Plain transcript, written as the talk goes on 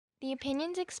The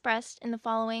opinions expressed in the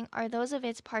following are those of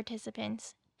its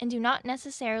participants and do not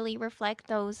necessarily reflect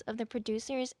those of the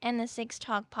producers and the Six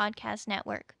Talk Podcast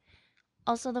Network.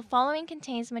 Also, the following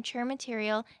contains mature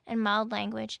material and mild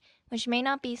language, which may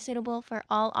not be suitable for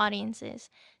all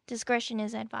audiences. Discretion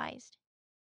is advised.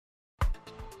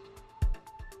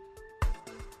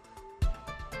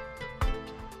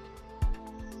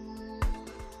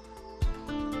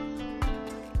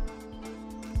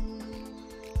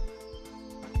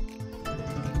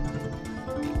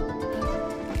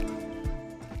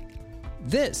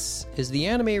 This is the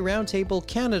Anime Roundtable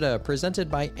Canada, presented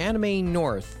by Anime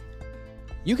North.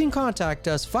 You can contact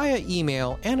us via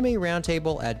email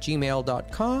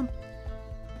animeroundtable@gmail.com,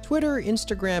 Twitter,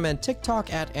 Instagram, and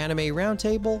TikTok at Anime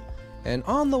Roundtable, and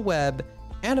on the web,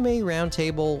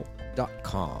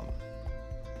 animeroundtable.com.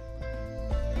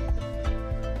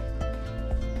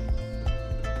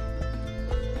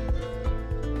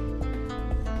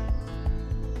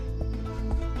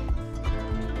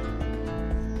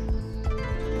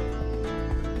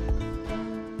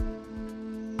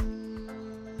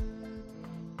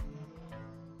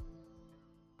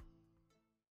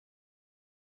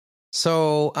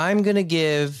 So I'm going to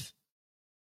give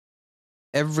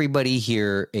everybody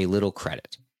here a little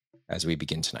credit as we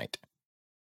begin tonight.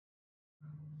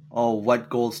 Oh, what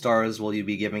gold stars will you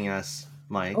be giving us,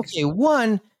 Mike? Okay,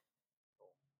 one,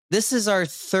 this is our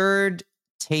third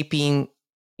taping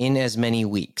in as many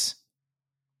weeks.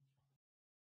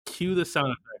 Cue the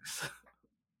sound effects.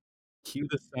 Cue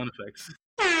the sound effects.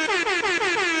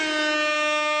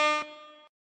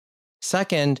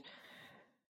 Second,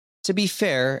 to be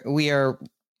fair, we are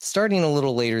starting a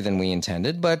little later than we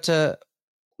intended, but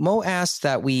Mo asked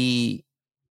that we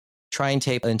try and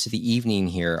tape into the evening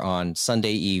here on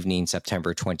Sunday evening,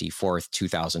 September 24th,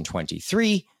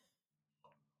 2023,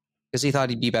 because he thought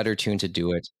he'd be better tuned to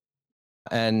do it.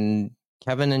 And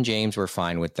Kevin and James were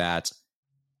fine with that.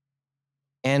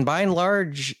 And by and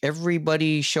large,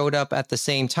 everybody showed up at the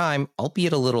same time,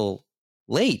 albeit a little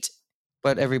late,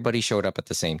 but everybody showed up at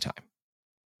the same time.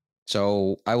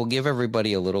 So I will give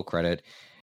everybody a little credit.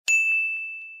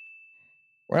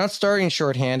 We're not starting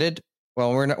shorthanded.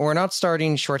 Well, we're not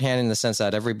starting shorthanded in the sense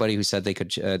that everybody who said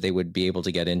they would be able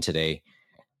to get in today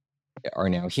are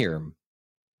now here.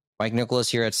 Mike Nicholas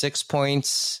here at 6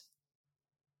 points.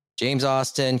 James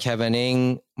Austin, Kevin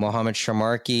Ng, Mohammed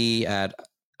Shamarki at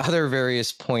other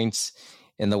various points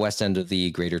in the west end of the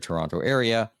Greater Toronto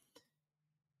area.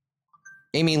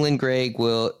 Amy Lynn Gregg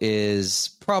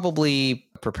is probably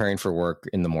preparing for work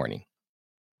in the morning.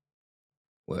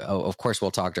 Well, of course,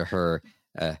 we'll talk to her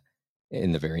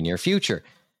in the very near future.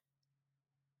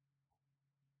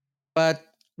 But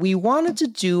we wanted to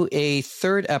do a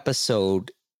third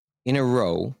episode in a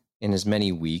row in as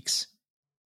many weeks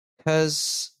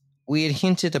because we had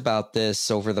hinted about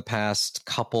this over the past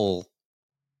couple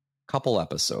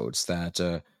episodes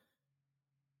that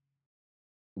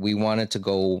we wanted to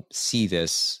go see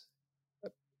this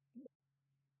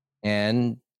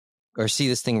see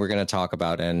this thing we're going to talk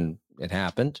about, and it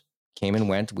happened. Came and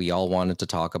went. We all wanted to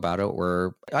talk about it.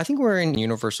 I think we're in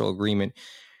universal agreement.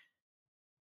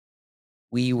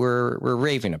 We're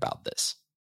raving about this.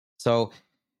 So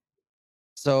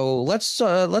let's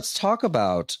talk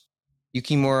about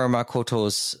Yukimura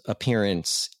Makoto's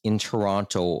appearance in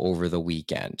Toronto over the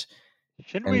weekend.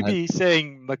 Shouldn't we be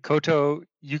saying Makoto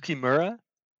Yukimura?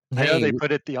 I know they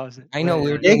put it the opposite. I know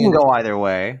they can go either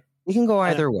way. You can go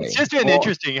either way. It's just been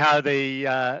interesting how they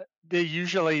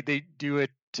usually do it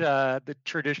the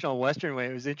traditional Western way.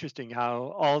 It was interesting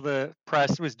how all the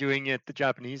press was doing it the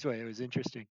Japanese way. It was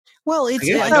interesting. Well,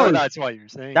 I know that's why you're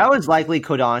saying that was likely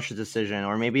Kodansha's decision,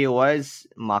 or maybe it was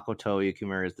Makoto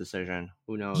Yukimura's decision.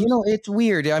 Who knows? It's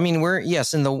weird. I mean,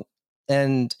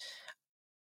 and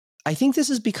I think this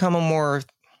has become a more,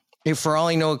 for all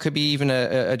I know, it could be even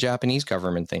a Japanese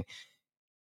government thing.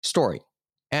 Story,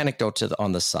 anecdote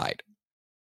on the side.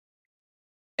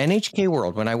 NHK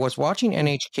World. When I was watching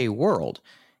NHK World,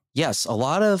 yes, a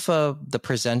lot of the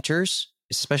presenters,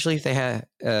 especially if they had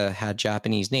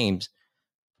Japanese names,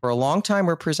 for a long time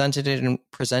were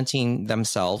introducing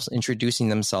themselves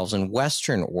in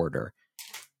Western order.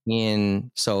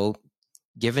 So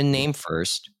given name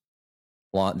first,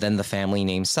 then the family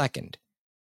name second.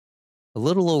 A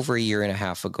little over a year and a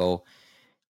half ago,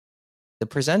 the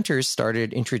presenters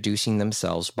started introducing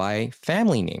themselves by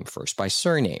family name first, by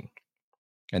surname,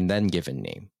 and then given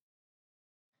name.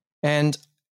 And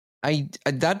I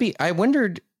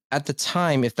wondered at the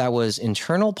time if that was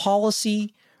internal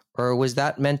policy or was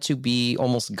that meant to be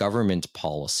almost government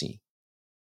policy?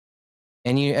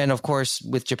 And of course,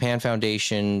 with Japan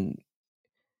Foundation,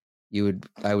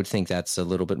 I would think that's a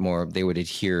little bit more, they would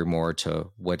adhere more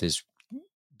to what is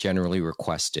generally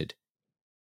requested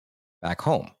back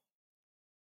home.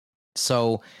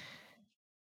 So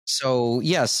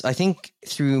yes, I think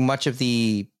through much of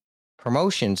the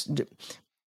promotions, did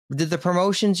the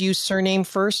promotions use surname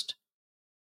first?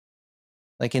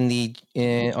 Like on the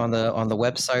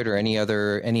website or any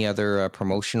other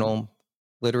promotional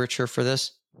literature for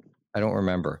this? I don't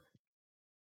remember.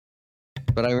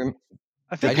 But I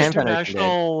think Japan Foundation did.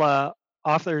 International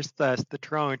Authors Fest, the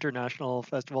Toronto International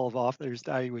Festival of Authors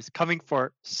that I was coming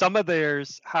for, some of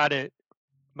theirs had it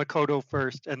Makoto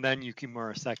first and then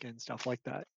Yukimura second, stuff like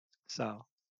that. So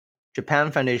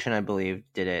Japan Foundation, I believe,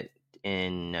 did it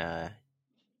in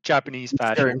Japanese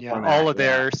Eastern fashion, yeah. format, All of yeah.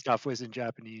 their stuff was in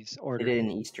Japanese They order. did it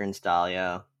in Eastern style,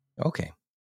 yeah. Okay.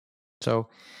 So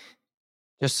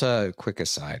just a quick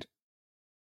aside.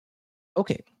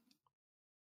 Okay.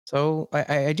 So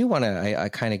I do want to I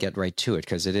kind of get right to it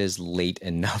because it is late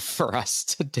enough for us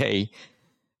today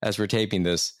as we're taping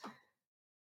this.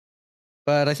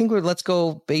 But I think let's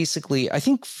go basically. I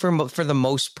think for the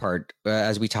most part,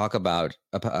 as we talk about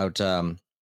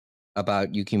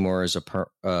Yukimura's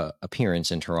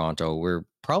appearance in Toronto, we're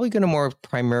probably going to more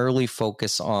primarily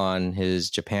focus on his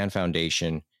Japan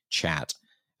Foundation chat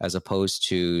as opposed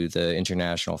to the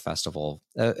International Festival.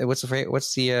 What's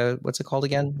it called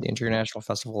again? The International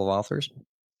Festival of Authors.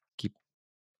 Keep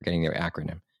forgetting their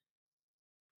acronym.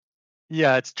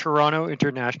 Yeah, it's Toronto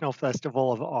International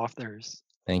Festival of Authors.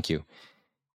 Thank you.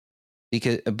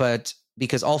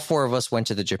 Because all four of us went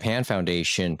to the Japan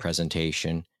Foundation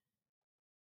presentation,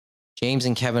 James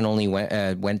and Kevin only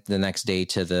went the next day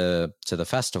to the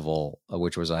festival,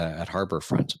 which was at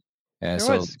Harborfront. There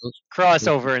was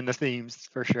crossover in the themes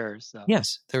for sure. So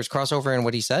yes, there was crossover in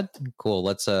what he said. Cool.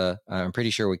 Let's. I'm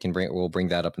pretty sure we'll bring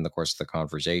that up in the course of the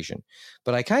conversation.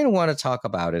 But I kind of want to talk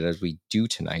about it as we do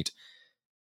tonight.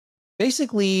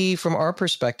 Basically, from our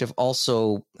perspective,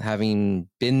 also having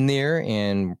been there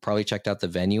and probably checked out the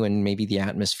venue and maybe the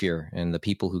atmosphere and the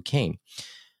people who came.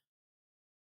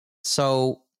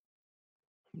 So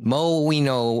Mo, we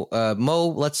know Mo.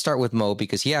 Let's start with Mo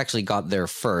because he actually got there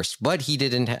first, but he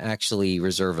didn't actually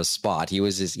reserve a spot. He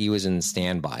was in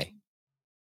standby,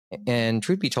 and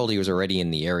truth be told, he was already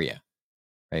in the area,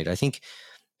 right? I think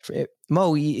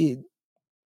Mo, I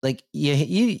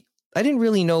didn't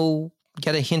really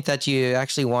get a hint that you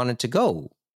actually wanted to go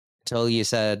until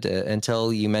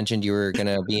you mentioned you were going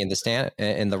to be in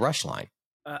the rush line.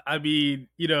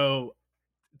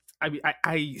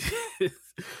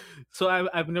 So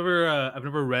I've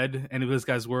never read any of this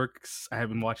guy's works. I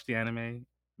haven't watched the anime. I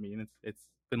mean, it's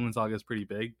Vinland Saga is pretty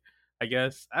big, I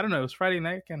guess. I don't know. It was Friday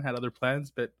night and had other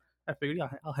plans, but I figured, yeah,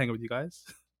 I'll hang out with you guys.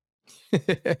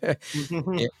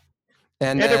 Yeah.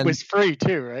 And it was free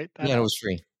too, right? It was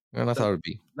free. And I thought it would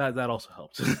be that also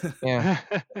helped. Yeah.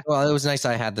 Well, it was nice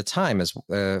I had the time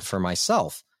for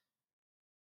myself.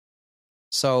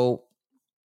 So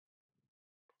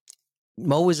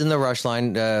Mo was in the rush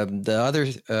line.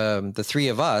 The three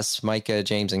of us, Micah,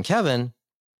 James, and Kevin,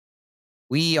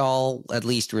 we all at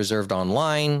least reserved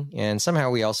online, and somehow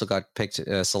we also got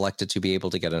selected to be able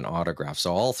to get an autograph.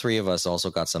 So all three of us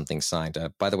also got something signed.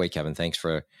 By the way, Kevin, thanks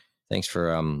for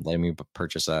letting me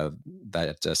purchase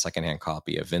that secondhand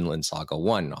copy of Vinland Saga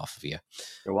 1 off of you.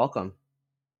 You're welcome.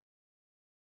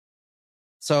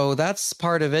 So that's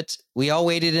part of it. We all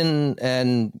waited in,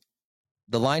 and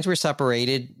the lines were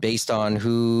separated based on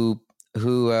who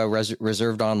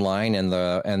reserved online and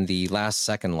the last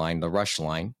second line, the rush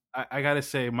line. I gotta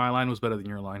say, my line was better than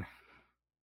your line.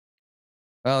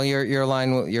 Well, your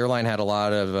line had a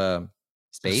lot of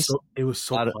space. It was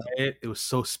so quiet. It was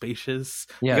so spacious.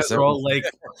 Yeah, you guys were all like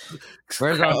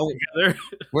together.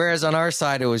 Whereas on our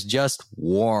side, it was just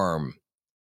warm,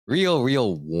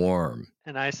 real warm.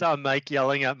 And I saw Mike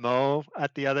yelling at Mo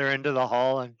at the other end of the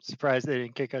hall. I'm surprised they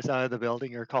didn't kick us out of the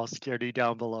building or call security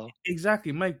down below.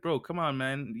 Exactly, Mike, bro, come on,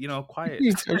 man. Quiet.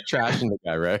 You're trashing the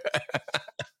guy, right?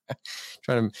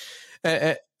 Trying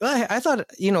to. I thought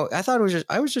it was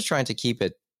I was just trying to keep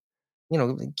it,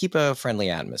 keep a friendly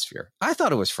atmosphere. I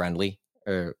thought it was friendly.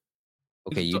 Okay,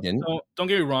 you didn't. Don't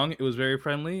get me wrong. It was very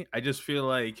friendly. I just feel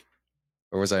like.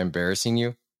 Or was I embarrassing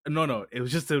you? No. It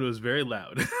was just that it was very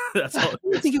loud. That's all. I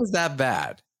don't think it was that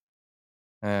bad.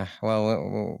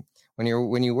 Well, when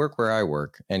you work where I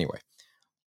work, anyway.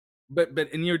 But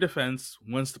in your defense,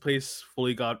 once the place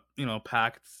fully got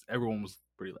packed, everyone was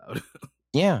pretty loud.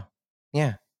 Yeah.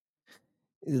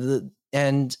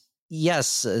 And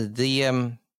yes,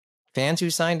 the fans who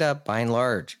signed up, by and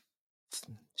large,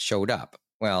 showed up.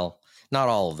 Well, not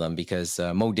all of them, because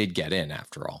Mo did get in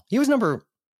after all. He was number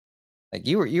Like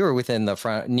you were within the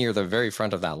front, near the very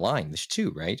front of that line. There's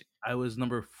 2, right? I was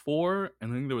number 4,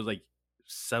 and I think there was like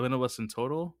 7 of us in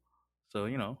total. So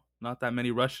not that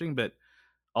many rushing, but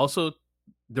also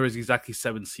there was exactly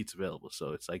 7 seats available.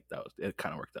 So it's like it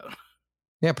kind of worked out.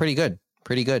 Yeah, pretty good.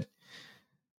 Pretty good.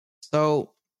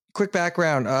 So, quick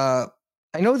background. I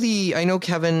know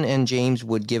Kevin and James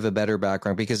would give a better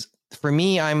background because for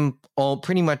me, I'm all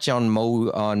pretty much on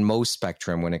Mo's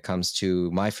spectrum when it comes to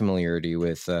my familiarity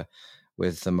with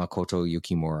Makoto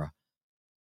Yukimura.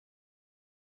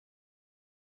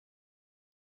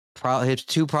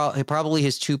 Probably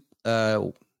his two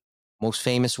most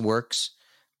famous works,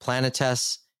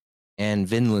 Planetes and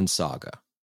Vinland Saga,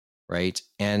 right?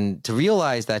 And to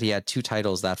realize that he had 2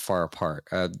 titles that far apart,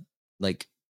 like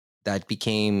that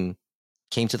came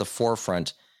to the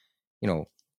forefront,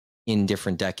 in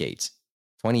different decades,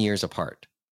 20 years apart.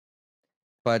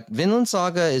 But Vinland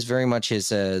Saga is very much his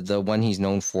the one he's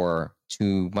known for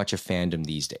to much of fandom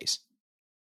these days.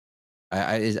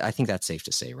 I think that's safe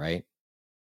to say, right?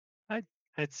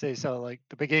 I'd say so. Like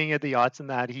the beginning of the aughts and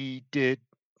that he did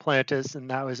Plantis,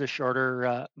 and that was a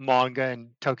shorter manga, and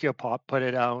Tokyo Pop put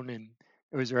it out, and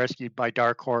it was rescued by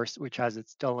Dark Horse, which has it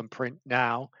still in print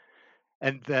now.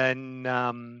 And then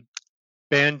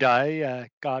Bandai,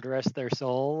 God rest their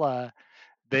soul,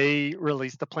 they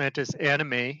released the Plantis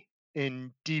anime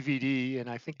in DVD, and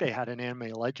I think they had an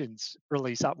Anime Legends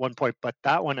release at one point, but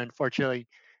that one unfortunately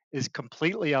is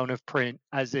completely out of print,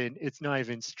 as in it's not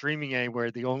even streaming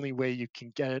anywhere. The only way you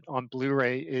can get it on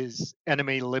Blu-ray is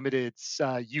Anime Limited's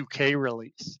UK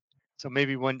release. So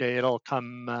maybe one day it'll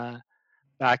come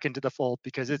back into the fold,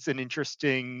 because it's an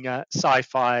interesting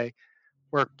sci-fi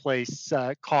workplace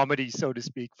comedy, so to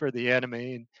speak, for the anime.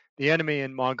 And the anime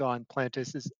and manga on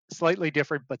Plantis is slightly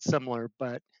different but similar,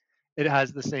 but it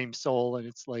has the same soul. And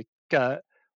it's like,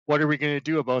 what are we going to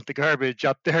do about the garbage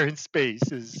up there in space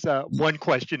is one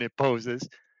question it poses. Did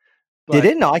But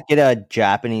it not get a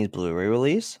Japanese Blu-ray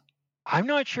release? I'm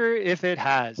not sure if it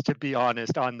has, to be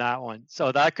honest, on that one.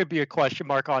 So that could be a question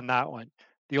mark on that one.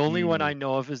 The only one I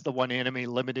know of is the one Anime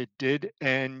Limited did,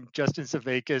 and Justin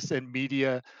Savakis and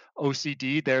Media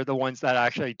OCD, they're the ones that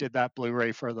actually did that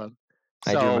Blu-ray for them.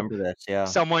 I do So remember this, yeah.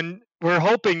 we're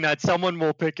hoping that someone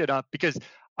will pick it up, because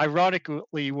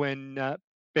ironically, when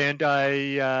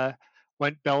Bandai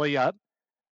went belly up,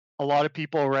 a lot of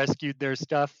people rescued their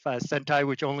stuff. Sentai,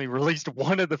 which only released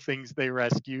one of the things they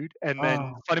rescued, and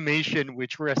then Funimation,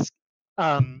 which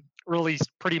released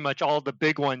pretty much all the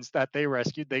big ones that they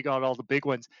rescued. They got all the big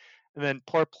ones. And then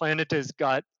poor Planetas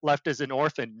got left as an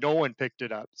orphan. No one picked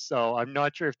it up. So I'm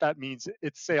not sure if that means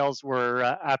its sales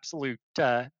were absolute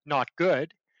not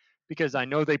good, because I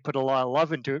know they put a lot of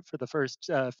love into it for the first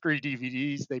 3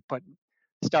 DVDs. They put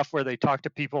stuff where they talked to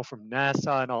people from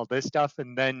NASA and all this stuff.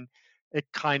 And then it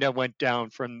kind of went down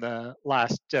from the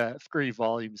last 3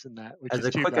 volumes in that, which As is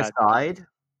a too quick bad. aside,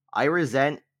 I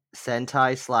resent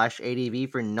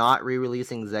Sentai/ADV for not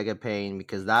re-releasing Zega Pain,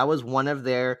 because that was one of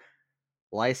their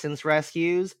license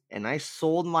rescues, and I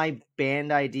sold my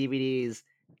Bandai DVDs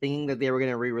thinking that they were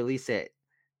going to re-release it,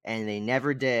 and they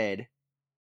never did.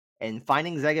 And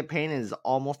finding Zega Pain is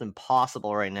almost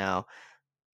impossible right now.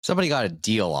 Somebody got a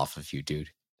deal off of you, dude.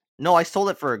 No, I sold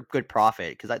it for a good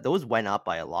profit, because those went up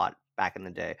by a lot back in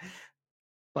the day.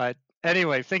 But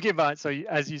anyway, thinking about it, so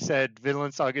as you said,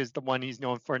 Vinland Saga is the one he's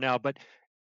known for now. But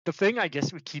the thing I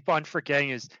guess we keep on forgetting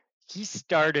is he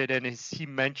started, and as he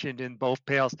mentioned in both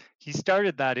pails, he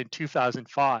started that in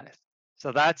 2005.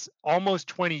 So that's almost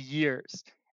 20 years.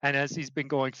 And as he's been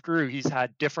going through, he's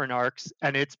had different arcs,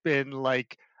 and it's been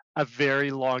like a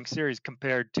very long series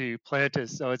compared to Plantis.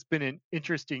 So it's been an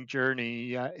interesting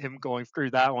journey, him going through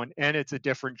that one. And it's a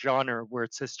different genre where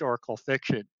it's historical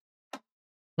fiction.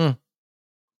 And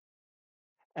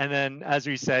then, as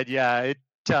we said, yeah, it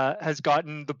has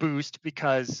gotten the boost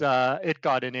because it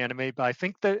got an anime. But I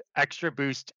think the extra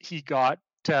boost he got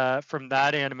from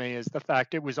that anime is the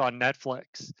fact it was on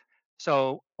Netflix.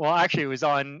 So, well, actually, it was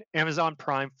on Amazon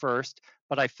Prime first.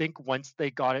 But I think once they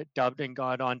got it dubbed and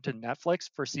got onto Netflix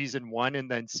for season 1,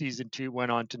 and then season 2 went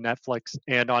on to Netflix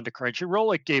and onto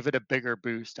Crunchyroll, it gave it a bigger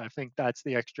boost. I think that's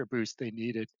the extra boost they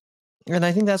needed. And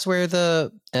I think that's where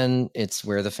it's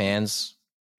where the fans,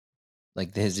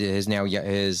 like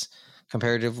his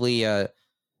comparatively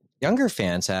younger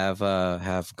fans have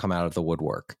come out of the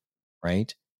woodwork,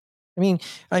 right? I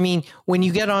mean, when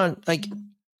you get on like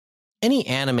any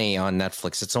anime on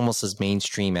Netflix, it's almost as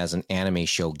mainstream as an anime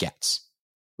show gets.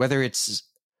 Whether it's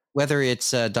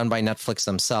done by Netflix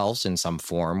themselves in some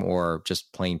form or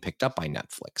just plain picked up by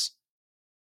Netflix.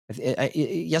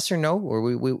 Yes or no?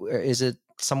 Or is it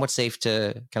somewhat safe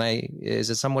to? Is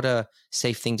it somewhat a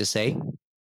safe thing to say?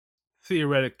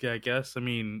 Theoretically, I guess. I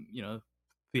mean,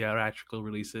 theatrical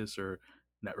releases or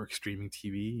network streaming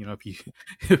TV. If you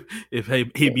if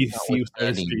ABC started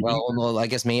Notwithstanding, streaming, well, I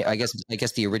guess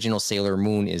the original Sailor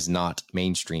Moon is not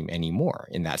mainstream anymore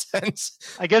in that sense.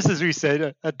 I guess, as we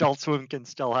said, Adult Swim can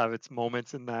still have its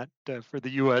moments in that for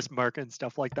the U.S. market and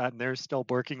stuff like that, and they're still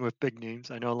working with big names.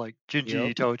 I know, like Junji Yep.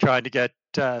 Ito trying to get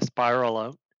Spiral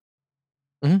out.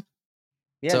 Yeah,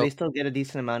 So- they still get a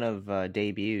decent amount of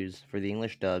debuts for the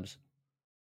English dubs.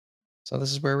 So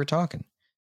this is where we're talking.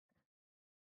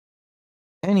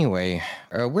 Anyway,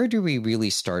 where do we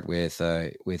really start with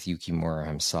Yukimura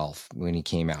himself when he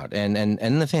came out,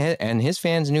 and his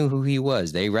fans knew who he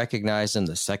was. They recognized him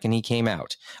the second he came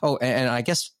out. Oh, and I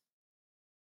guess,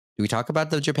 do we talk about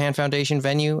the Japan Foundation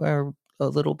venue a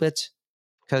little bit?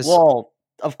 Because Well,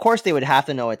 of course they would have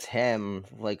to know it's him.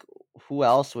 Like, who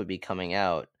else would be coming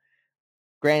out?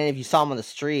 Granted, if you saw him on the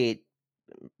street,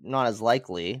 not as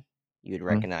likely you'd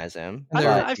recognize him. And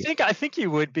there- But I think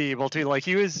you would be able to. Like,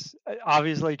 he was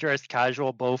obviously dressed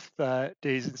casual both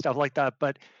days and stuff like that.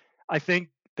 But I think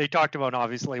they talked about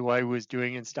obviously what he was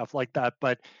doing and stuff like that.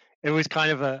 But it was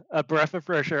kind of a breath of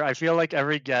fresh air. I feel like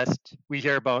every guest we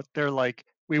hear about, they're like,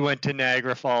 we went to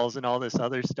Niagara Falls and all this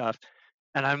other stuff.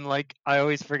 And I'm like, I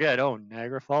always forget, oh,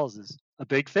 Niagara Falls is a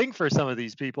big thing for some of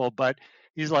these people. But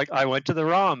he's like, I went to the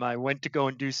ROM. I went to go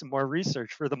and do some more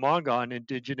research for the manga on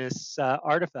indigenous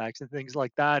artifacts and things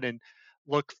like that, and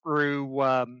look through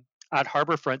at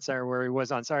Harborfront Center where he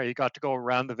was on. Sorry, he got to go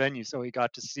around the venue, so he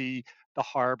got to see the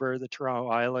harbor, the Toronto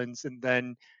Islands, and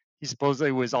then he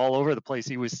supposedly was all over the place.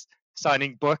 He was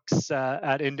signing books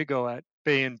at Indigo, at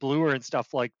Bay and Bloor, and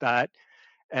stuff like that.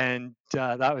 And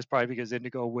that was probably because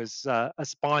Indigo was a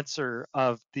sponsor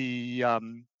of the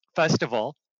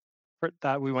festival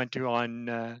that we went to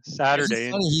on Saturday.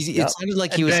 It's funny. Yep. It sounded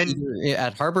like he And was then- either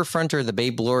at Harborfront or the Bay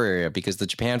Bloor area, because the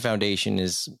Japan Foundation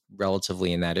is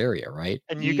relatively in that area, right?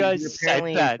 And you he guys said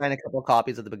apparently that. signed a couple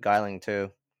copies of the Beguiling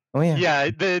too. Oh yeah.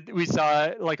 Yeah, we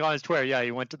saw like on his Twitter. Yeah,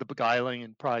 he went to the Beguiling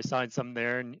and probably signed some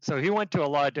there. And so he went to a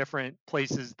lot of different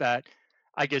places that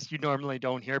I guess you normally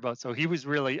don't hear about. So he was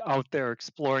really out there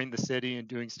exploring the city and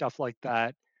doing stuff like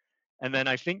that. And then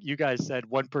I think you guys said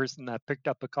one person that picked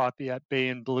up a copy at Bay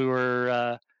and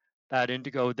Bloor, that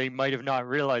Indigo, they might have not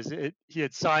realized it. He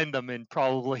had signed them and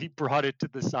probably brought it to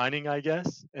the signing, I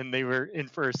guess, and they were in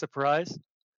for a surprise.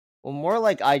 Well, more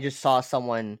like I just saw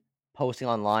someone posting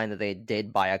online that they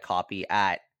did buy a copy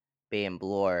at Bay and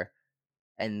Bloor,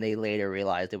 and they later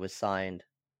realized it was signed.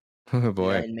 Oh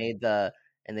boy.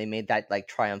 And they made that like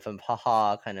triumphant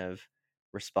haha kind of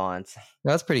response.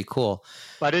 That's pretty cool.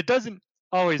 But it doesn't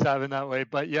always happen that way.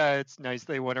 But yeah, it's nice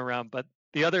they went around. But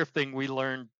the other thing we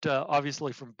learned,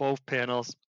 obviously from both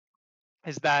panels,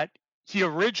 is that he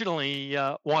originally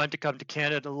wanted to come to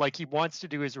Canada. Like, he wants to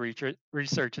do his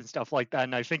research and stuff like that.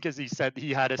 And I think, as he said,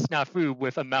 he had a snafu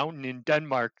with a mountain in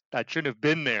Denmark that shouldn't have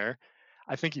been there.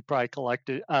 I think he probably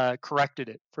corrected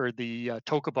it for the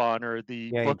Tokubon or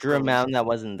the Yeah, he book drew a release. mountain that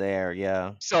wasn't there.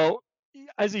 Yeah. So,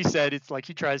 as he said, it's like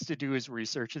he tries to do his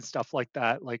research and stuff like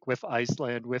that, like with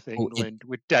Iceland, with England,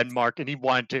 with Denmark, and he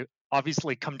wanted to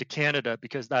obviously come to Canada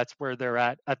because that's where they're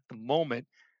at the moment.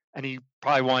 And he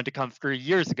probably wanted to come 3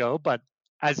 years ago, but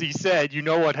as he said, you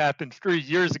know what happened 3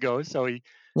 years ago, so he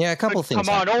Yeah, a couple things. come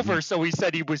on happened. over. So he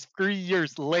said he was 3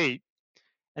 years late,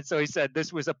 and so he said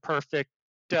this was a perfect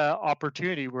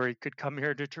opportunity where he could come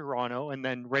here to Toronto. And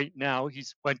then right now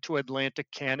he's went to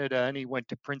Atlantic Canada, and he went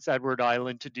to Prince Edward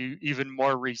Island to do even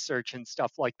more research and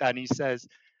stuff like that. And he says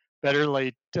better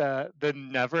late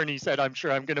than never. And he said, I'm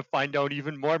sure I'm going to find out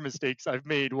even more mistakes I've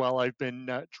made while I've been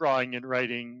drawing and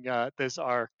writing this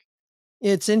arc.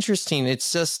 It's interesting. It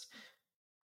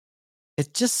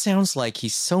just sounds like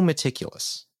he's so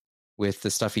meticulous with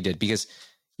the stuff he did, because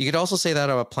you could also say that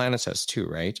about Planetus too,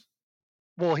 right?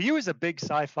 Well, he was a big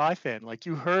sci-fi fan. Like,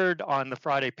 you heard on the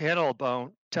Friday panel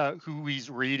about who he's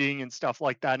reading and stuff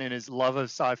like that, and his love of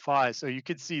sci-fi. So you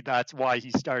could see that's why he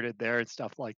started there and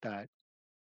stuff like that.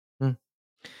 Hmm.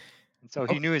 And so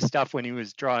he knew his stuff when he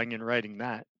was drawing and writing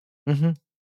that. Mm-hmm.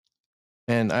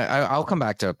 And I'll come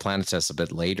back to Planetus a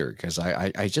bit later, because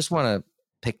I just want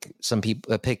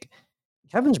to pick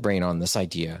Kevin's brain on this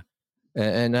idea,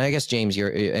 and I guess James,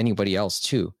 you're anybody else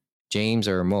too. James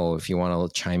or Mo, if you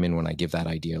want to chime in when I give that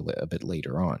idea a bit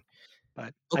later on.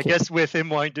 But Okay. I guess with him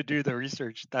wanting to do the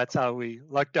research, that's how we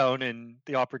lucked out in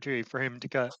the opportunity for him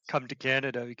to come to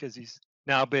Canada, because he's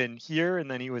now been here,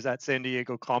 and then he was at San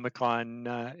Diego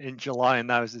Comic-Con in July, and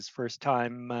that was his first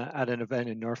time at an event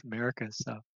in North America.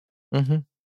 So Mm-hmm.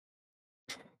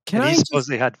 and he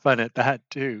supposedly had fun at that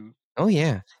too. Oh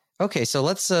yeah. Okay, so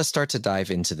let's start to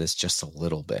dive into this just a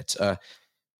little bit.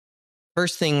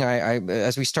 First thing, I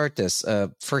as we start this,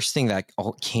 first thing that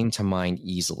came to mind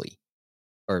easily,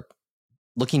 or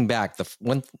looking back, the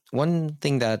one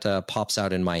thing that pops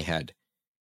out in my head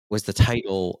was the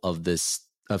title of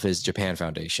his Japan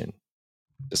Foundation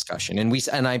discussion, and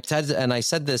I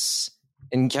said this,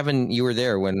 and Kevin, you were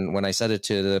there when I said it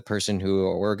to the person who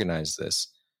organized this,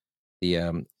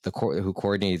 who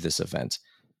coordinated this event.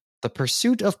 The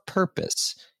Pursuit of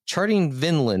Purpose: Charting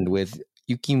Vinland with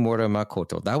Yukimura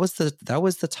Makoto. That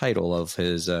was the title of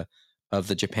his of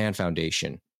the Japan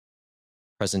Foundation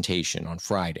presentation on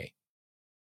Friday.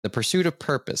 The Pursuit of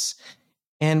Purpose.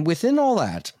 And within all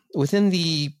that, within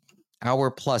the hour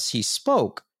plus he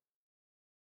spoke,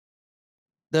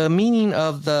 the meaning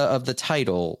of the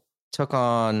title took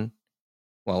on,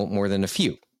 well, more than a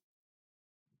few.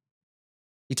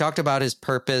 He talked about his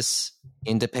purpose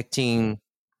in depicting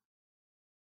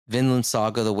Vinland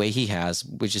Saga the way he has,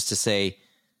 which is to say,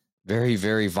 very,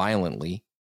 very violently.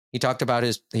 He talked about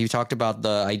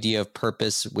the idea of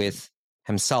purpose with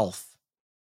himself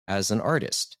as an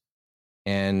artist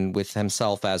and with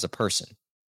himself as a person,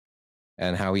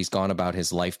 and how he's gone about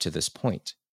his life to this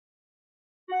point.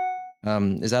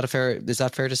 Is that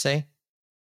fair to say?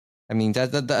 I mean,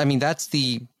 that's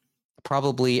the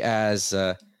probably as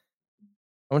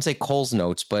I wouldn't say Cole's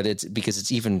notes, but it's because it's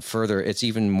even further, it's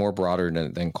even more broader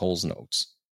than Cole's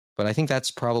notes. But I think that's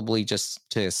probably just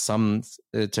to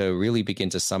really begin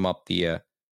to sum up the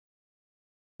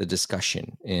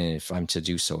discussion, if I'm to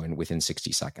do so within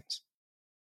 60 seconds.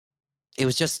 It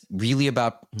was just really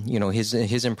about,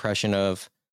 his impression of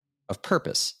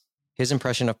purpose, his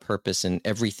impression of purpose in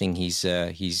everything he's and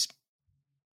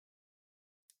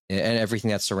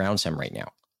everything that surrounds him right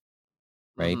now.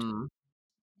 Right. Mm-hmm.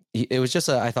 It was just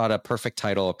I thought a perfect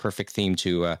title, a perfect theme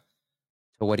to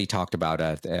what he talked about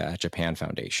at Japan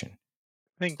Foundation.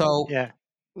 I think, So yeah,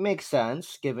 Makes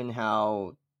sense given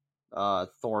how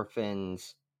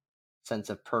Thorfinn's sense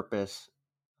of purpose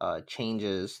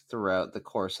changes throughout the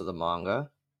course of the manga.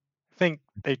 I think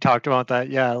they talked about that.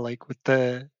 Yeah, like with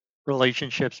the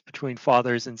relationships between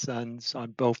fathers and sons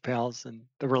on both pals, and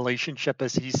the relationship,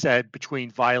 as he said,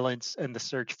 between violence and the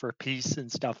search for peace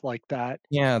and stuff like that.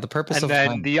 yeah, the purpose And of then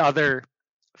violence. the other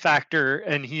factor,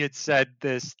 and he had said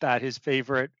this, that his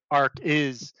favorite arc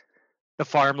is the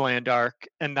farmland arc,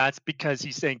 and that's because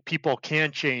he's saying people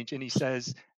can change, and he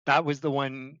says that was the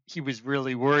one he was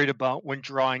really worried about when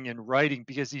drawing and writing,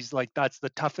 because he's like, that's the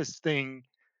toughest thing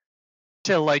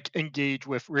to like engage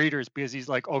with readers, because he's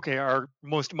like, okay,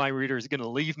 most of my readers are going to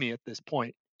leave me at this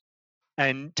point,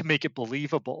 and to make it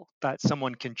believable that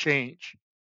someone can change.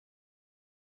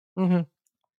 Mm-hmm.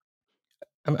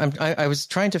 I was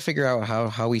trying to figure out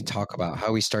how we talk about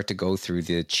how we start to go through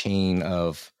the chain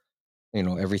of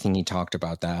everything he talked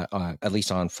about, that at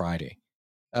least on Friday.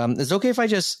 Is it okay if I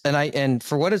just and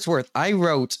for what it's worth, I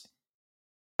wrote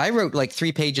like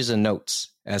 3 pages of notes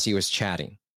as he was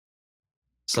chatting.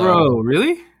 So, Bro,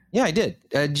 really? yeah, I did.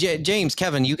 James,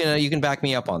 Kevin, you can back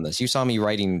me up on this. You saw me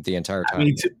writing the entire time. I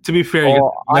mean, to be fair,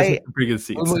 you guys have some pretty good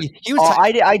seats.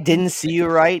 I didn't see you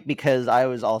write because I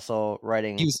was also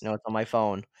writing notes on my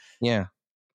phone. Yeah.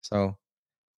 So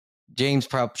James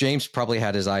probably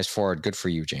had his eyes forward. Good for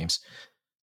you, James.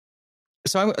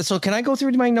 So can I go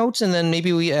through my notes, and then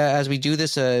maybe we as we do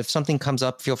this, if something comes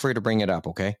up, feel free to bring it up.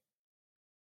 Okay.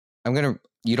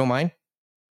 You don't mind?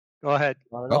 Go ahead.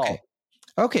 Not at Okay.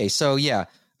 Okay. So yeah,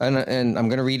 and I'm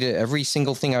going to read every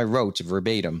single thing I wrote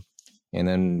verbatim, and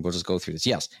then we'll just go through this.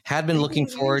 Yes, had been looking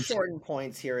forward. Shorten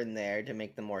points here and there to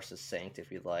make them more succinct,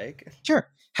 if you'd like. Sure.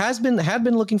 Had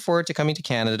been looking forward to coming to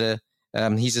Canada.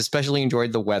 He's especially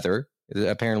enjoyed the weather.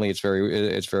 Apparently, it's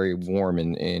very warm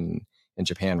in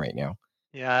Japan right now.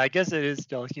 Yeah, I guess it is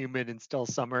still humid and still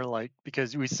summer, like,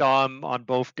 because we saw him on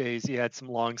both days. He had some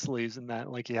long sleeves and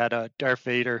that, like he had a Darth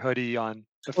Vader hoodie on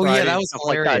the Friday. Oh yeah, that was stuff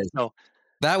hilarious. like that. So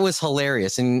that was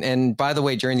hilarious. And by the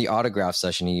way, during the autograph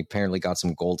session, he apparently got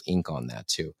some gold ink on that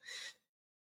too.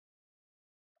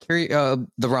 The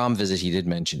ROM visit, he did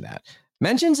mention that.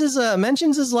 Mentions his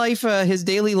life, his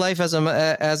daily life as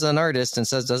an artist, and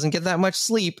says doesn't get that much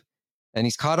sleep, and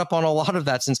he's caught up on a lot of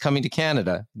that since coming to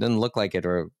Canada. Doesn't look like it,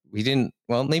 or he didn't.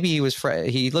 Well, maybe he was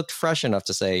he looked fresh enough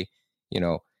to say,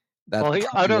 that. Well,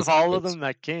 out of all of them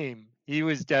that came, he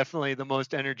was definitely the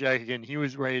most energetic, and he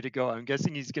was ready to go. I'm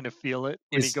guessing he's going to feel it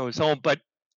when he goes home. But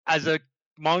as a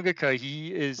mangaka,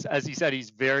 he is, as he said, he's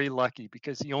very lucky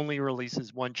because he only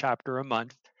releases 1 chapter a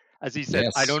month. As he said,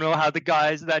 Yes. I don't know how the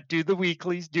guys that do the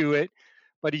weeklies do it,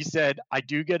 but he said, I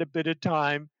do get a bit of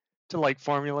time to like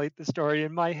formulate the story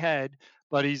in my head.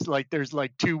 but he's like, there's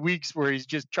like 2 weeks where he's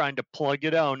just trying to plug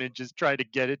it out and just try to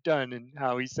get it done. And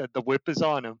how he said the whip is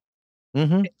on him.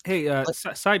 Mm-hmm. Hey,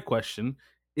 side question: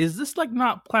 is this like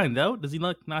not planned out? Does he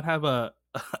like not have a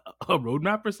a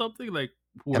roadmap or something like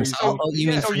where he's Himself? going? Oh, you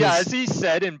mean So for yeah, his- as he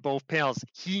said in both panels,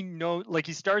 he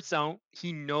he starts out,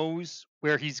 he knows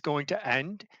where he's going to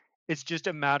end. It's just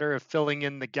a matter of filling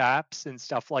in the gaps and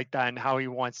stuff like that and how he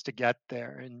wants to get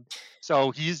there. And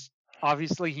so he's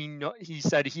obviously he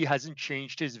said he hasn't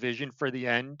changed his vision for the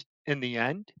end in the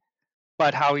end,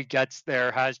 but how he gets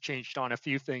there has changed on a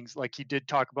few things. Like he did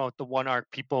talk about the one arc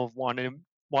people have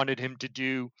wanted him to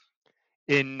do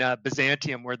in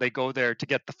Byzantium, where they go there to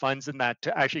get the funds and that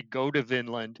to actually go to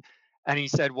Vinland. And he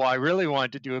said, well, I really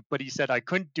wanted to do it, but he said I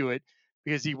couldn't do it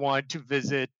because he wanted to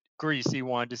visit Greece. He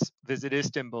wanted to visit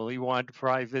Istanbul. He wanted to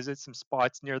probably visit some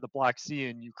spots near the Black Sea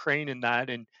and Ukraine and that.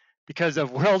 And because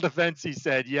of world events, he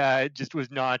said, yeah, it just was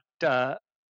not a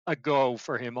go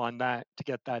for him on that to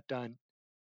get that done.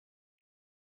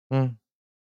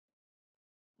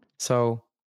 So,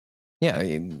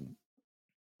 yeah,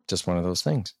 just one of those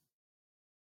things.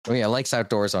 Oh yeah, likes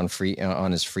outdoors on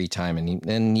his free time,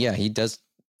 and yeah, he does.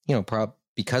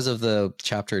 Because of the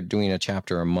chapter, doing a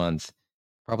chapter a month,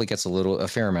 probably gets a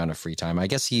fair amount of free time. I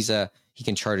guess he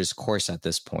can chart his course at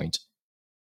this point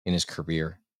in his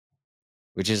career,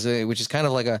 which is kind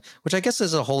of like which I guess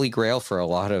is a holy grail for a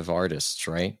lot of artists,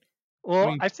 right?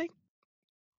 Well,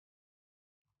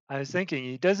 I was thinking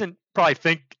he doesn't probably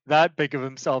think that big of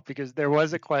himself, because there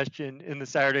was a question in the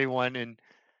Saturday one, and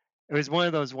it was one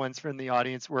of those ones from the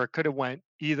audience where it could have went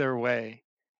either way,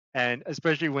 and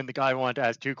especially when the guy wanted to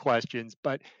ask 2 questions,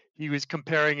 but he was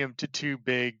comparing him to 2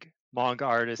 big manga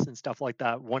artists and stuff like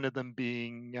that. One of them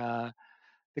being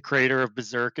the creator of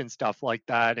Berserk and stuff like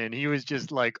that, and he was just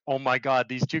like, "Oh my God,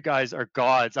 these 2 guys are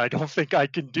gods! I don't think I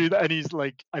can do that." And he's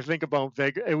like, I think about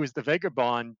it was the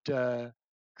Vagabond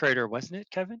creator, wasn't it,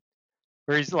 Kevin?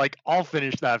 Where he's like, "I'll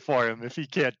finish that for him if he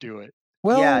can't do it."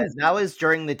 Well, yeah, that was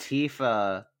during the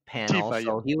Tifa panel. Tifa,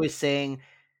 So he was saying,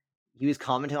 he was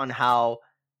commenting on how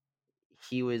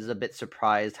he was a bit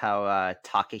surprised how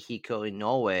Takahiko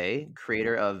Inoue,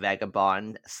 creator of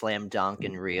Vagabond, Slam Dunk,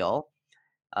 and Real,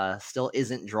 still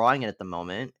isn't drawing it at the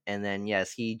moment. And then,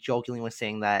 yes, he jokingly was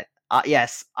saying that,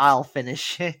 yes, I'll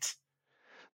finish it.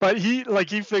 But he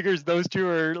figures those 2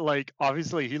 are like,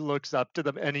 obviously he looks up to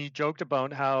them, and he joked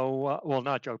about how well,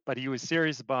 not joke, but he was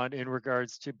serious about in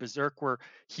regards to Berserk, where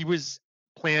he was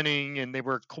planning and they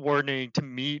were coordinating to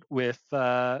meet with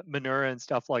Minura and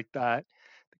stuff like that,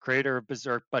 the creator of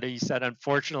Berserk. But he said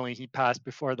unfortunately he passed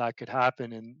before that could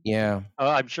happen, and yeah,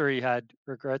 I'm sure he had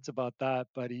regrets about that.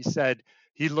 But he said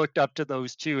he looked up to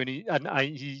those 2, and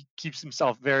he keeps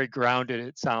himself very grounded.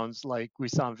 It sounds like we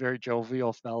saw him very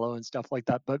jovial fellow and stuff like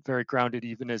that, but very grounded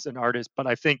even as an artist. But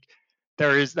I think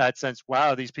there is that sense,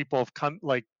 wow, these people have come,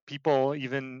 like people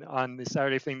even on the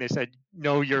Saturday thing, they said,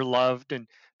 "No, you're loved," and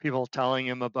people telling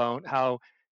him about how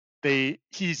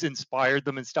he's inspired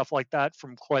them and stuff like that,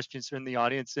 from questions from the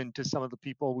audience and to some of the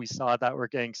people we saw that were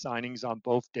getting signings on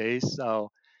both days.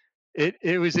 So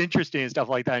it was interesting and stuff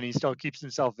like that, and he still keeps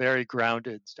himself very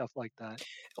grounded, stuff like that.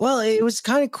 well, it was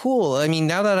kind of cool. I mean,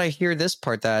 now that I hear this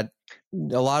part, that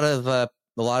a lot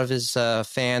of his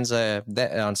fans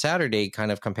that on Saturday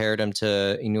kind of compared him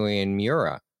to Inoue and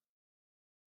Miura.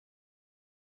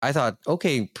 I thought,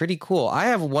 okay, pretty cool. I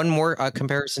have one more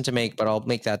comparison to make, but I'll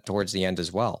make that towards the end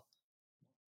as well.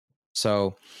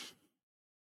 So,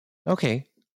 okay,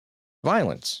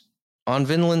 violence. On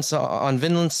Vinland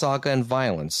Saga and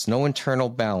violence, no internal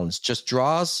balance, just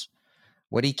draws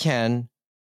what he can.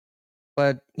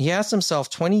 But he asked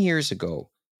himself 20 years ago,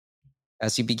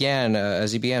 as he began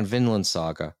Vinland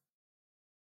Saga,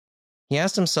 he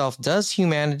asked himself, does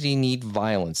humanity need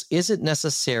violence? Is it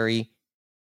necessary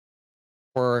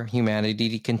for humanity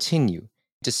to continue,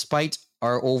 despite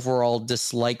our overall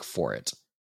dislike for it?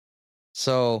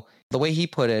 So the way he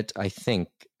put it, I think,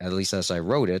 at least as I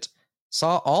wrote it,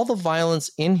 saw all the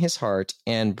violence in his heart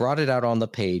and brought it out on the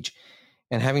page.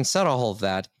 And having said all of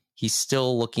that, he's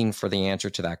still looking for the answer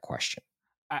to that question.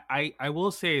 I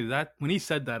will say that when he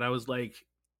said that, I was like,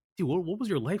 dude, what was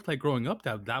your life like growing up to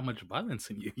have that much violence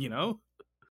in you, you know?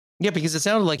 Yeah, because it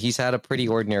sounded like he's had a pretty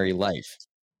ordinary life.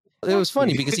 It was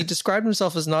funny because he described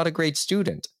himself as not a great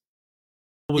student.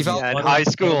 Was felt in high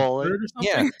school.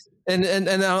 Yeah. And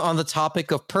on the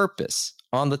topic of purpose,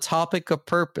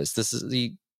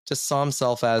 he just saw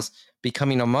himself as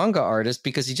becoming a manga artist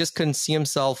because he just couldn't see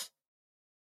himself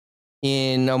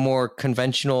in a more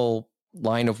conventional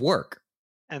line of work.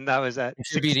 And that was at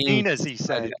 16, as he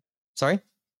said. Sorry?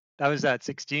 That was at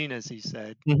 16, as he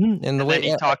said. Mm-hmm. And then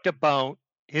he talked about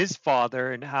his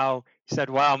father and how he said,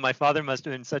 "Wow, my father must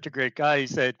have been such a great guy." He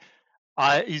said,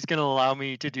 he's going to allow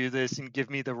me to do this and give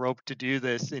me the rope to do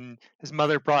this. And his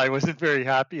mother probably wasn't very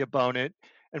happy about it,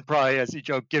 and probably, as he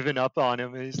joked, given up on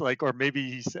him. And he's like, or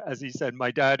maybe he's, as he said, my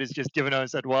dad has just given up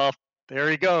and said, "Well, there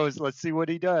he goes. Let's see what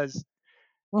he does."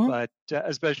 Mhm. But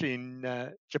especially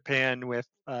in Japan with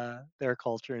their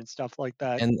culture and stuff like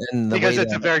that, And the way because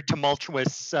it's a that very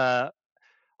tumultuous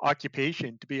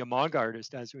occupation to be a manga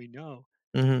artist, as we know.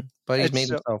 but he's made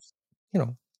It's himself,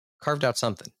 carved out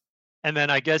something. And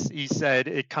then I guess he said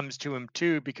it comes to him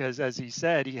too, because as he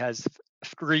said, he has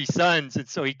 3 sons. And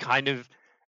so he kind of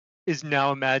is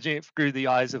now imagining it through the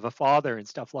eyes of a father and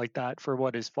stuff like that for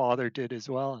what his father did as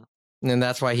well. And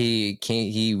that's why he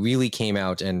really came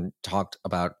out and talked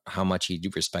about how much he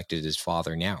respected his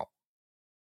father now.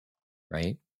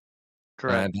 Right?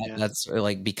 Correct. Yeah. That's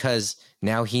like, because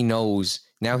now he knows,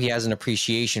 now he has an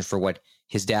appreciation for what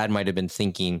his dad might have been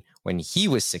thinking when he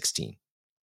was 16.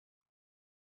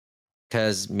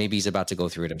 Because maybe he's about to go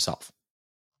through it himself.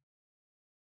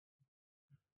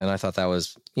 And I thought that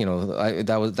was,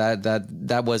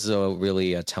 that was a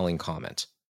really a telling comment.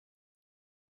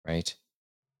 Right?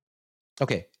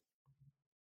 Okay.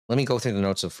 Let me go through the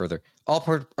notes further.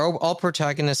 All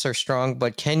protagonists are strong,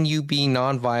 but can you be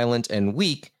nonviolent and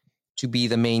weak to be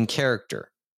the main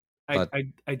character? I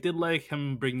did like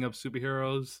him bringing up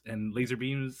superheroes and laser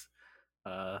beams.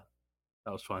 That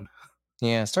was fun.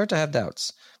 Yeah, start to have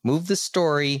doubts. Move the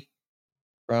story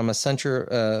from a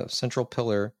central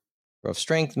pillar of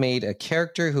strength, made a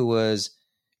character who was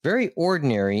very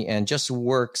ordinary and just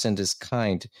works and is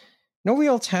kind. No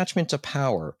real attachment to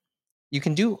power. You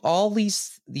can do all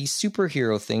these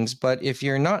superhero things, but if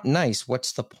you're not nice,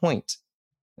 what's the point?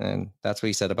 And that's what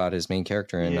he said about his main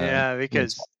character. Yeah,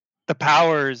 because the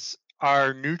powers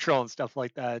are neutral and stuff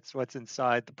like that. It's what's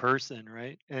inside the person,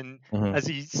 right? And as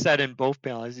he said in both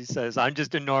panels, he says, "I'm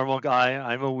just a normal guy.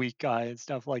 I'm a weak guy," and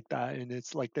stuff like that. And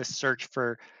it's like this search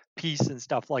for peace and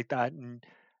stuff like that. And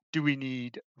do we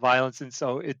need violence? And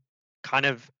so it kind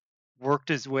of worked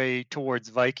his way towards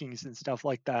Vikings and stuff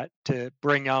like that to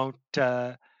bring out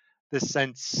this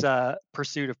sense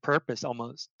pursuit of purpose,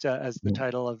 almost as the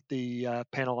title of the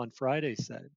panel on Friday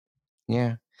said.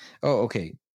 Yeah. Oh,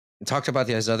 okay. Talked about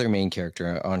his other main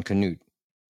character on Canute.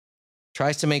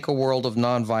 Tries to make a world of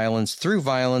nonviolence through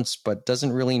violence, but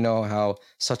doesn't really know how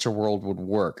such a world would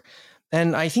work.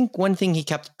 And I think one thing he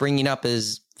kept bringing up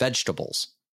is vegetables.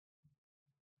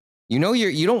 You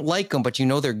don't like them, but you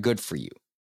know they're good for you.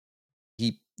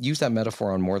 He used that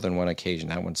metaphor on more than one occasion.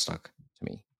 That one stuck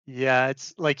to me. Yeah,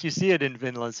 it's like you see it in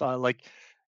Vinland Saga. Like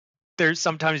there's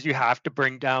sometimes you have to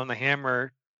bring down the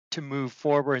hammer to move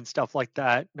forward and stuff like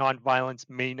that. Nonviolence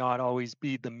may not always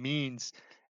be the means,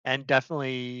 and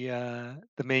definitely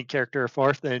the main character of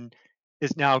Thorfinn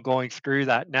is now going through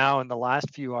that now in the last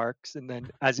few arcs. And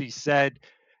then, as he said,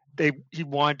 he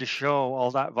wanted to show all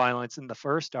that violence in the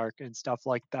first arc and stuff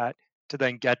like that to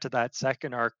then get to that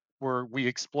second arc where we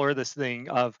explore this thing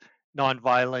of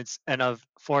nonviolence and of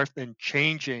Thorfinn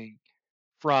changing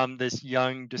from this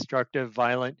young, destructive,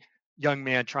 violent young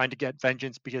man trying to get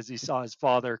vengeance because he saw his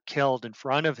father killed in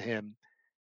front of him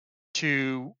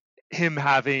to him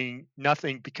having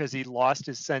nothing because he lost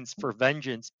his sense for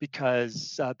vengeance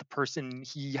because the person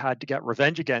he had to get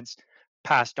revenge against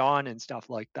passed on and stuff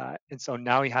like that. And so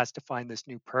now he has to find this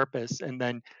new purpose, and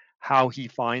then how he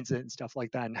finds it and stuff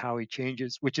like that and how he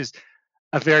changes, which is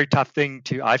a very tough thing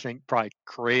to, I think, probably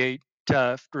create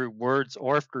through words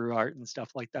or through art and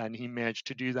stuff like that. And he managed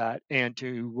to do that and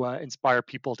to inspire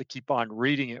people to keep on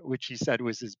reading it, which he said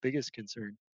was his biggest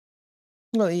concern.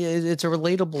 Well, it's a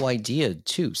relatable idea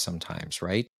too sometimes,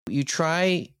 right? You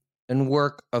try and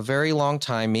work a very long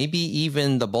time, maybe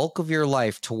even the bulk of your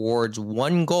life towards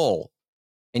one goal,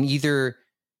 and either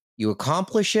you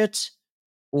accomplish it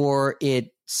or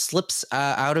it slips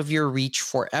out of your reach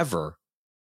forever.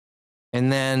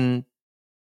 And then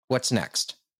what's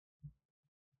next?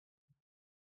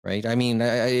 Right? I mean,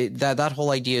 that whole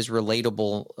idea is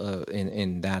relatable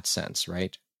in that sense,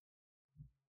 right?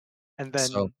 And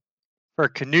then for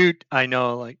Canute, I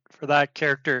know, like, for that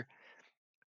character,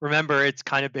 remember, it's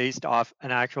kind of based off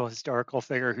an actual historical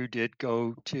figure who did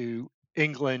go to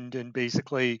England and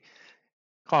basically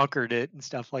conquered it and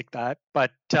stuff like that.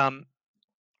 But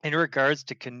in regards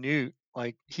to Canute,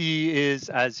 like, he is,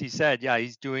 as he said, yeah,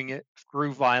 he's doing it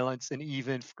through violence and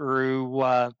even through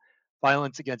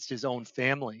violence against his own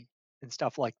family and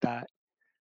stuff like that.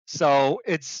 So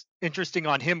it's interesting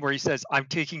on him where he says, "I'm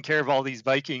taking care of all these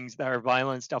Vikings that are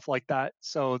violent and stuff like that,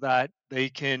 so that they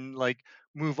can like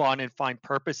move on and find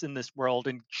purpose in this world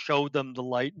and show them the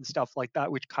light and stuff like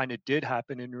that, which kind of did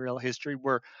happen in real history,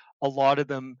 where a lot of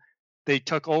them, they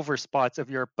took over spots of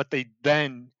Europe, but they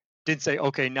then didn't say,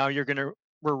 okay, now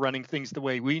we're running things the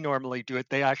way we normally do it.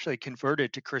 They actually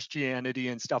converted to Christianity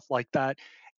and stuff like that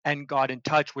and got in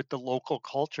touch with the local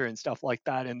culture and stuff like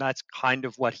that. And that's kind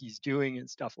of what he's doing and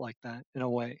stuff like that in a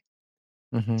way.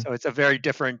 Mm-hmm. So it's a very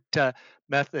different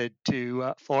method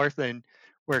to Thorfinn,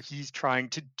 where he's trying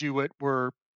to do it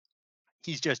where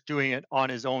he's just doing it on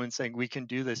his own and saying, we can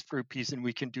do this through peace and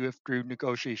we can do it through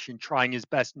negotiation, trying his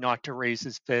best not to raise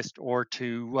his fist or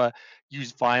to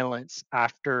use violence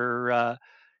after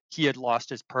he had lost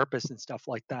his purpose and stuff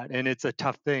like that. And it's a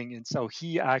tough thing. And so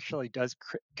he actually does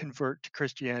convert to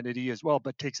Christianity as well,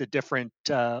 but takes a different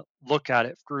look at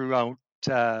it throughout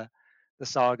the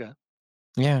saga.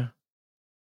 Yeah.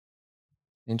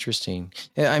 Interesting.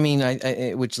 I mean,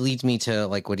 which leads me to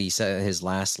like what he said, his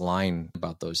last line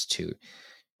about those two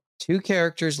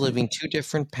characters living two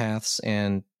different paths,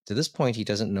 and to this point, he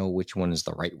doesn't know which one is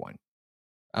the right one.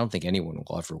 I don't think anyone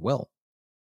will ever will.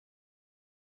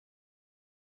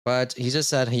 But he just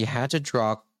said he had to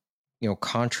draw,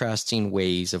 contrasting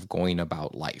ways of going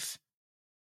about life.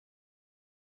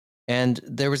 And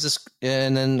there was this,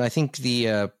 and then I think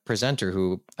the presenter,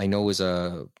 who I know is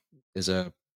a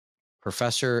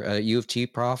professor at U of T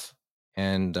prof,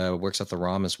 and works at the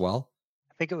ROM as well.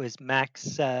 I think it was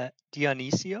Max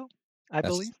Dionisio, I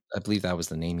believe. I believe that was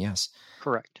the name, yes.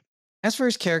 Correct. As for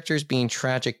his characters being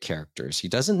tragic characters, he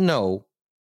doesn't know.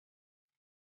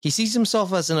 He sees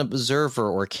himself as an observer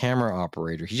or camera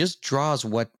operator. He just draws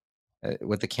what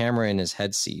the camera in his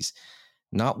head sees,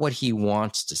 not what he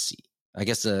wants to see. I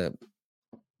guess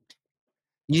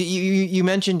you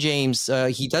mentioned, James,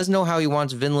 he does know how he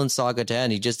wants Vinland Saga to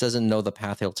end. He just doesn't know the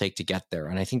path he'll take to get there.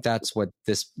 And I think that's what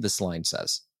this line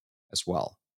says as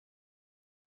well.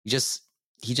 It just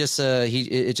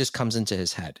comes into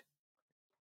his head.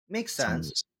 Makes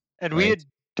sense. And we had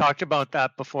talked about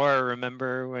that before. I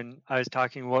remember when I was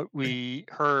talking what we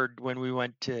heard when we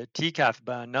went to TCAF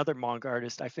about another manga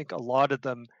artist. I think a lot of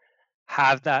them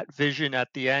have that vision at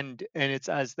the end, and it's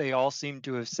as they all seem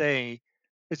to have say,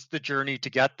 it's the journey to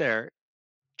get there,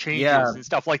 changes and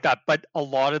stuff like that. But a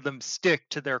lot of them stick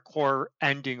to their core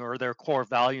ending or their core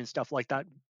value and stuff like that.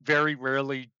 Very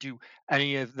rarely do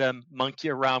any of them monkey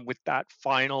around with that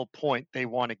final point they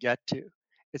want to get to.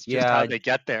 It's just how they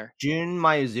get there. Jun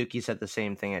Mayuzuki said the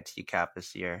same thing at TCAP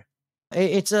this year.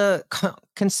 It's a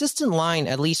consistent line,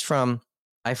 at least from,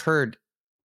 I've heard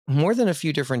more than a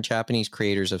few different Japanese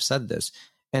creators have said this.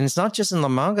 And it's not just in the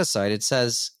manga side. It's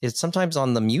sometimes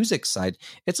on the music side.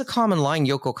 It's a common line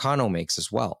Yoko Kanno makes as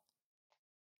well.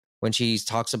 When she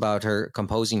talks about her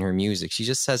composing her music, she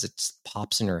just says it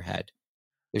pops in her head.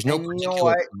 There's no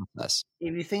particular process.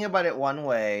 If you think about it one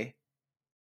way,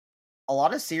 a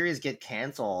lot of series get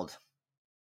canceled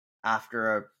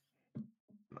after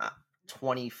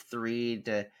 23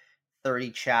 to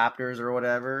 30 chapters or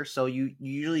whatever. So you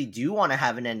usually do want to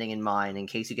have an ending in mind in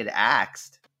case you get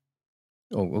axed.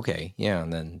 Oh, okay. Yeah,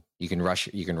 and then you can rush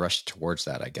towards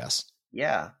that, I guess.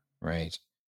 Yeah. Right.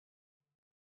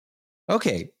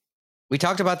 Okay. We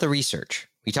talked about the research.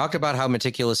 We talked about how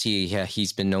meticulous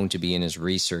he's been known to be in his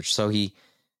research. So he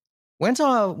went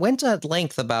at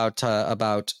length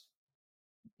about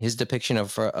his depiction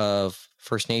of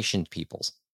First Nation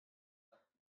peoples,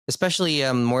 especially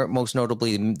most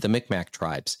notably the Mi'kmaq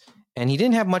tribes. And he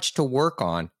didn't have much to work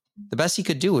on. The best he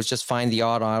could do was just find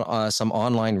the some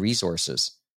online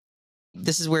resources.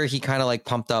 This is where he kind of like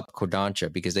pumped up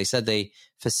Kodansha, because they said they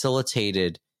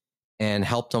facilitated and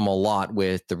helped him a lot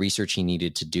with the research he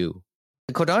needed to do.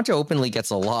 Kodansha openly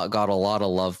got a lot of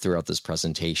love throughout this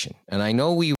presentation. And I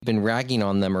know we've been ragging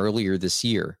on them earlier this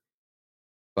year,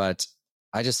 but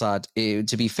I just thought,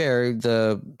 to be fair,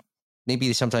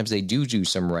 maybe sometimes they do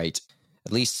some right.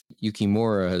 At least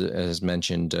Yukimura has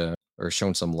mentioned or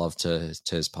shown some love to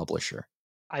his publisher.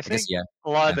 I think a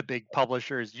lot of the big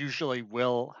publishers usually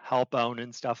will help out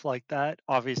and stuff like that.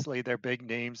 Obviously, they're big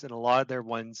names, and a lot of their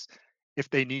ones, if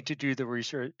they need to do the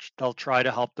research, they'll try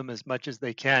to help them as much as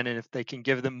they can. And if they can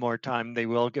give them more time, they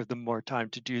will give them more time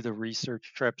to do the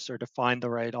research trips or to find the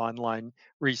right online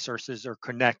resources or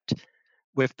connect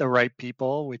with the right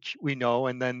people, which we know.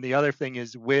 And then the other thing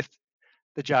is with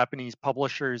the Japanese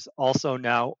publishers also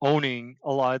now owning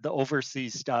a lot of the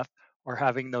overseas stuff or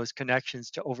having those connections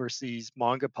to overseas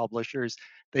manga publishers,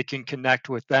 they can connect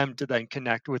with them to then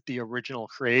connect with the original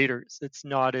creators. It's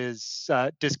not as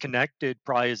disconnected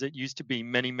probably as it used to be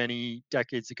many, many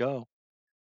decades ago.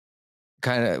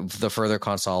 Kind of the further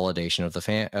consolidation of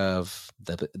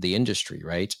the industry,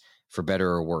 right? for better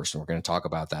or worse. And we're going to talk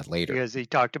about that later. Because he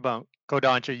talked about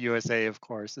Kodansha USA, of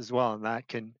course, as well, and that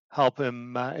can help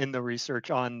him in the research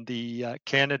on the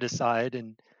Canada side.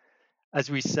 And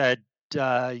as we said,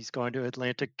 he's going to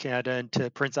Atlantic Canada and to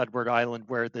Prince Edward Island,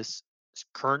 where this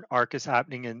current arc is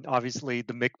happening, and obviously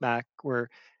the Micmac were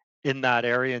in that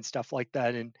area and stuff like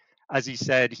that. And as he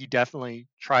said, he definitely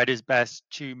tried his best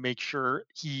to make sure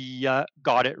he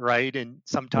got it right. And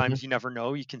sometimes you never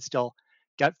know, you can still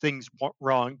get things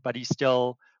wrong, but he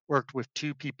still worked with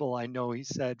two people, I know he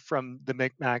said, from the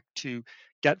Micmac to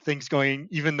get things going,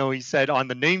 even though he said on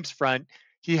the names front,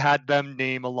 he had them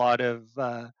name a lot of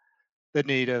the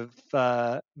native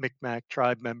Micmac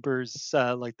tribe members,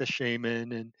 like the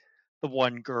shaman and the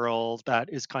one girl that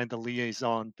is kind of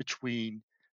liaison between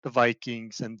the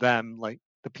Vikings and them, like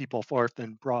the people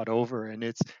Thorfinn brought over. And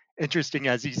it's interesting,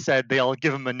 as he said, they all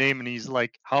give him a name, and he's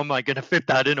like, "How am I going to fit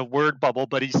that in a word bubble?"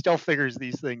 But he still figures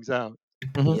these things out.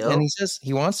 Yep. And he says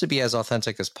he wants to be as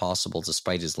authentic as possible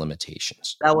despite his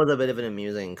limitations. That was a bit of an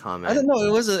amusing I comment. don't know.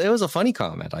 It was a funny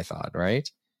comment, I thought, right?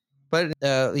 But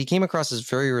he came across as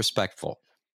very respectful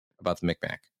about the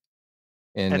Micmac.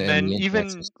 And then the even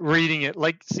influences. reading it,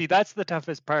 like, see, that's the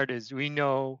toughest part, is we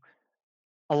know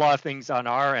a lot of things on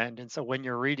our end, and so when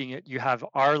you're reading it, you have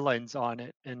our lens on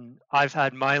it, and I've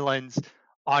had my lens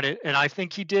on it, and I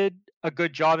think he did a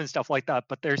good job and stuff like that,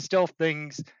 but there's still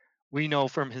things we know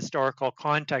from historical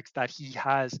context that he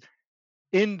has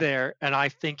in there, and I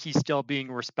think he's still being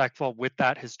respectful with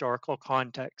that historical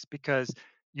context, because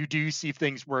you do see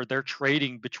things where they're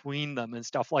trading between them and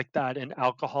stuff like that, and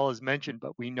alcohol is mentioned,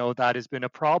 but we know that has been a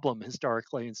problem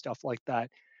historically and stuff like that.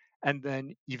 And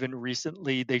then even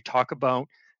recently they talk about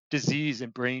disease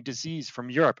and bringing disease from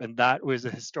Europe, and that was a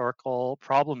historical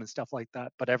problem and stuff like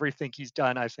that. But everything he's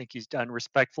done, I think he's done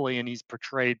respectfully, and he's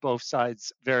portrayed both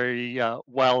sides very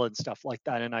well and stuff like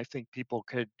that. And I think people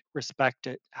could respect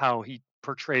it, how he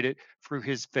portrayed it through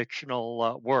his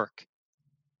fictional work.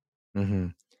 Mm-hmm.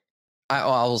 I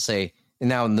will say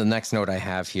now the next note I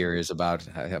have here is about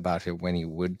when he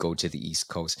would go to the East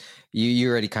Coast. You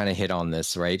already kind of hit on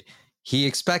this, right? He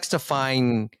expects to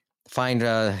find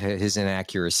his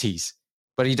inaccuracies,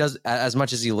 but he does, as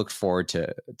much as he looked forward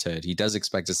to it, he does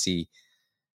expect to see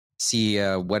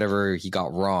whatever he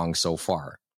got wrong so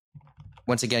far.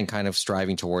 Once again, kind of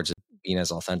striving towards being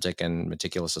as authentic and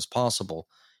meticulous as possible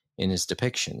in his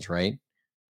depictions, right?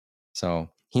 So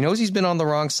he knows he's been on the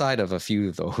wrong side of a few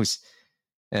of those,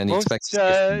 and he expects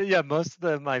to most of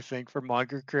them, I think, for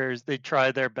manga careers, they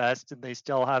try their best and they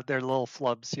still have their little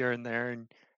flubs here and there, and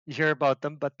you hear about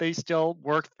them, but they still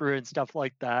work through and stuff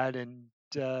like that, and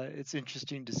it's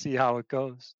interesting to see how it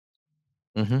goes.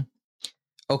 Mm-hmm.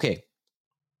 Okay,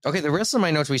 the rest of my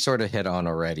notes we sort of hit on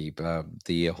already.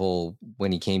 The whole,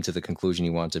 when he came to the conclusion he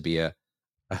wanted to be a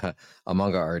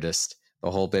manga artist,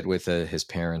 the whole bit with his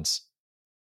parents.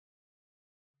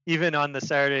 Even on the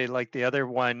Saturday, like the other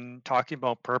one, talking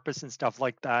about purpose and stuff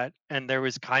like that, and there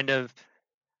was kind of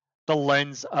the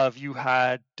lens of, you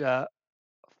had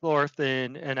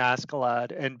Thorfinn and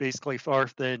Askeladd, and basically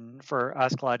Thorfinn, for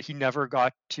Askeladd, he never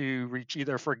got to reach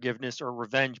either forgiveness or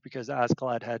revenge because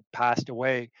Askeladd had passed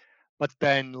away. But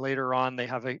then later on, they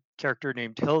have a character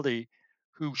named Hildy,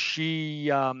 who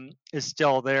she is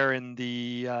still there in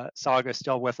the saga,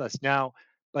 still with us now.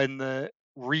 But in the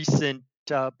recent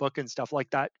book and stuff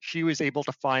like that, she was able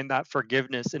to find that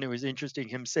forgiveness, and it was interesting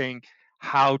him saying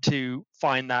how to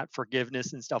find that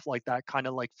forgiveness and stuff like that, kind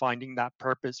of like finding that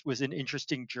purpose was an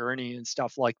interesting journey and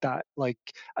stuff like that, like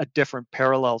a different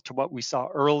parallel to what we saw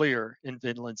earlier in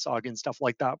Vinland Saga and stuff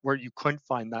like that, where you couldn't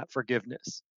find that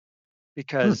forgiveness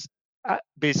because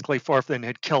basically Thorfinn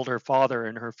had killed her father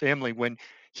and her family when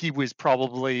he was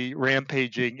probably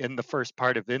rampaging in the first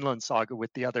part of Vinland Saga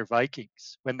with the other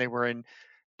Vikings when they were in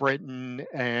Britain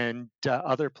and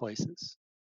other places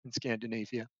in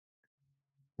Scandinavia.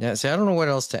 Yeah, see, I don't know what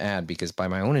else to add because, by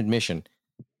my own admission,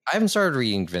 I haven't started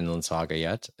reading Vinland Saga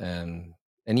yet, and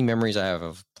any memories I have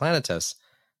of Planetes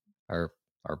are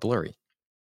blurry.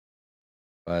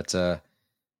 But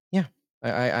yeah,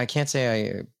 I can't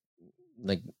say I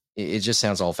like. It just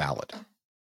sounds all valid,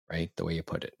 right? The way you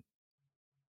put it.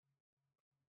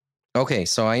 Okay,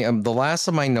 so I am the last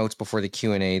of my notes before the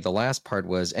Q&A. The last part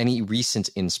was any recent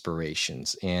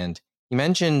inspirations, and he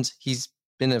mentioned he's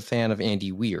been a fan of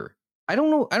Andy Weir. I don't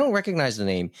know. I don't recognize the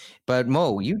name, but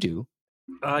Mo, you do.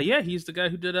 Yeah, he's the guy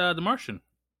who did The Martian.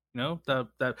 You know,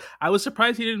 that I was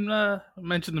surprised he didn't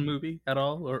mention the movie at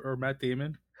all, or Matt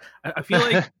Damon. I feel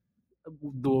like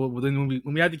when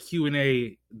we had the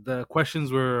Q&A, the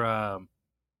questions were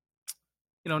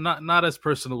you know, not as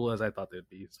personable as I thought they'd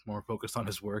be. It's more focused on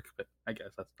his work, but I guess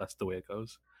that's the way it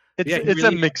goes. It's Yeah, he it's a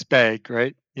really- mixed bag,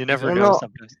 right? You never Well, know no.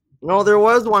 sometimes. No, there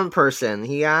was one person.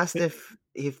 He asked if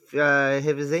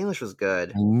his English was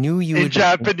good. I knew you In would.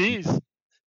 Japanese. And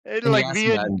And he like asked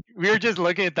him that. we were just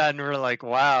looking at that and we were like,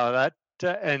 wow,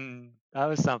 and that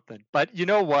was something. But you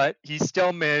know what? He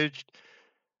still managed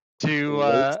to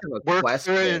Waste of a work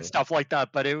through it and question. stuff like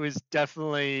that. But it was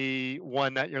definitely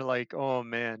one that you're like, oh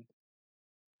man.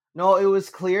 No, it was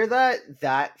clear that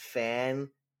that fan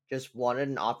just wanted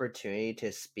an opportunity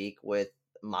to speak with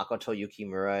Makoto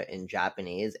Yukimura in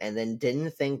Japanese, and then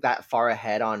didn't think that far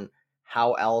ahead on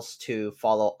how else to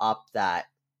follow up that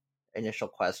initial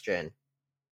question.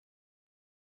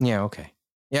 Yeah, okay.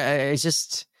 Yeah, it's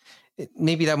just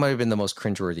maybe that might have been the most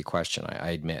cringeworthy question.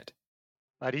 I admit.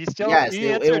 But he still Yes, he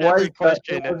it answered was. every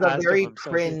question It was a asked of very him. So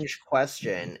cringe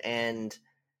question, and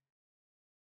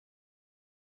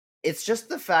it's just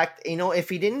the fact, if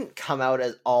he didn't come out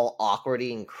as all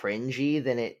awkwardy and cringy,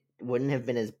 then it wouldn't have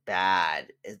been as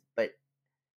bad. But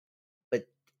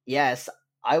yes,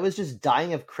 I was just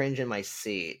dying of cringe in my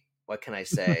seat. What can I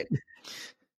say?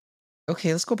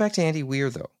 Okay, let's go back to Andy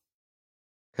Weir though,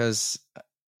 because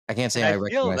I can't say and I I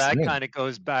feel recognize the that name. kind of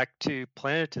goes back to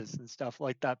Planetus and stuff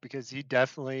like that because he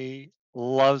definitely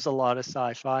loves a lot of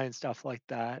sci-fi and stuff like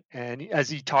that. And as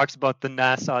he talks about the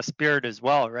NASA spirit as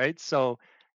well, right? So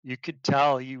you could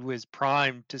tell he was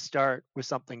primed to start with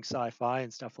something sci-fi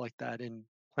and stuff like that in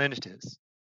Planetus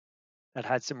that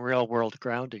had some real world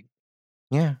grounding.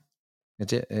 Yeah, it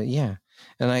did. Yeah,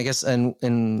 and I guess and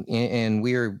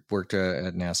Weir worked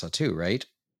at NASA too, right?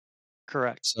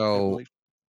 Correct. I So believe.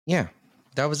 yeah,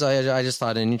 that was I just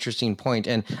thought an interesting point,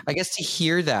 and I guess to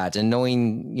hear that and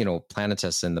knowing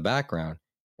Planetus in the background,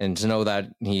 and to know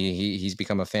that he's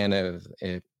become a fan of,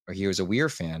 or he was a Weir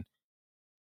fan.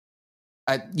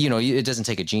 It doesn't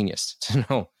take a genius to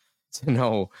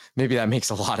know. Maybe that makes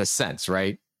a lot of sense,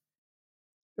 right?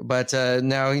 But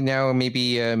now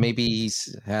maybe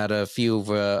he's had a few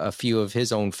of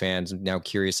his own fans now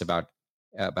curious about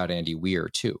Andy Weir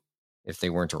too, if they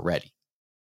weren't already.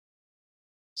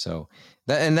 So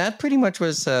that pretty much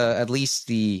was at least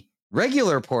the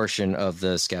regular portion of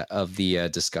the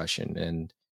discussion,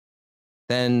 and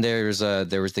then there was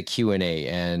the Q&A,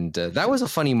 and that was a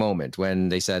funny moment when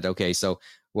they said, okay, so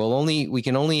we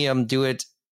can only do it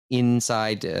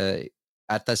inside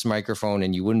at this microphone,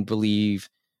 and you wouldn't believe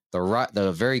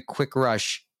the very quick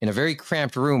rush in a very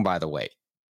cramped room. By the way,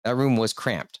 that room was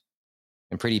cramped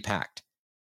and pretty packed.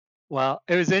 Well,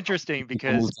 it was interesting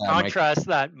because contrast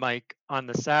that mic on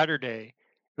the Saturday.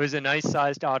 It was a nice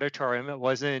sized auditorium.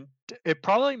 It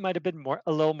probably might have been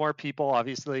a little more people,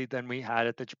 obviously, than we had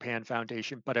at the Japan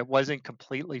Foundation, but it wasn't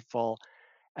completely full.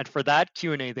 And for that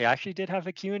Q&A, they actually did have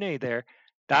a Q&A there.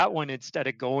 That one, instead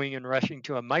of going and rushing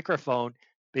to a microphone,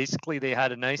 basically they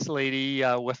had a nice lady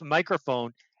with a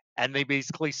microphone, and they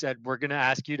basically said, we're going to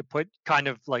ask you to put kind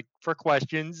of like for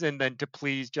questions and then to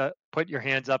please put your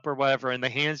hands up or whatever. And the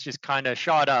hands just kind of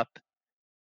shot up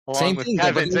along with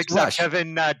Kevin's, except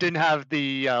Kevin didn't have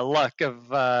the luck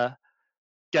of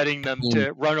getting them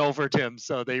to run over to him.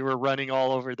 So they were running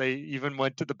all over. They even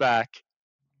went to the back.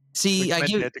 See, they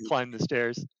had to climb the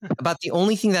stairs. About the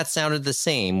only thing that sounded the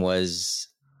same was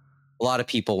a lot of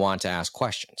people want to ask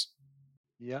questions.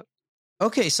 Yep.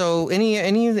 Okay, so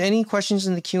any questions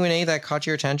in the Q&A that caught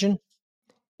your attention?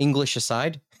 English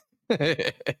aside?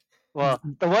 Well,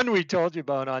 the one we told you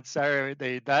about on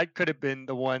Saturday, that could have been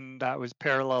the one that was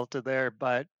parallel to there,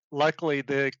 but luckily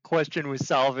the question was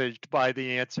salvaged by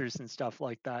the answers and stuff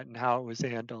like that and how it was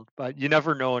handled. But you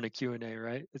never know in a Q&A,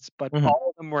 right? But all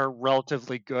of them were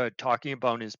relatively good, talking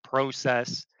about his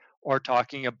process or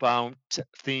talking about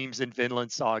themes in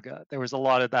Vinland Saga. There was a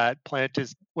lot of that.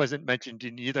 Plantis wasn't mentioned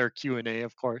in either Q&A,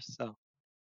 of course. So.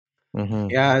 Mm-hmm.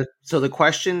 Yeah, so the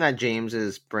question that James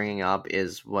is bringing up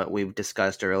is what we've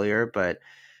discussed earlier, but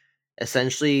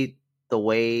essentially the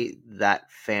way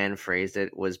that fan phrased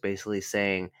it was basically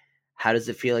saying, how does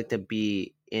it feel like to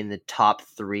be in the top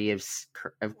 3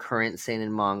 of current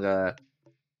seinen manga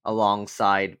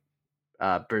alongside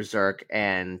Berserk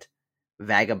and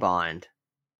Vagabond?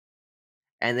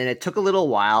 And then it took a little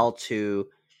while to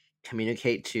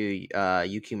communicate to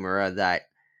Yukimura that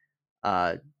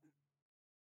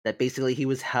basically he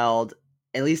was held,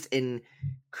 at least in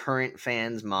current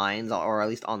fans' minds, or at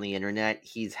least on the internet,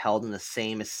 he's held in the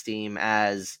same esteem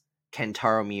as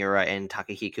Kentaro Miura and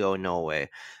Takehiko Inoue.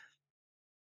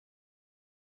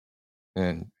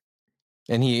 And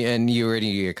you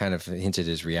already kind of hinted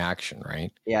his reaction,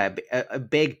 right? Yeah, a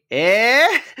big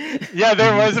eh. Yeah,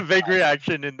 there was a big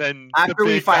reaction, and then after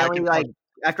we finally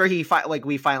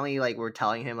we finally were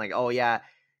telling him oh yeah,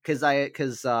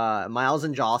 because Miles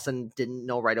and Jocelyn didn't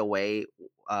know right away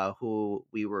who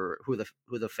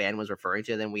the fan was referring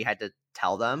to. And then we had to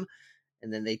tell them,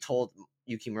 and then they told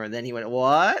Yukimura, and then he went,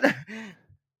 "What?"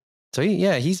 So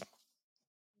he's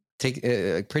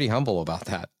pretty humble about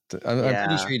that. I'm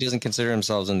pretty sure Yeah, he doesn't consider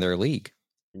himself in their league.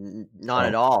 not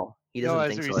at So, all. He No, doesn't as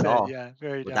think we so at said, all yeah,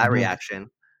 very with that down.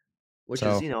 reaction, which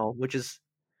is so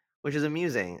which is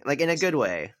amusing, like in a good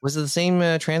way. was it the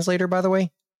same translator, by the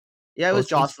way? Yeah, it was Both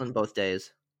days? Jocelyn both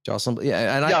days. Jocelyn,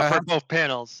 yeah, and Yeah, I for have both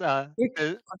panels. quick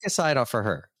aside off for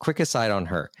her. Quick aside on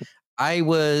her.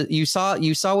 You saw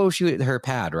what her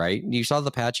pad, right? You saw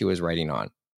the pad she was writing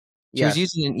on. She was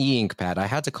Yes. using an e-ink pad. I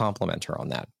had to compliment her on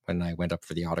that when I went up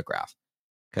for the autograph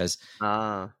because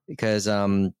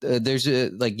there's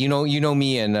like you know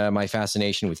me and my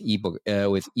fascination with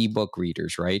ebook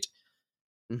readers, right?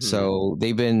 Mhm. So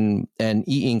they've been, and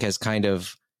e-ink has kind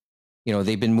of,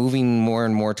 they've been moving more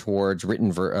and more towards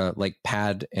written like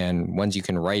pad and ones you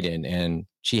can write in, and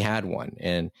she had one,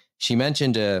 and she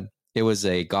mentioned it was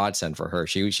a godsend for her.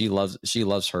 She loves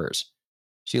hers.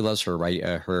 She loves her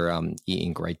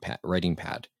e-ink writing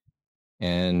pad,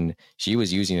 and she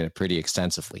was using it pretty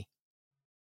extensively,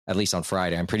 at least on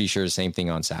Friday. I'm pretty sure the same thing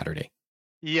on Saturday.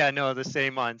 Yeah, no, the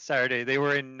same on Saturday. They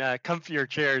were in comfier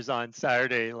chairs on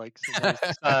Saturday, like some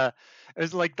nice. It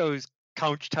was like those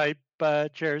couch type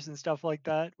chairs and stuff like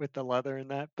that with the leather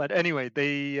and that. But anyway,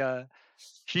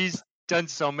 she's done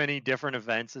so many different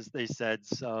events, as they said.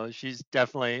 So she's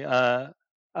definitely a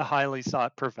highly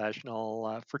sought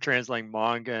professional for translating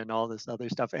manga and all this other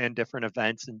stuff and different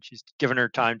events. And she's given her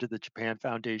time to the Japan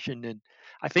Foundation. And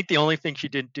I think the only thing she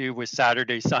didn't do was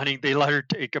Saturday signing. They let her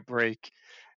take a break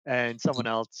and someone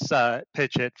else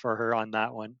pitch it for her on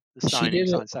that one. The She did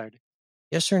signings it. on Saturday.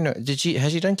 Yes or no? Has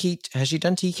she done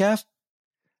TCAF?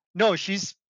 No,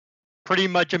 she's pretty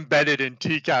much embedded in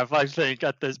TCAF, I think,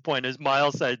 at this point. As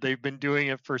Miles said, they've been doing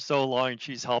it for so long.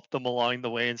 She's helped them along the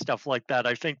way and stuff like that.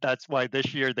 I think that's why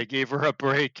this year they gave her a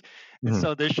break. And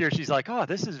so this year she's like, oh,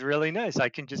 this is really nice. I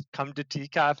can just come to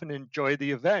TCAF and enjoy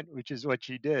the event, which is what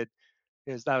she did.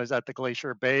 Because that was at the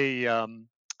Glacier Bay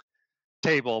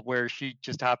table where she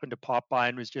just happened to pop by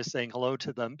and was just saying hello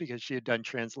to them because she had done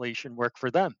translation work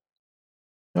for them.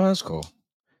 Oh, that's cool.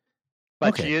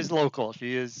 But Okay. she is local.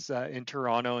 She is in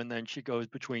Toronto, and then she goes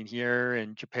between here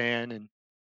and Japan and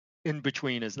in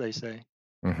between, as they say.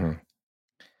 Mm-hmm.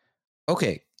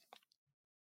 Okay.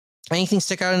 Anything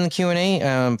stick out in the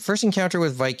Q&A? First encounter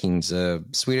with Vikings. A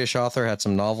Swedish author had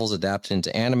some novels adapted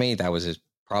into anime. That was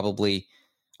probably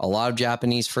a lot of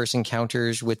Japanese first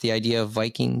encounters with the idea of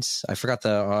Vikings. I forgot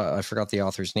the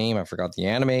author's name. I forgot the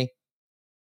anime.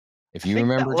 If you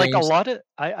remember, like James? a lot of,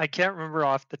 I can't remember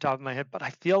off the top of my head, but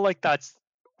I feel like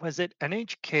was it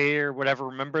NHK or whatever?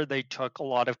 Remember, they took a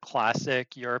lot of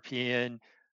classic European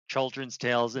children's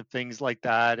tales and things like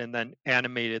that, and then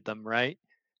animated them, right?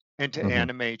 Into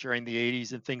anime during the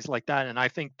 80s and things like that. And I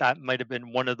think that might have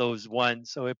been one of those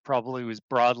ones. So it probably was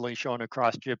broadly shown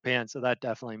across Japan. So that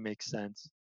definitely makes sense.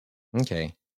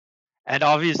 Okay. And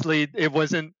obviously, it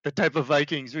wasn't the type of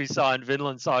Vikings we saw in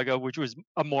Vinland Saga, which was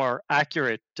a more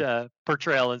accurate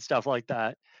portrayal and stuff like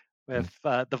that, with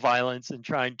the violence and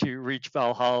trying to reach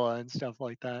Valhalla and stuff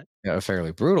like that. Yeah, a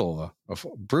fairly brutal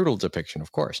depiction,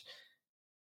 of course.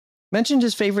 Mentioned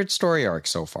his favorite story arc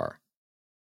so far,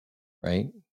 right?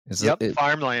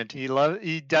 Farmland.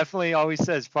 He definitely always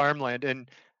says farmland, and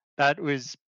that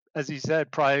was, as he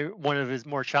said, probably one of his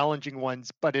more challenging ones.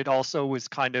 But it also was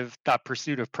kind of that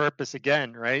pursuit of purpose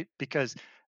again, right? Because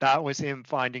that was him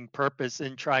finding purpose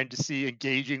and trying to see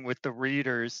engaging with the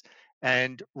readers,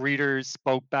 and readers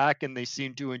spoke back, and they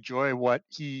seemed to enjoy what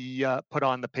he put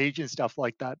on the page and stuff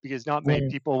like that. Because not many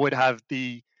people would have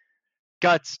the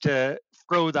guts to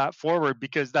throw that forward,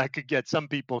 because that could get some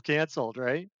people canceled,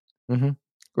 right? Mm-hmm.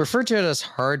 Referred to it as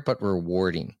hard but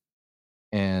rewarding,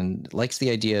 and likes the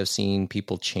idea of seeing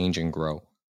people change and grow.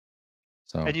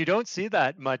 So, and you don't see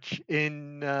that much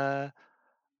in a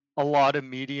lot of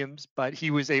mediums, but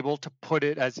he was able to put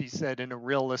it, as he said, in a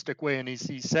realistic way. And as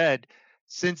he said,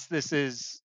 since this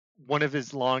is one of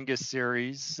his longest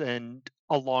series and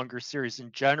a longer series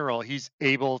in general, he's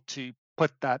able to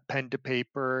put that pen to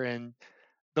paper and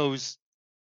those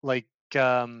like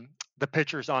the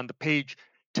pictures on the page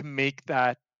to make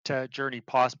that journey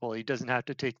possible. He doesn't have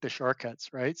to take the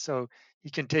shortcuts, right? So he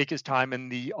can take his time, and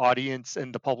the audience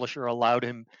and the publisher allowed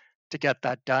him to get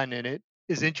that done. And it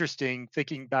is interesting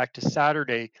thinking back to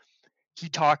Saturday. He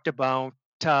talked about,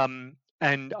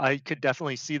 and I could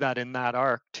definitely see that in that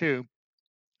arc too.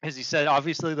 As he said,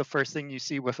 obviously the first thing you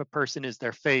see with a person is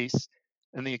their face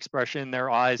and the expression, their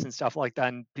eyes and stuff like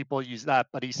that, and people use that.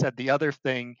 But he said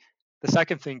the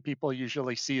second thing people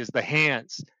usually see is the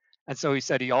hands, And so he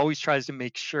said he always tries to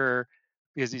make sure,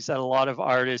 because he said a lot of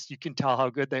artists, you can tell how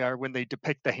good they are when they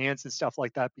depict the hands and stuff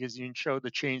like that, because you can show the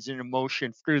change in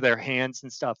emotion through their hands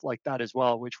and stuff like that as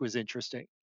well, which was interesting.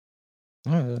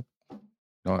 No,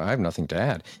 I have nothing to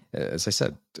add. As I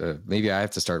said, maybe I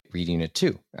have to start reading it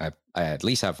too. I at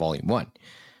least have volume 1.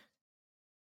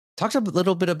 Talked a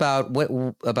little bit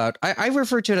about I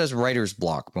refer to it as writer's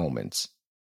block moments.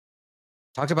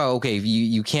 Talked about, okay,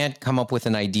 you can't come up with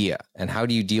an idea, and how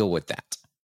do you deal with that?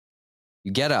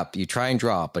 You get up, you try and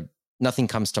draw, but nothing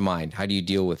comes to mind. How do you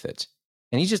deal with it?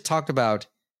 And he just talked about,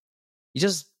 he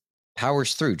just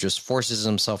powers through, just forces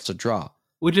himself to draw.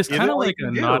 Which is kind of like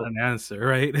you not an answer,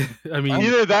 right? I mean,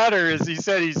 Either that, or as he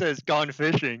says, gone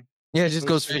fishing. Yeah, it just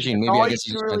goes fishing. Maybe all I guess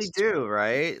you can really do,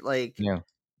 right? Like, yeah,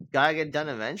 gotta get done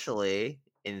eventually,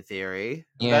 in theory.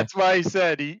 yeah. That's why he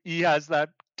said he has that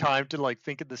time to like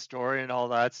think of the story and all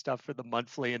that stuff for the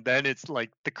monthly, and then it's like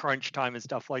the crunch time and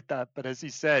stuff like that. But as he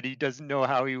said, he doesn't know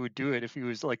how he would do it if he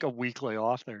was like a weekly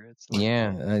author. It's like,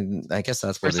 Yeah, I guess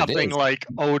that's what it something is. like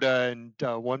Oda and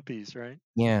One Piece, right?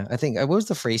 Yeah, I think what was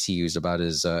the phrase he used about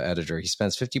his editor? He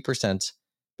spends 50%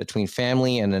 between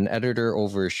family and an editor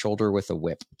over his shoulder with a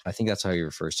whip. I think that's how he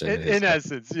refers to it. In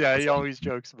essence, yeah, he always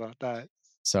jokes about that.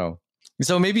 So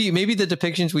maybe the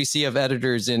depictions we see of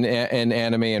editors in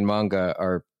anime and manga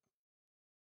are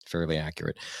fairly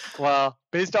accurate. Well,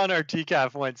 based on our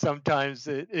TCAF one, sometimes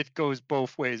it goes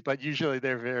both ways, but usually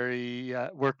they're very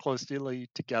work closely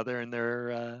together, and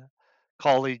they're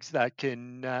colleagues that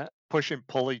can push and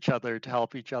pull each other to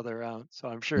help each other out. So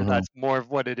I'm sure that's more of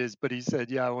what it is. But he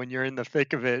said, yeah, when you're in the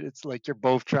thick of it, it's like you're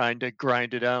both trying to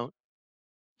grind it out.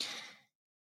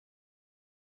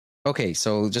 Okay,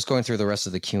 so just going through the rest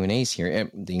of the Q&As here,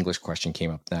 the English question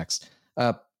came up next.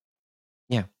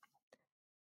 Yeah.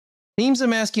 Themes of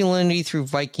masculinity through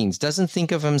Vikings, doesn't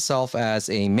think of himself as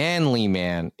a manly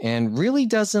man, and really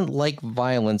doesn't like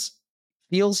violence,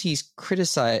 feels he's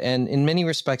criticized, and in many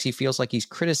respects, he feels like he's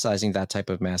criticizing that type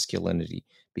of masculinity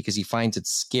because he finds it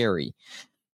scary.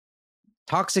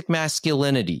 Toxic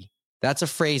masculinity, that's a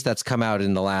phrase that's come out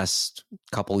in the last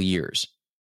couple years,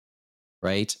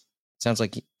 right? Sounds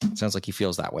like he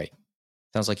feels that way.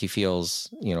 Sounds like he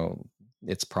feels,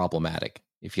 it's problematic.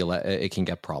 You feel it can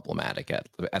get problematic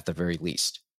at the very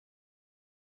least.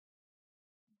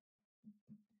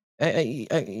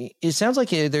 It sounds like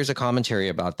there's a commentary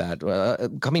about that.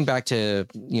 Coming back to,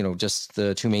 just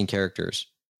the two main characters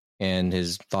and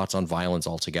his thoughts on violence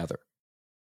altogether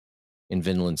in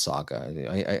Vinland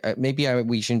Saga.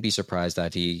 We shouldn't be surprised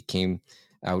that he came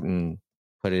out and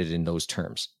put it in those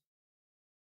terms.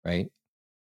 Right?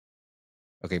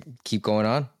 Okay, keep going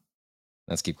on.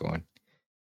 Let's keep going.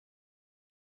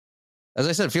 As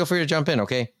I said, feel free to jump in,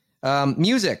 okay?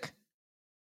 Music.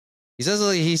 He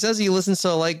says he listens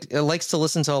to likes to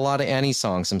listen to a lot of Annie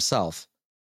songs himself,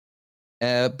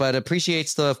 but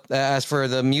appreciates as for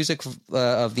the music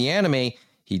of the anime,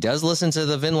 he does listen to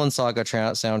the Vinland Saga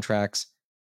soundtracks.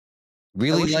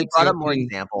 Really, I wish he brought up more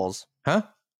examples. Huh?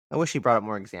 I wish he brought up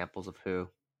more examples of who.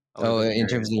 In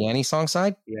terms of the Annie song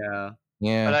side? Yeah.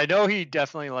 Yeah. But I know he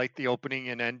definitely liked the opening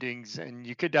and endings, and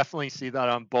you could definitely see that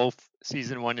on both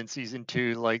season 1 and season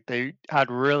 2. Like, they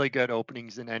had really good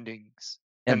openings and endings.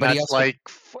 Yeah, and but that's he also, like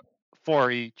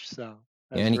 4 each. So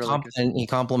and he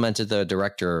complimented the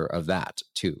director of that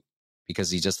too, because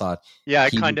he just thought,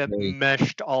 it kind of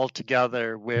meshed all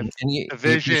together with the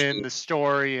vision, the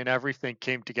story, and everything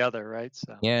came together, right?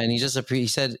 So and he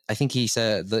said, I think he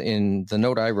said in the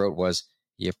note I wrote was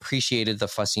he appreciated the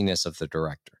fussiness of the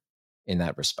director in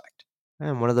that respect.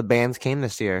 And one of the bands came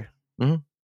this year. Mm-hmm.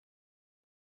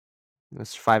 It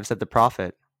was Five Set the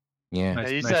Prophet. Yeah.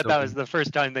 You said that was the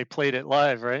first time they played it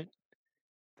live, right?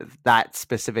 That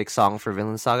specific song for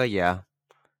Vinland Saga, yeah.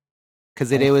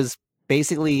 Because it was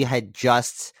basically had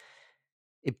just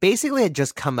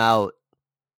come out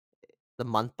the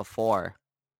month before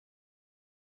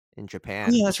in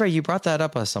Japan. Yeah, that's right. You brought that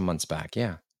up some months back.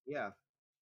 Yeah. Yeah.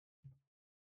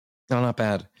 No, not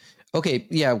bad. Okay,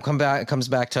 yeah, comes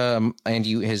back to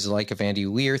his like of Andy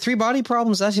Weir. Three Body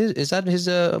Problems. Is that his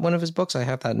one of his books? I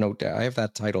have that note down. I have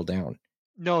that title down.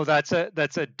 No, that's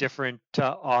a different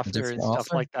author and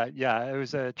stuff like that. Yeah, it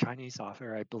was a Chinese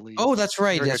author, I believe. Oh, that's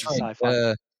right. That's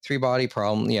right. Three Body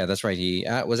Problem. Yeah, that's right. He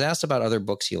was asked about other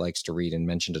books he likes to read and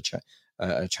mentioned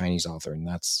a Chinese author, and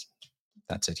that's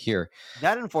it here.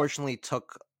 That unfortunately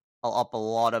took up a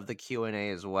lot of the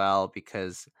Q&A as well,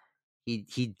 because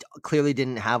he clearly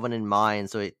didn't have one in mind,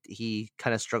 so he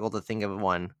kind of struggled to think of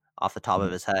one off the top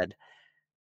of his head.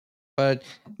 But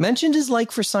mentioned his like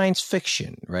for science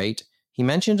fiction, right? He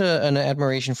mentioned an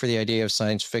admiration for the idea of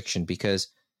science fiction because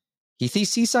He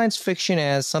sees science fiction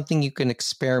as something you can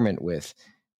experiment with.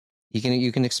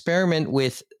 You can experiment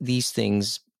with these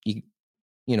things,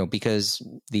 because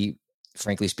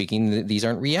frankly speaking, these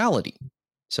aren't reality.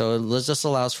 So it just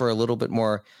allows for a little bit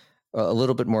more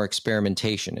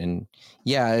experimentation. And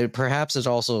yeah, perhaps it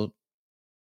also,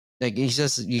 like he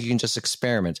says, you can just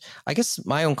experiment. I guess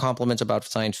my own compliment about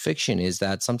science fiction is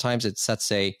that sometimes it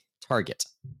sets a target,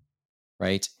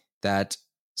 right? That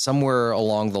somewhere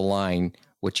along the line,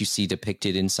 what you see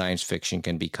depicted in science fiction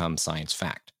can become science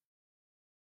fact.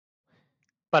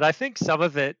 But I think some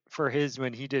of it for his,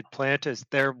 when he did Plantis,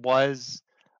 there was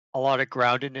a lot of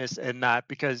groundedness in that,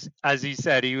 because as he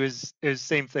said, it was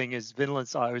same thing as Vinland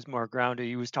Saga. It was more grounded.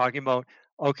 He was talking about,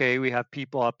 okay, we have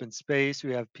people up in space,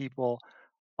 we have people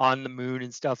on the moon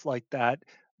and stuff like that.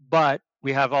 But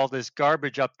we have all this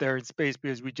garbage up there in space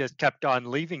because we just kept on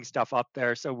leaving stuff up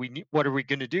there. So we need, what are we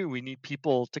going to do? We need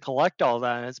people to collect all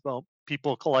that. And it's about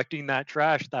people collecting that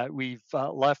trash that we've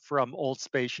left from old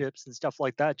spaceships and stuff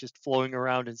like that, just floating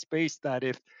around in space. That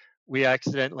if we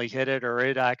accidentally hit it or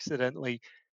it accidentally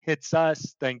hits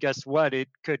us, then guess what? It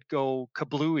could go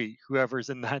kablooey, whoever's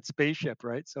in that spaceship,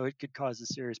 right? So it could cause a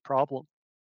serious problem.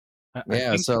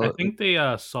 Yeah, I so think they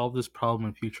solved this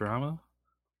problem in Futurama.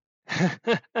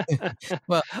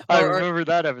 well, I remember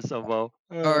that episode, Mo.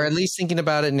 or at least thinking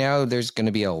about it now, there's going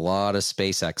to be a lot of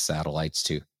SpaceX satellites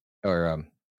too, or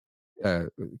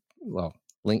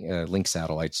link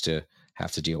satellites to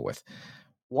have to deal with.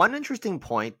 One interesting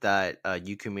point that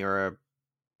Yukimura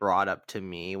brought up to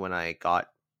me when I got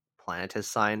Planetus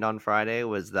signed on Friday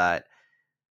was that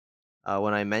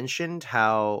when I mentioned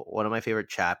how one of my favorite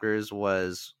chapters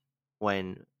was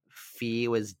when Fee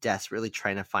was desperately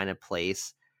trying to find a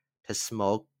place to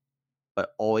smoke,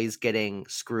 but always getting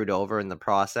screwed over in the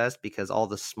process because all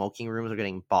the smoking rooms are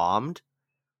getting bombed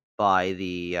by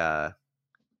the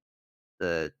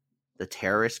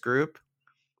terrorist group.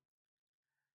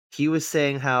 He was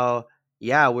saying how,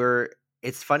 yeah,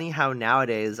 it's funny how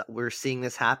nowadays we're seeing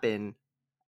this happen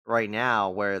right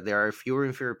now where there are fewer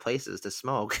and fewer places to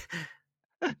smoke.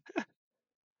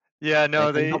 Yeah, I no,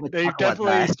 couldn't help but they've chuckle at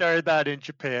definitely that. started that in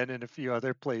Japan and a few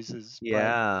other places. But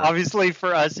Yeah. obviously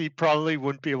for us, he probably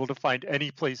wouldn't be able to find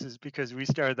any places because we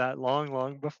started that long,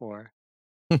 long before.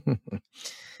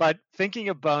 But thinking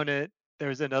about it,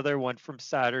 there's another one from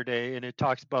Saturday, and it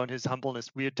talks about his humbleness.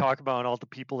 We had talked about all the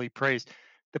people he praised.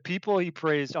 The people he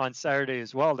praised on Saturday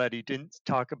as well that he didn't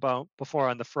talk about before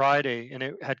on the Friday, and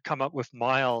it had come up with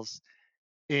Miles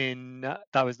in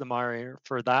that was the moderator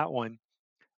for that one,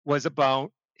 was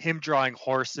about him drawing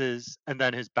horses and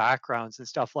then his backgrounds and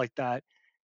stuff like that.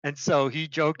 And so he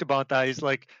joked about that. He's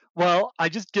like, well, I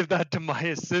just give that to my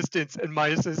assistants, and my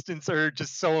assistants are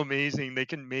just so amazing. They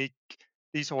can make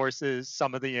these horses,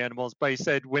 some of the animals. But he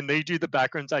said, when they do the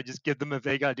backgrounds, I just give them a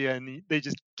vague idea and they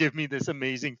just give me this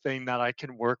amazing thing that I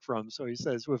can work from. So he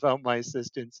says, without my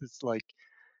assistants, it's like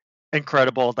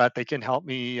incredible that they can help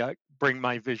me bring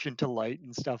my vision to light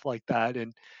and stuff like that.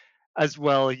 And as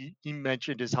well, he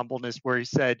mentioned his humbleness where he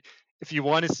said, if you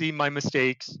want to see my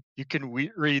mistakes, you can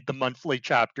read the monthly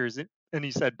chapters. And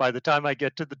he said, by the time I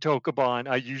get to the Tokobon,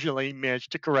 I usually manage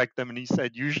to correct them. And he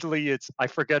said, usually it's, I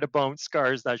forget about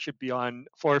scars that should be on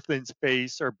Forthin's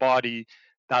face or body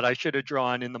that I should have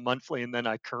drawn in the monthly. And then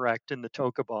I correct in the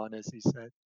Tokobon, as he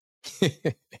said.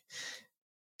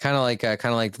 kind of like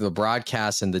the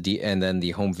broadcast and and then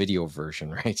the home video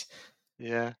version, right?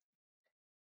 Yeah.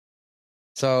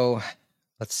 So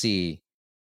let's see.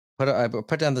 I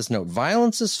put down this note.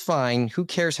 Violence is fine. Who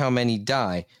cares how many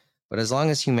die? But as long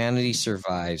as humanity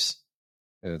survives,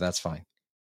 that's fine.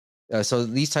 So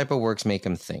these type of works make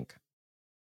him think.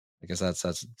 I guess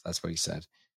that's what he said.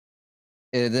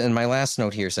 And my last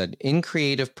note here said, in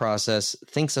creative process,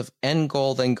 thinks of end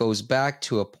goal, then goes back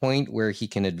to a point where he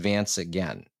can advance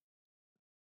again.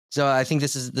 So I think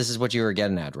this is what you were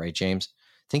getting at, right, James?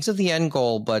 Thinks of the end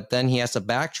goal, but then he has to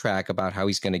backtrack about how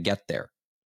he's going to get there.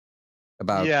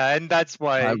 Yeah, and that's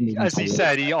why, as he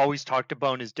said, he always talked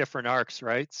about his different arcs,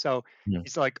 right? So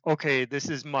he's like, okay, this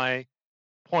is my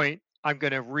point. I'm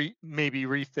going to maybe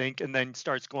rethink, and then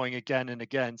starts going again and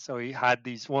again. So he had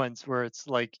these ones where it's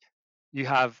like you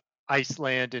have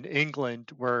Iceland and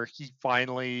England where he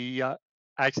finally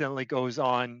accidentally goes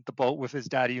on the boat with his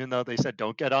dad, even though they said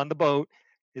don't get on the boat.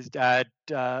 His dad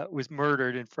was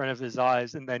murdered in front of his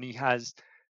eyes, and then he has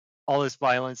all this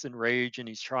violence and rage, and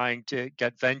he's trying to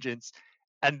get vengeance.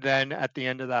 And then at the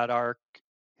end of that arc,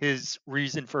 his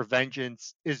reason for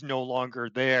vengeance is no longer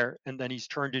there, and then he's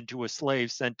turned into a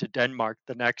slave sent to Denmark.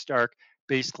 The next arc,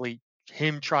 basically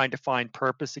him trying to find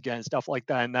purpose again, stuff like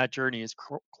that. And that journey is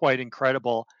quite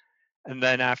incredible. And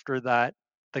then after that,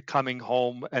 the coming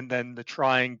home and then the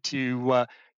trying to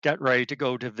get ready to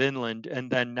go to Vinland, and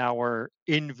then now we're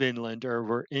in Vinland or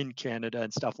we're in Canada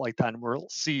and stuff like that, and we'll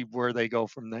see where they go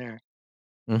from there.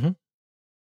 I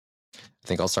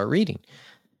think I'll start reading.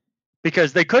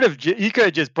 Because he could have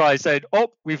just probably said, "Oh,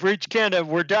 we've reached Canada,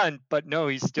 we're done," but no,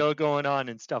 he's still going on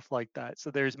and stuff like that.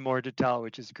 So there's more to tell,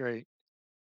 which is great.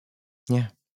 Yeah.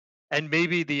 And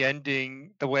maybe the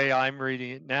ending, the way I'm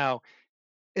reading it now,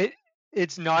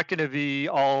 it's not going to be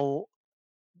all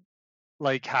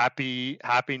like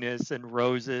happiness and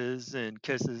roses and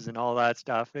kisses and all that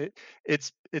stuff.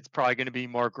 It's probably going to be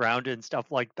more grounded and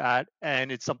stuff like that.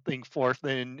 And it's something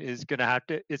Forthin is going to have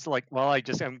to. It's like, well, I'm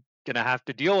going to have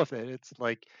to deal with it. It's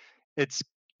like, it's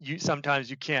you. Sometimes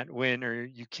you can't win or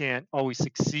you can't always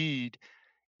succeed,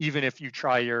 even if you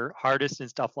try your hardest and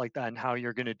stuff like that. And how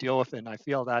you're going to deal with it. And I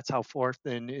feel that's how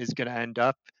Forthin is going to end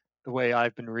up, the way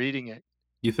I've been reading it.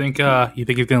 You think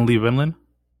he's gonna leave Vinland?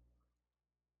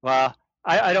 Well,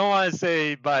 I don't want to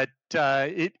say, but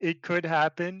it could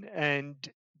happen, and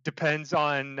depends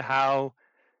on how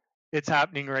it's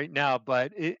happening right now.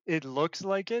 But it looks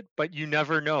like it, but you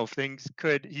never know. He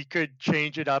could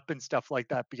change it up and stuff like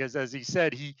that, because as he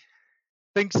said, he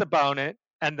thinks about it,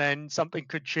 and then something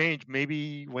could change.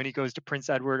 Maybe when he goes to Prince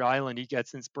Edward Island, he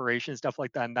gets inspiration, stuff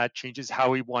like that, and that changes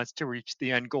how he wants to reach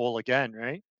the end goal again,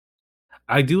 right?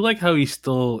 I do like how it's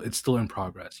still in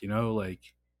progress. You know, like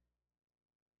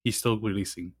he's still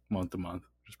releasing month to month,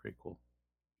 which is pretty cool.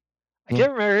 I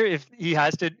can't remember if he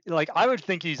has to, like, I would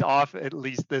think he's off at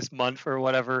least this month or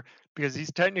whatever, because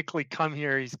he's technically come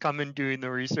here. He's come and doing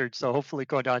the research. So hopefully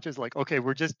Kodansha's like, okay,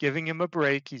 we're just giving him a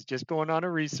break. He's just going on a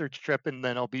research trip, and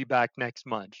then I'll be back next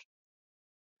month.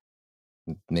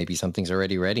 Maybe something's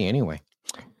already ready anyway.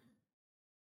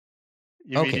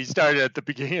 You mean he started at the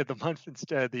beginning of the month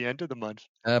instead of the end of the month?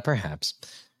 Perhaps.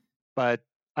 But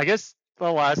I guess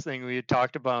the last thing we had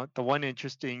talked about, the one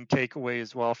interesting takeaway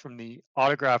as well from the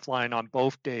autograph line on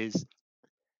both days,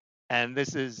 and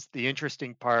this is the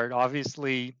interesting part.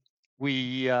 Obviously,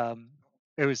 it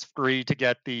was free to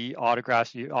get the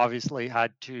autographs. You obviously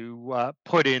had to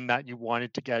put in that you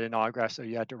wanted to get an autograph, so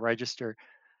you had to register.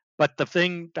 But the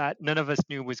thing that none of us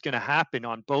knew was going to happen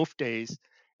on both days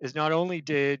is not only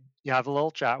did you have a little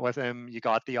chat with him, you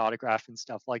got the autograph and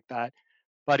stuff like that,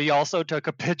 but he also took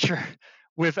a picture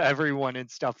with everyone and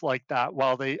stuff like that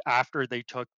after they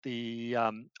took the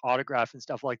autograph and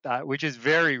stuff like that, which is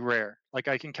very rare. Like,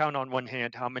 I can count on one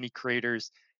hand how many creators,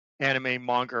 anime,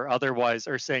 manga, or otherwise,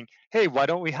 are saying, "Hey, why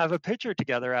don't we have a picture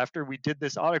together after we did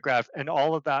this autograph?" And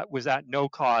all of that was at no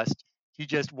cost. He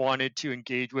just wanted to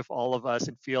engage with all of us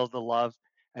and feel the love.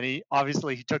 And he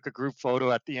took a group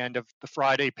photo at the end of the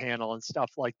Friday panel and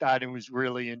stuff like that, and was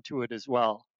really into it as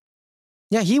well.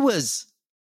 Yeah, he was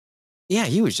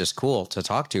just cool to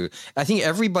talk to. I think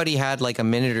everybody had like a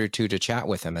minute or two to chat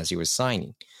with him as he was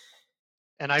signing.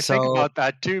 And I think about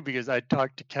that too, because I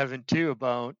talked to Kevin too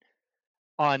about,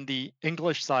 on the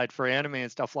English side for anime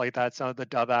and stuff like that, some of the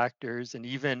dub actors, and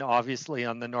even obviously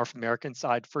on the North American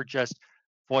side for just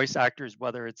voice actors,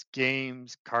 whether it's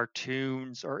games,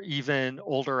 cartoons, or even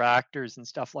older actors and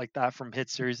stuff like that from hit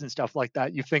series and stuff like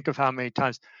that. You think of how many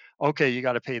times, okay, you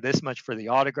got to pay this much for the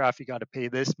autograph, you got to pay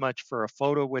this much for a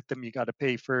photo with them, you got to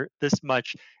pay for this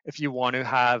much if you want to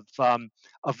have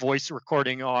a voice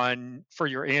recording on for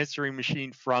your answering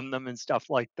machine from them and stuff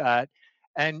like that.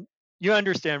 And you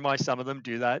understand why some of them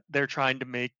do that. They're trying to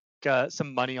make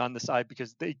some money on the side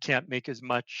because they can't make as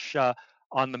much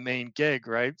on the main gig,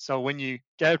 right? So when you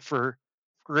get it for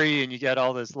free and you get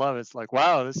all this love, it's like,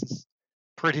 wow, this is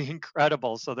pretty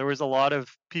incredible. So there was a lot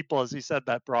of people, as he said,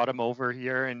 that brought him over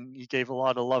here, and he gave a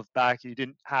lot of love back. He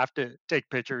didn't have to take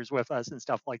pictures with us and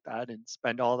stuff like that and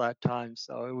spend all that time.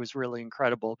 So it was really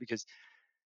incredible, because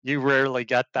you rarely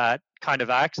get that kind of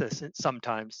access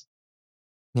sometimes.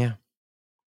 Yeah.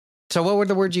 So what were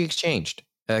the words you exchanged?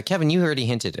 Kevin, you already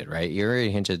hinted it, right? You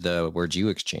already hinted the words you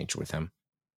exchanged with him.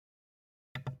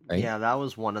 Right? Yeah, that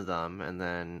was one of them. And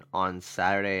then on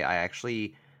Saturday, I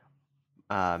actually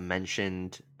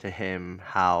mentioned to him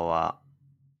how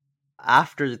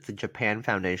after the Japan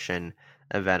Foundation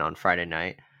event on Friday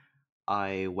night,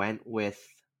 I went with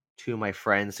two of my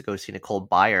friends to go see Nicole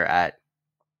Byer at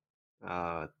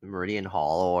Meridian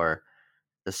Hall or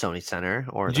the Sony Center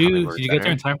or Did the Hummingbird you Center. get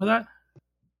there in time for that?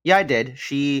 Yeah, I did.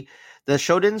 The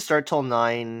show didn't start till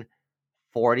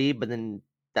 9:40,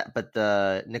 but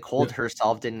the Nicole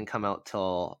herself didn't come out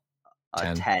till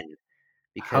 10.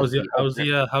 How's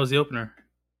the opener?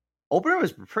 Opener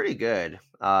was pretty good.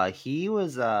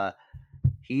 He's a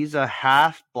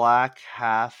half black,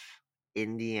 half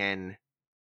Indian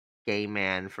gay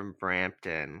man from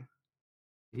Brampton.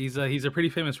 He's a pretty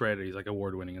famous writer. He's like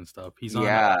award winning and stuff. He's on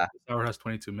Yeah, Hour Has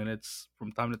 22 Minutes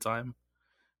from time to time.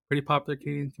 Pretty popular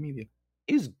Canadian comedian.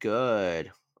 he's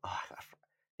good. Oh, I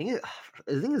think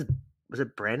the thing is, was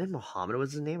it Brandon Muhammad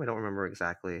was his name? I don't remember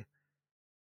exactly.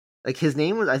 Like his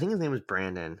name was, I think his name was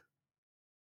Brandon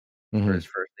for his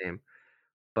first name.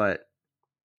 But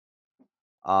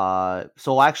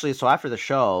so after the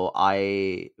show,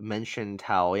 I mentioned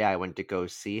how I went to go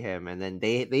see him, and then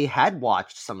they had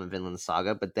watched some of Vinland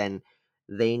Saga, but then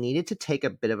they needed to take a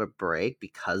bit of a break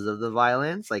because of the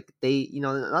violence. Like they,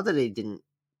 not that they didn't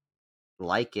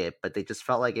like it, but they just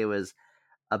felt like it was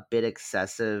a bit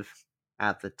excessive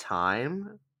at the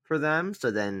time for them.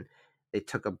 So then they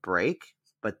took a break.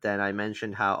 But then I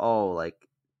mentioned how like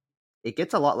it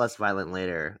gets a lot less violent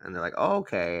later, and they're like, oh,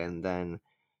 okay, and then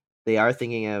they are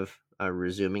thinking of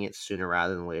resuming it sooner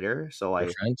rather than later. So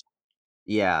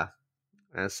yeah,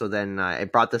 and so then I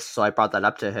brought that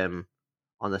up to him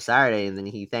on the Saturday, and then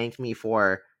he thanked me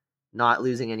for not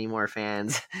losing any more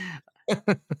fans.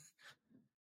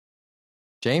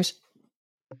 James?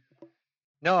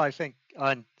 No, I think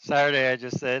on Saturday I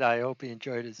just said I hope he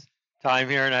enjoyed his time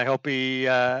here, and I hope he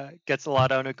gets a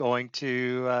lot out of going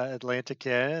to Atlantic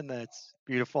Canada, and that's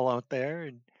beautiful out there,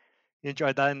 and he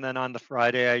enjoyed that. And then on the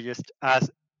Friday, I just asked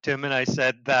him, and I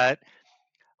said that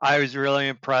I was really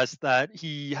impressed that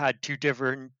he had two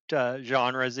different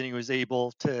genres, and he was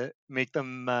able to make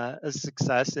them a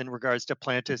success in regards to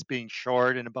Plantis being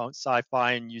short and about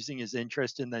sci-fi, and using his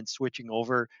interest, and then switching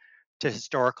over to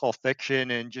historical fiction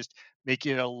and just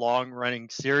making it a long running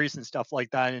series and stuff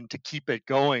like that, and to keep it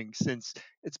going since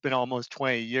it's been almost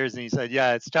 20 years. And he said,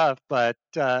 yeah, it's tough, but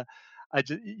I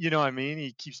just, what I mean,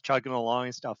 he keeps chugging along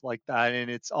and stuff like that, and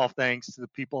it's all thanks to the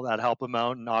people that help him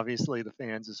out, and obviously the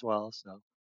fans as well. So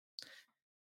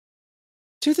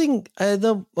Two things.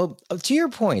 To your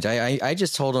point, I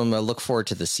just told him look forward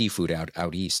to the seafood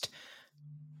out east.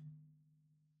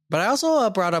 But I also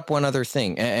brought up one other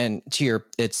thing, and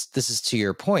this is to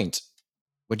your point,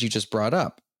 what you just brought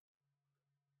up.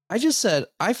 I just said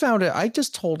I found it. I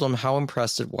just told him how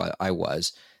impressed I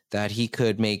was that he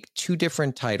could make two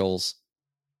different titles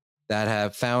that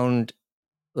have found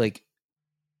like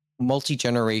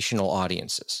multi-generational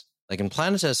audiences. Like in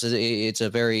Planetus, it's a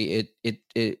very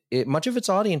it much of its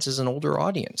audience is an older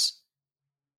audience.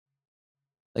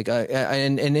 Like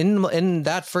and in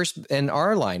that first in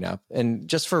our lineup, and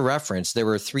just for reference, there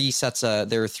were three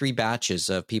batches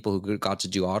of people who got to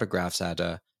do autographs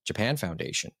at Japan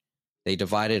Foundation. They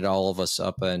divided all of us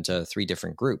up into three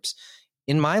different groups.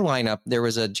 In my lineup, there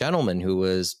was a gentleman who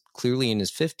was clearly in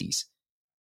his 50s,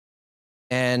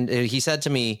 and he said to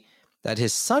me that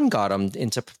his son got him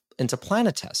into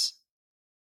Planetus.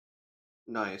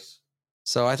 Nice.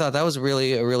 So I thought that was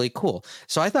really cool.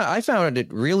 So I found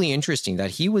it really interesting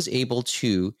that he was able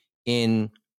to,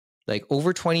 in like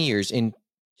over 20 years, in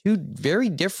two very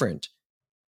different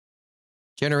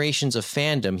generations of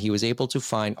fandom, he was able to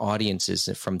find audiences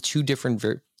from two different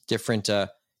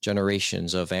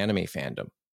generations of anime fandom.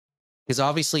 Because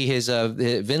obviously his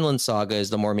Vinland Saga is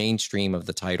the more mainstream of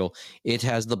the title. It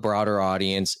has the broader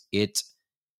audience. It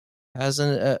has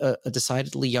a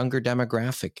decidedly younger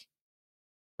demographic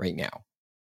right now.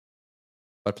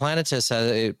 But Planetus has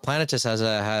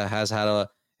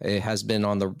been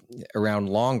around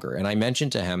longer. And I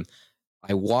mentioned to him,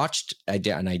 I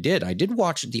did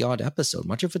watch the odd episode.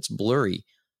 Much of it's blurry,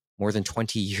 more than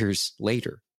 20 years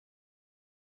later.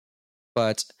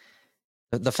 But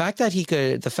the fact that he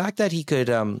could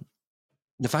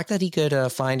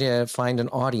find an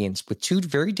audience with two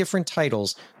very different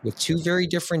titles, with two very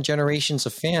different generations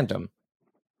of fandom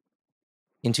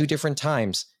in two different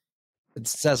times, it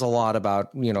says a lot about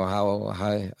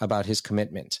how about his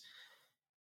commitment.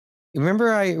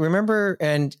 I remember,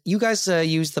 and you guys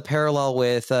used the parallel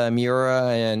with Miura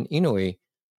and Inoue.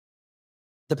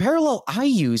 The parallel I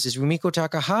use is Rumiko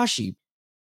Takahashi,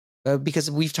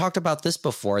 because we've talked about this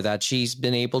before, that she's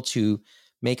been able to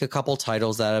make a couple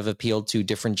titles that have appealed to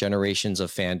different generations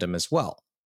of fandom as well.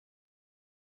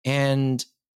 And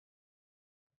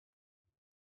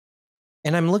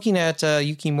I'm looking at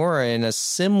Yukimura in a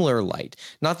similar light,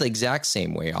 not the exact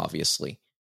same way, obviously,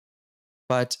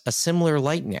 but a similar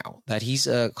light now that he's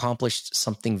accomplished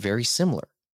something very similar.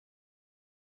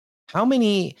 How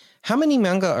many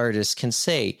manga artists can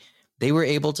say they were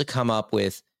able to come up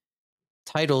with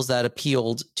titles that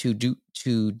appealed to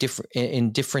different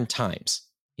in different times,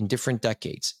 in different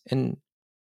decades? And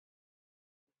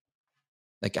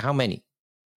like, how many?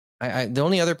 The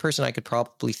only other person I could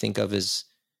probably think of is,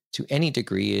 to any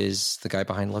degree, is the guy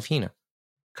behind Love Hina.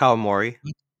 Kawamori.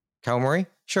 Kawamori?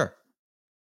 Sure.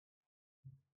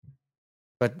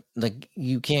 But like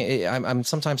you can't. I'm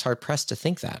sometimes hard pressed to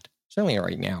think that. Certainly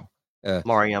right now.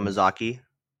 Mari Yamazaki.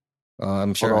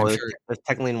 I'm sure. Although I'm sure. it's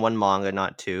technically in one manga,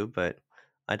 not two, but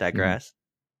I digress.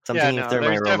 So I'm Yeah, thinking of no,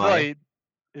 Thermae Romae.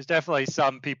 there's definitely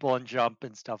some people in Jump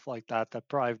and stuff like that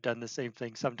probably have done the same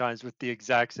thing. Sometimes with the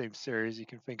exact same series, you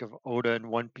can think of Oda and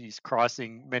One Piece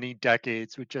crossing many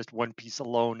decades with just One Piece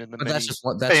alone, and the But many that's just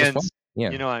one. fans.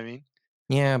 Yeah. You know what I mean?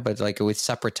 Yeah, but like with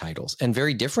separate titles and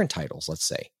very different titles, let's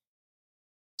say.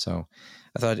 So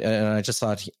I thought, and I just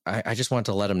thought, I just wanted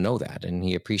to let him know that, and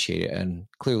he appreciated and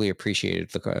clearly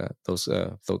appreciated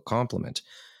the compliment.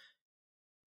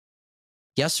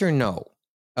 Yes or no?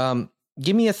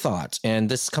 Give me a thought. And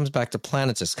this comes back to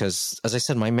Planetus because, as I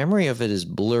said, my memory of it is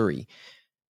blurry.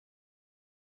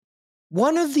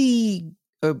 One of the,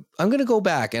 I'm going to go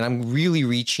back, and I'm really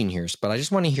reaching here, but I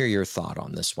just want to hear your thought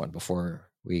on this one before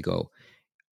we go.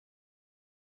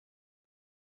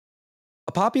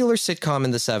 A popular sitcom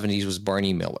in the 70s was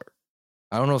Barney Miller.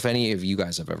 I don't know if any of you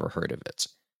guys have ever heard of it.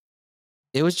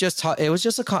 It was just a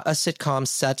sitcom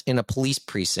set in a police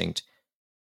precinct,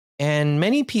 and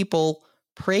many people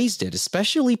praised it,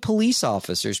 especially police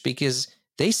officers, because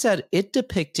they said it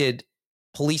depicted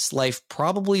police life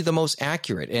probably the most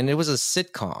accurate, and it was a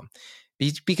sitcom.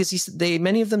 Because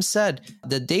many of them said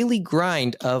the daily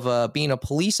grind of being a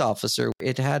police officer,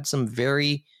 it had some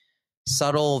very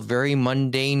subtle, very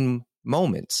mundane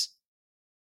moments.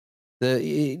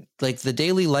 The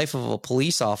daily life of a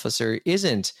police officer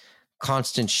isn't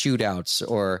constant shootouts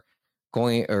or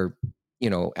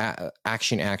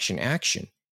action.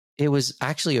 It was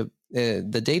actually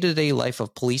the day-to-day life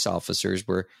of police officers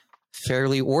were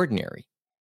fairly ordinary.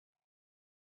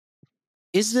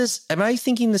 Am I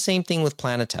thinking the same thing with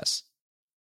Planetes?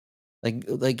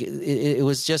 It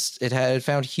was just, it had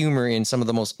found humor in some of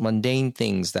the most mundane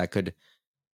things that could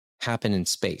happen in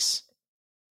space.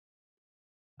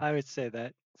 I would say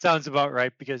that sounds about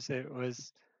right because it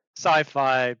was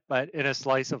sci-fi, but in a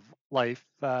slice of life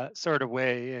sort of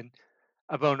way, and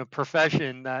about a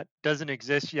profession that doesn't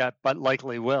exist yet, but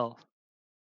likely will.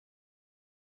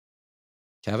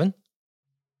 Kevin,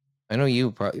 I know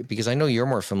you because I know you're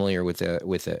more familiar with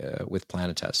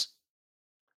Planetes.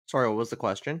 Sorry, what was the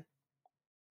question?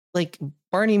 Like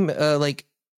Barney,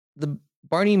 the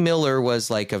Barney Miller was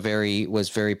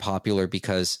very popular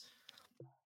because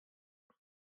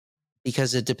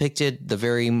it depicted the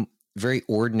very, very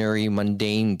ordinary,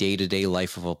 mundane day-to-day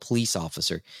life of a police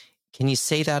officer. Can you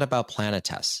say that about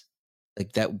Planetes?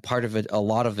 Like that part of it, a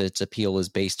lot of its appeal is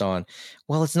based on,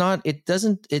 well, it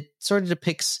sort of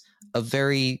depicts a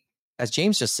very, as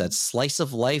James just said, slice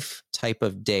of life type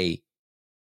of day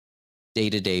to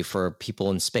day for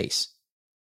people in space.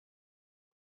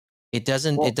 It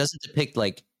doesn't depict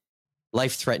like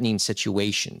life-threatening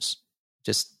situations,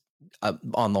 just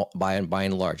by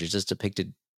and large. It's just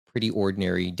depicted pretty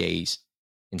ordinary days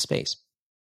in space.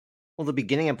 Well, the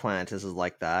beginning of Planetus is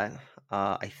like that.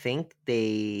 I think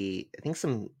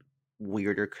some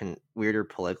weirder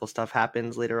political stuff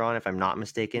happens later on, if I'm not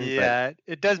mistaken. Yeah,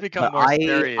 it does become but more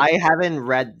serious. I haven't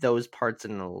read those parts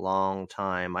in a long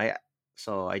time.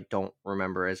 So I don't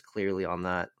remember as clearly on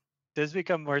that. It does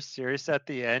become more serious at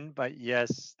the end, but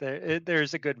yes,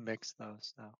 there's a good mix though.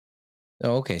 So.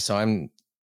 Oh, okay,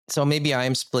 so maybe I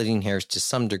am splitting hairs to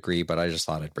some degree, but I just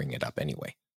thought I'd bring it up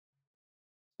anyway.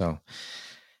 So,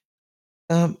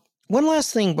 one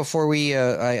last thing before we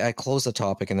I close the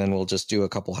topic, and then we'll just do a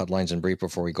couple headlines and brief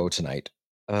before we go tonight.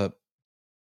 I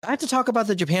had to talk about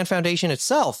the Japan Foundation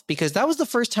itself because that was the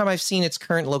first time I've seen its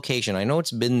current location. I know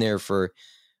it's been there for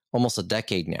almost a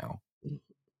decade now,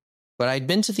 but I'd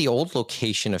been to the old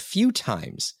location a few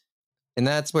times, and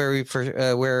that's where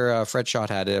Fred Schott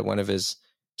had one of his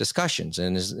discussions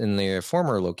in the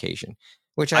former location,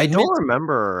 which I don't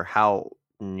remember how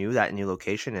new that new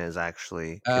location is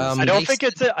actually. I don't think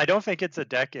it's a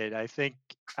decade. I think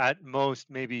at most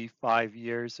maybe 5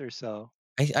 years or so.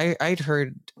 I'd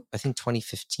heard, I think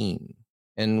 2015,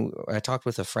 and I talked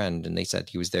with a friend, and they said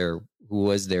who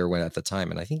was there when at the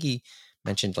time, and I think he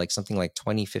mentioned like something like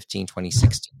 2015,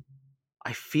 2016.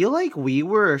 I feel like we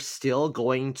were still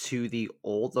going to the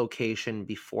old location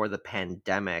before the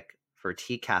pandemic for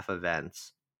TCAF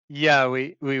events. Yeah,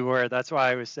 we were. That's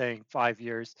why I was saying 5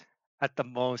 years at the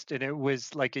most, and it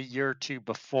was like a year or two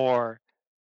before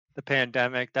the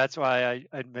pandemic. That's why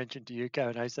I mentioned to you,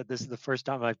 Kevin. I said this is the first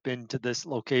time I've been to this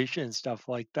location and stuff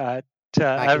like that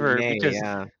ever, May, because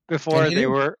yeah. before they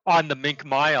were on the Mink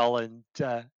Mile and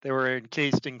they were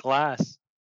encased in glass.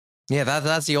 Yeah,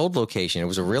 that's the old location. It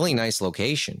was a really nice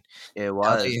location. It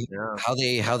was. How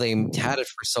they had it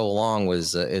for so long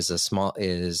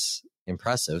is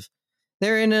impressive.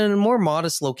 They're in a more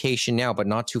modest location now, but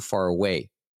not too far away.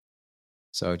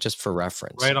 So just for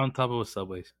reference. Right on top of a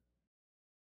Subways.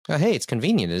 Hey, it's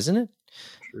convenient, isn't it?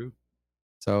 True.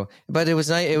 So, but it was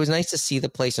nice. It was nice to see the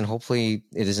place, and hopefully,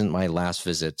 it isn't my last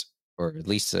visit, or at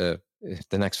least the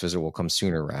next visit will come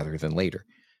sooner rather than later.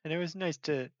 And it was nice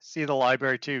to see the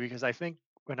library too, because I think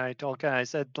when I told Ken, I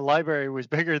said the library was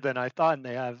bigger than I thought, and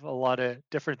they have a lot of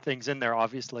different things in there,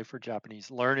 obviously for Japanese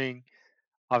learning,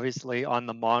 obviously on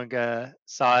the manga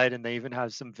side, and they even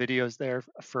have some videos there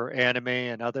for anime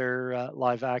and other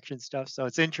live action stuff. So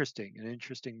it's interesting, an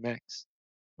interesting mix.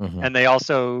 Mm-hmm. And they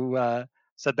also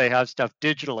said they have stuff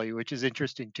digitally, which is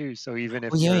interesting too. So even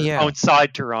if you're yeah.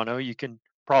 outside Toronto, you can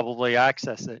probably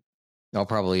access it. I'll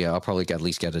probably at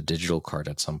least get a digital card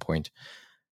at some point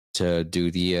to do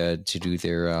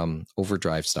their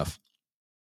overdrive stuff.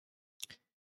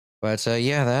 But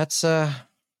yeah, that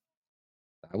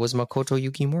was Makoto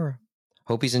Yukimura.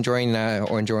 Hope he's enjoying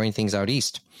things out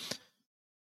east.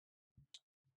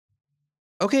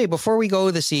 Okay, before we go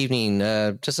this evening,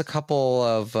 just a couple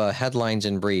of headlines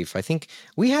in brief. I think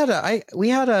we had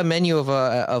a menu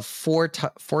of four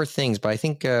things, but I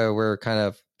think we're kind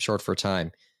of short for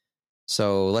time.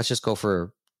 So let's just go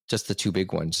for just the two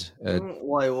big ones.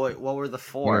 Wait, what were the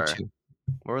four?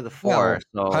 What were the four?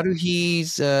 Well,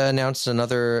 Haruhi's announced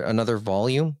another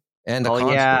volume and a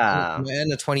concert,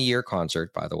 and a 20-year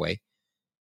concert, by the way.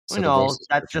 So no,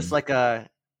 that's just like a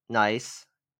nice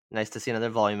to see another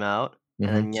volume out,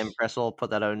 and then Yen Press will put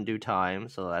that out in due time.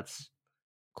 So that's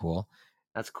cool.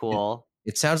 That's cool.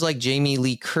 It sounds like Jamie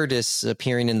Lee Curtis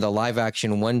appearing in the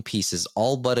live-action One Piece is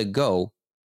all but a go,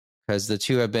 because the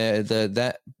two have been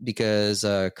because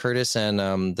Curtis and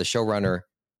the showrunner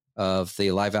of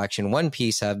the live-action One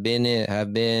Piece have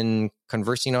been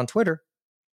conversing on Twitter.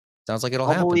 Sounds like it'll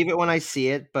happen. I'll believe it when I see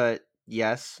it, but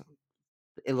yes,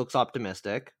 it looks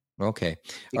optimistic. Okay,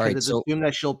 because it's assumed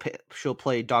that she'll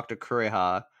play Dr.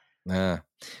 Kureha,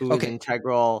 who is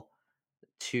integral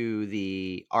to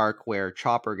the arc where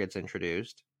Chopper gets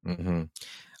introduced. Mm-hmm.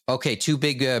 Okay, two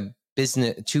big things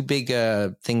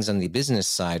on the business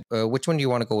side. Which one do you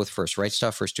want to go with first? Right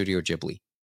Stuff or Studio Ghibli?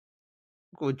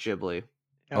 Go with Ghibli.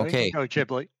 Okay, go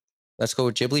Ghibli. Let's go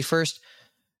with Ghibli first.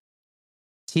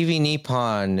 TV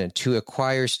Nippon to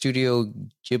acquire Studio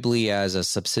Ghibli as a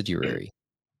subsidiary.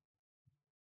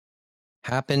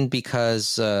 Happened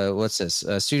because what's this?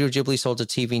 Studio Ghibli sold to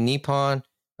TV Nippon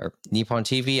or Nippon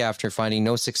TV after finding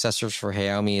no successors for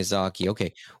Hayao Miyazaki.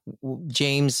 Okay,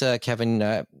 James,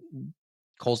 Kevin,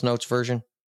 Cole's Notes version.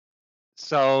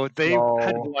 So they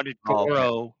had wanted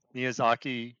Goro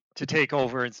Miyazaki to take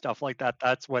over and stuff like that.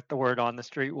 That's what the word on the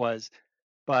street was.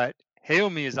 But Hayao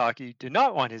Miyazaki did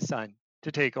not want his son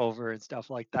to take over and stuff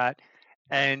like that.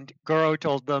 And Goro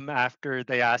told them after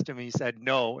they asked him, he said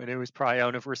no, and it was probably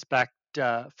out of respect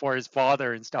for his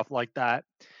father and stuff like that.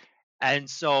 And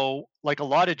so, like a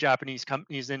lot of Japanese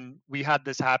companies, and we had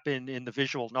this happen in the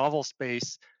visual novel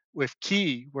space with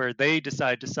Key, where they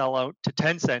decided to sell out to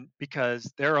Tencent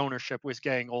because their ownership was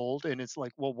getting old. And it's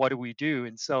like, well, what do we do?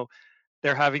 And so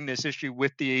they're having this issue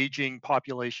with the aging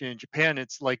population in Japan.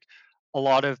 It's like a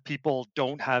lot of people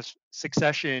don't have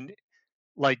successors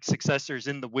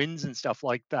in the winds and stuff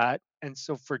like that. And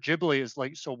so for Ghibli, it's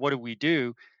like, so what do we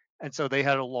do? And so they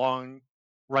had a long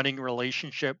running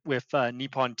relationship with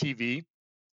Nippon TV.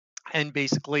 And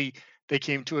basically, they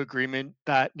came to agreement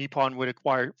that Nippon would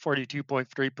acquire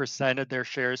 42.3% of their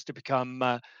shares to become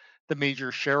the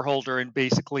major shareholder and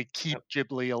basically keep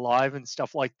Ghibli alive and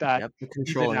stuff like that.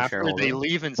 Even after they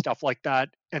leave and stuff like that.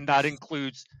 And that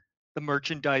includes the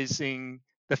merchandising,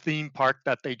 the theme park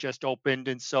that they just opened.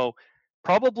 And so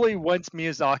probably once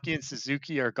Miyazaki and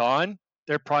Suzuki are gone,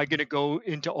 they're probably going to go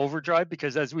into overdrive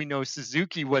because, as we know,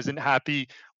 Suzuki wasn't happy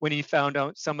when he found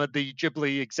out some of the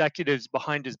Ghibli executives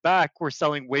behind his back were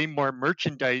selling way more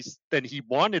merchandise than he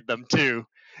wanted them to.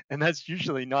 And that's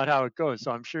usually not how it goes.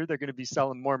 So I'm sure they're going to be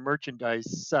selling more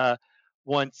merchandise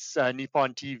once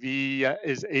Nippon TV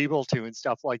is able to and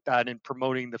stuff like that, and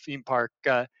promoting the theme park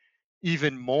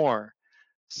even more.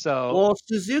 So, well,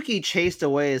 Suzuki chased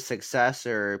away his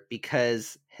successor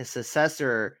because his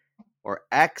successor or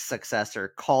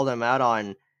ex-successor called him out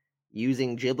on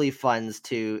using Ghibli funds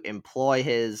to employ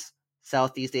his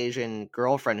Southeast Asian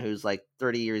girlfriend who's like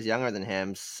 30 years younger than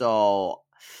him. So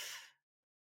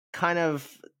kind of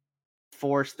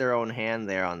forced their own hand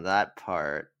there on that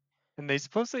part. And they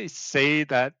supposedly say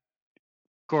that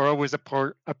Goro was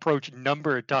approached a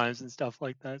number of times and stuff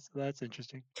like that. So that's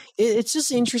interesting. It's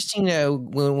just interesting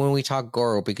when we talk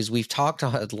Goro, because we've talked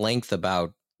at length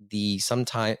about the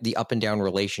up and down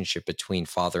relationship between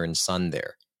father and son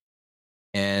there.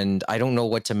 And I don't know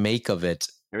what to make of it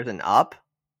There's an up?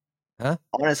 Huh?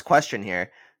 Honest question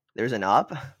here. There's an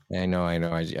up? I know.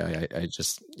 I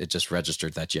just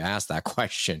registered that you asked that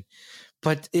question,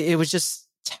 but it was just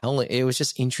telling. It was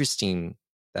just interesting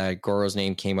that Goro's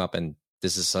name came up, and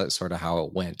this is sort of how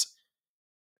it went.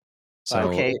 So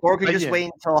okay, Goro can just yeah.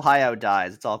 wait until Hayao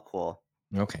dies. It's all cool.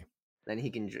 Okay. Then he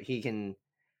can He can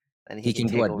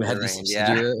take what? over Had the the reins. Yeah.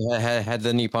 subsidiary, had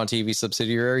the Nippon TV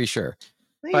subsidiary, sure.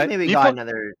 He's But maybe got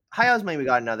another Hayao's maybe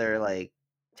got another like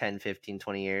 10, 15,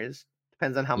 20 years.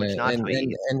 Depends on how much Yeah, natto he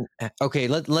eats. and okay,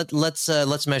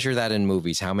 let's measure that in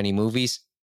movies. How many movies?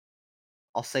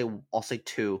 I'll say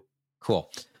 2.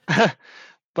 Cool.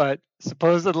 But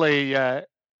supposedly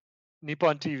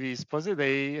Nippon TV, supposedly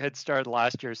they had started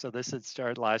last year, so this had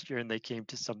started last year, and they came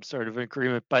to some sort of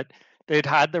agreement. But they'd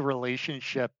had the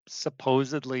relationship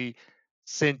supposedly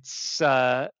since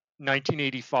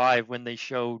 1985 when they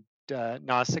showed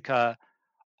Nausicaa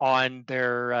on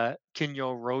their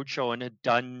Kinyo Roadshow and had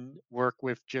done work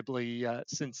with Ghibli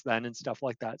since then and stuff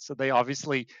like that. So they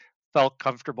obviously felt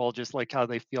comfortable, just like how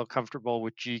they feel comfortable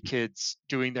with G Kids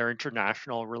doing their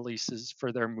international releases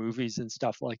for their movies and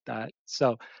stuff like that.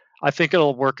 So I think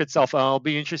it'll work itself out. It'll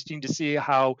be interesting to see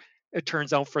how it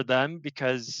turns out for them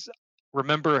because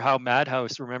remember how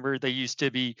Madhouse, remember they used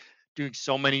to be doing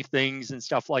so many things and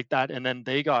stuff like that. And then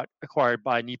they got acquired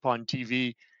by Nippon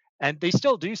TV and they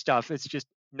still do stuff. It's just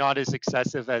not as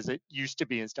excessive as it used to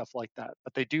be and stuff like that.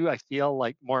 But they do, I feel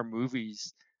like, more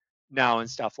movies now and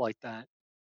stuff like that.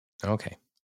 Okay.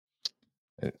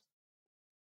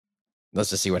 Let's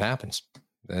just see what happens.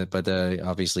 But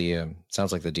obviously,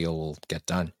 sounds like the deal will get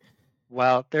done.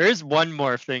 Well, there is one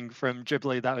more thing from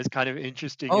Ghibli that was kind of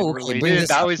interesting and Oh, okay. Bring related. this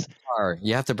That up. was Car.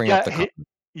 You have to bring up the car.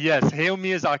 Yes, Hayao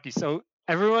Miyazaki. So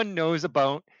everyone knows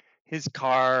about his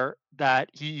car that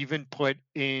he even put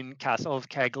in Castle of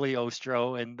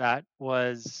Cagliostro, and that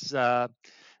was the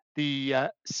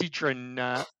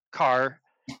Citroen car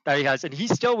that he has, and he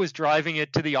still was driving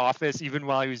it to the office even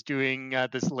while he was doing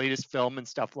this latest film and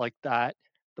stuff like that,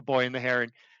 The Boy and the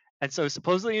Heron. And so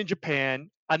supposedly in Japan,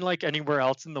 unlike anywhere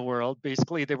else in the world,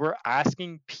 basically they were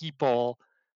asking people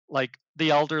like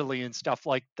the elderly and stuff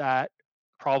like that,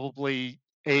 probably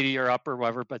 80 or up or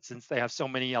whatever, but since they have so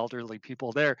many elderly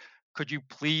people there, could you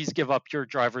please give up your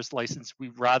driver's license?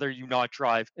 We'd rather you not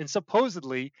drive. And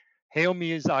supposedly Hayao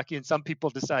Miyazaki and some people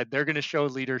decide they're going to show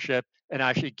leadership and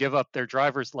actually give up their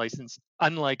driver's license,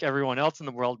 unlike everyone else in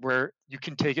the world where you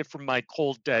can take it from my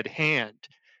cold, dead hand.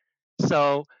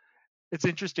 So it's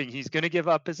interesting. He's going to give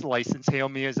up his license, Hayao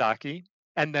Miyazaki,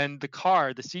 and then the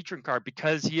car, the Citroen car,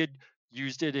 because he had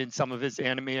used it in some of his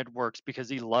animated works, because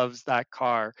he loves that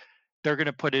car, they're going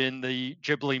to put it in the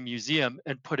Ghibli Museum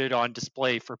and put it on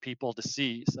display for people to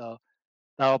see. So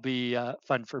that'll be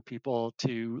fun for people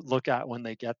to look at when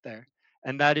they get there.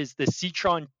 And that is the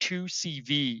Citroen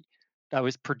 2CV that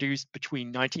was produced between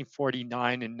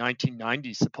 1949 and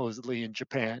 1990, supposedly in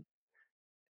Japan.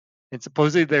 And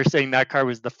supposedly they're saying that car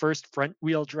was the first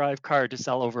front-wheel drive car to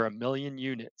sell over 1 million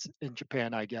units in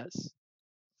Japan, I guess.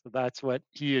 So that's what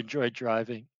he enjoyed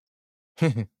driving.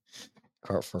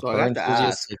 Car for So I car have to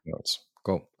enthusiasts. ask. Take notes.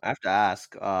 Go. I have to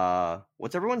ask,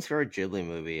 what's everyone's favorite Ghibli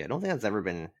movie? I don't think that's ever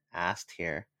been asked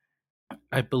here.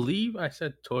 I believe I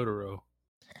said Totoro.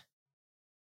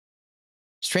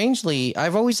 Strangely,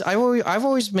 I've always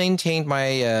maintained my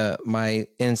and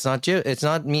it's not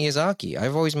Miyazaki.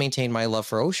 I've always maintained my love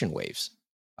for Ocean Waves.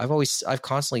 I've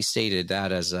constantly stated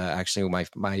that as actually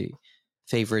my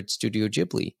favorite Studio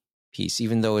Ghibli piece,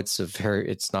 even though it's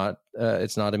not a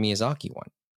Miyazaki one.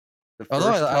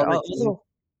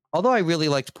 Although I really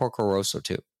liked Porco Rosso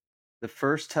too. The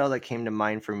first tale that came to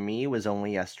mind for me was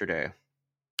Only Yesterday.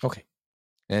 Okay,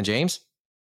 and James.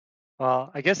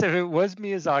 Well, I guess if it was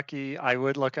Miyazaki, I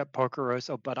would look at Porco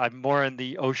Rosso, but I'm more in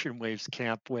the Ocean Waves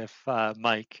camp with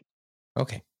Mike.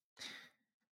 Okay.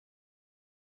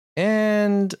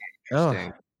 And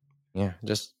Interesting. yeah,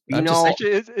 just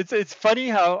Actually, it's funny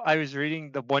how I was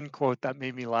reading the one quote that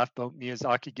made me laugh about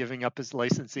Miyazaki giving up his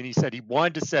license, and he said he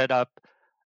wanted to set up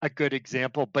a good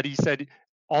example, but he said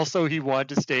also he wanted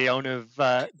to stay out of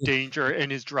danger,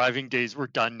 and his driving days were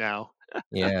done now.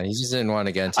 Yeah, he just didn't want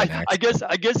to get into an accident.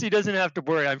 I guess he doesn't have to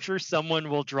worry. I'm sure someone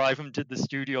will drive him to the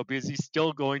studio because he's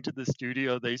still going to the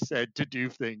studio, they said, to do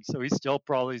things. So he still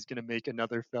probably is going to make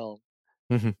another film.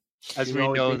 As we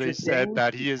know, they said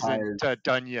that he isn't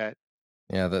done yet.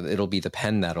 Yeah, it'll be the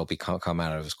pen that'll come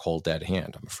out of his cold, dead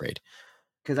hand, I'm afraid.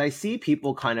 Because I see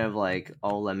people kind of like,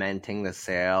 lamenting the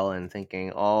sale and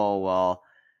thinking, Ghibli's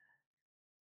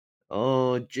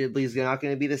not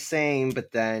going to be the same.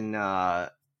 But then I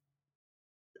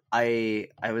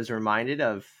was reminded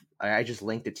of, I just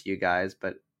linked it to you guys,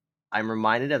 but I'm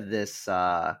reminded of this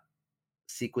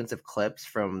sequence of clips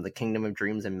from the Kingdom of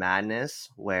Dreams and Madness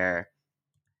where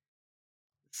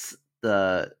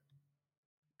the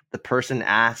person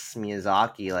asks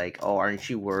Miyazaki, like, "Oh, aren't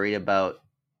you worried about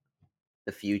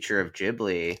the future of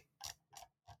Ghibli?"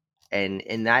 And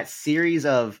in that series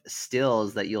of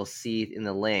stills that you'll see in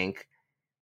the link,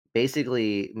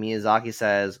 basically Miyazaki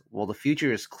says, "Well, the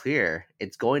future is clear.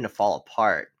 It's going to fall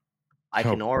apart. I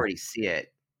can already see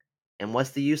it. And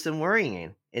what's the use in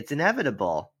worrying? It's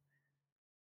inevitable.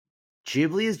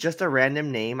 Ghibli is just a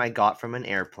random name I got from an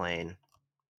airplane.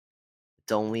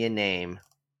 It's only a name."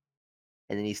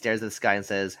 And then he stares at the sky and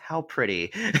says, "How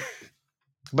pretty."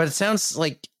 But it sounds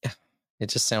like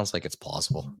it's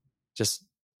plausible. Just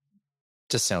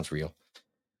sounds real.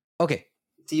 Okay.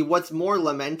 See, what's more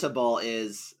lamentable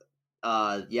is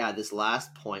this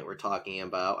last point we're talking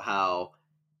about, how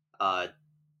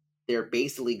they're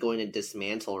basically going to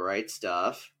dismantle Right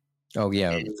Stuff. Oh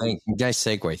yeah, nice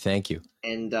segue. Thank you.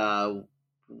 And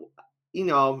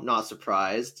not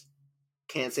surprised.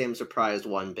 Can't say I'm surprised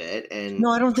one bit. And no,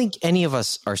 I don't think any of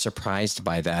us are surprised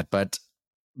by that. But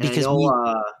because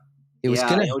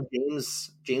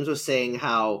James was saying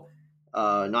how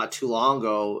not too long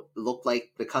ago it looked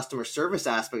like the customer service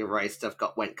aspect of Right Stuff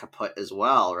went kaput as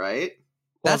well, right?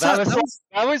 Well,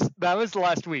 that was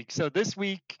last week. So this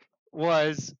week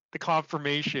was the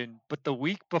confirmation, but the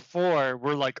week before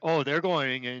we're like, oh, they're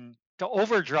going into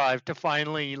overdrive to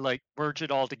finally like merge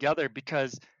it all together,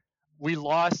 because we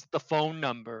lost the phone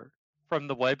number from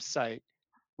the website.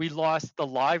 We lost the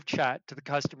live chat to the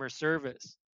customer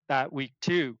service that week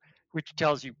too, which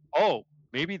tells you, oh,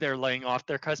 maybe they're laying off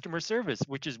their customer service,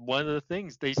 which is one of the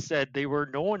things they said they were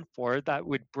known for, that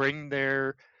would bring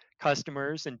their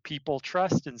customers and people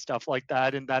trust and stuff like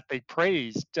that, and that they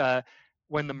praised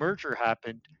when the merger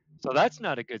happened. So that's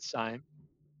not a good sign.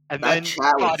 And that then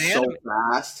chat was so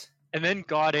fast. And then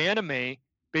God Anime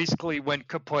basically went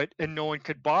kaput and no one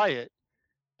could buy it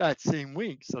that same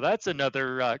week. So that's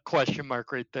another question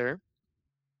mark right there.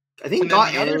 I think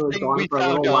God Anime was gone for a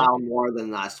little while more than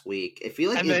last week. I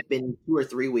feel like it's been 2 or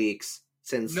 3 weeks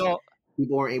since people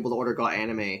weren't able to order God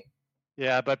Anime.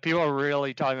 Yeah, but people are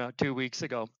really talking about 2 weeks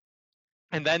ago.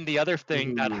 And then the other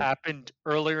thing that happened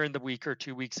earlier in the week or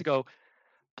 2 weeks ago,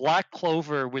 Black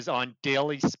Clover was on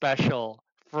daily special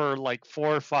for like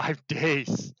 4 or 5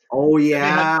 days. Oh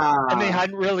yeah. And they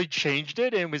hadn't really changed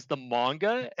it. And it was the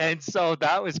manga. And so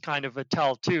that was kind of a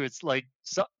tell too. It's like,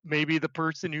 so maybe the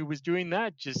person who was doing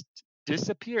that just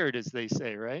disappeared, as they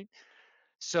say, right?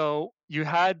 So you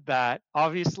had that.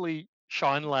 Obviously,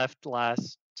 Sean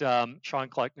Kleckner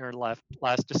left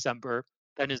last December.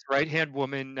 Then his right-hand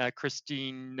woman,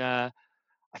 Christine, I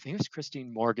think it was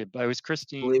Christine Morgan, but it was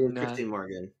Christine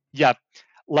Morgan. Yeah,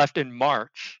 left in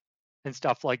March and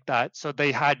stuff like that. So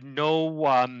they had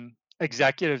no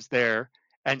executives there.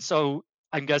 And so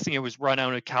I'm guessing it was run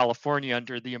out of California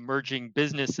under the emerging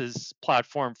businesses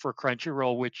platform for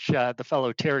Crunchyroll, which the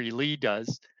fellow Terry Lee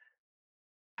does.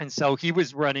 And so he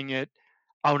was running it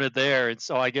out of there. And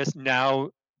so I guess now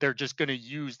they're just going to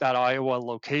use that Iowa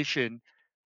location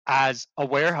as a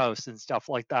warehouse and stuff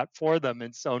like that for them.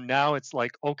 And so now it's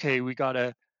like, okay, we got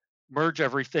to merge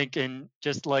everything. And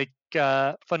just like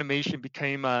Funimation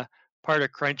became a part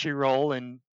of Crunchyroll,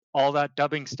 and all that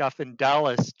dubbing stuff in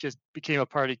Dallas just became a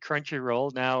part of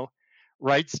Crunchyroll, now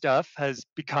Right Stuff has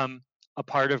become a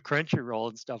part of Crunchyroll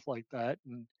and stuff like that.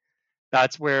 And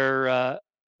that's where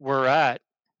we're at.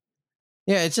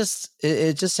 Yeah, it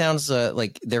just sounds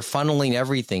like they're funneling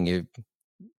everything.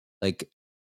 Like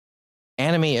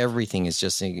anime, everything is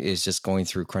just going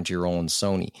through Crunchyroll and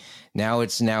Sony. Now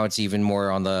it's even more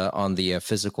on the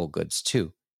physical goods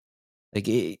too.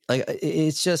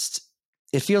 It's just,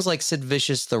 it feels like Sid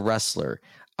Vicious the wrestler.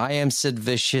 I am Sid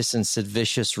Vicious, and Sid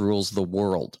Vicious rules the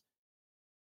world.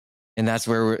 And that's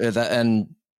where that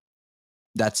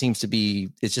seems to be.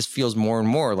 It just feels more and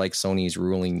more like Sony's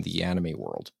ruling the anime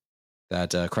world.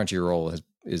 That Crunchyroll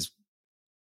is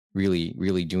really,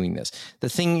 really doing this. The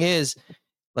thing is,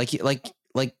 like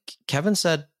Kevin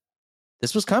said,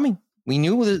 this was coming. We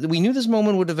knew this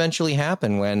moment would eventually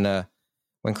happen when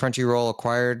Crunchyroll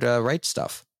acquired Right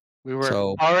Stuff. We were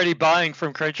already buying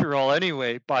from Crunchyroll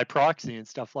anyway by proxy and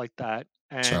stuff like that.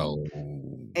 And so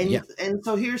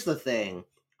here's the thing: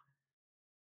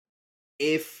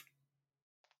 if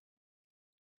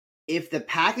the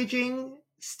packaging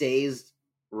stays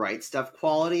Right Stuff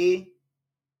quality,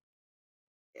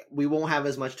 we won't have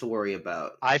as much to worry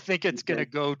about. I think it's going to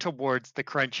go towards the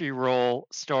Crunchyroll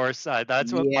store side.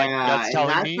 That's what my gut's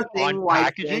telling me on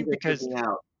packaging, because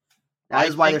that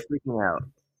is why they're freaking out.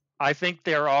 I think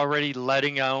they're already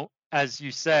letting out, as you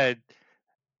said,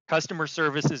 customer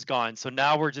service is gone. So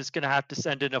now we're just going to have to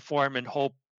send in a form and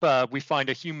hope we find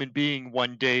a human being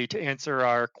one day to answer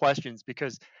our questions,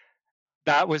 because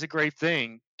that was a great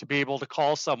thing to be able to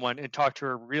call someone and talk to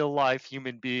a real life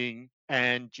human being.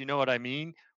 And you know what I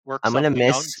mean? Work I'm gonna something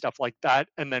out and miss stuff like that.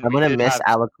 And then I'm we gonna did miss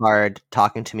have Alucard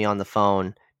talking to me on the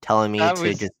phone, telling me that to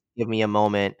was just give me a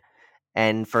moment,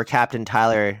 and for Captain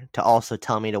Tyler to also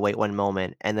tell me to wait one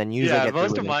moment, and then usually yeah, get through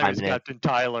most of within mine 5 was minutes. Captain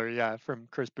Tyler, yeah, from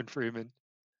Crispin Freeman.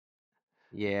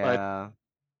 But Yeah.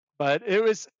 But it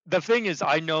was the thing is,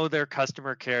 I know their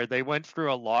customer care. They went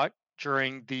through a lot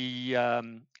during the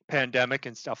pandemic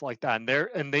and stuff like that,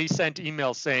 and they sent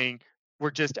emails saying,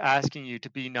 "We're just asking you to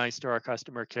be nice to our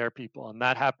customer care people," and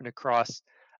that happened across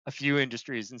a few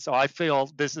industries. And so I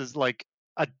feel this is like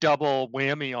a double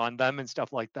whammy on them and stuff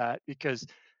like that, because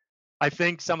I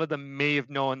think some of them may have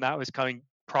known that was coming.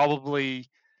 Probably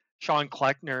Sean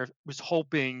Kleckner was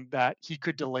hoping that he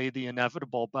could delay the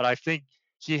inevitable, but I think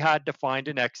he had to find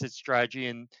an exit strategy.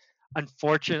 And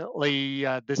unfortunately,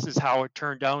 this is how it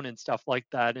turned out and stuff like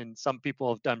that. And some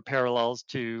people have done parallels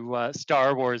to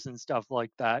Star Wars and stuff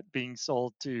like that being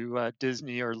sold to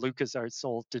Disney, or LucasArts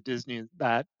sold to Disney,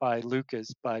 that by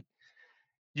Lucas. But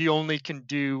you only can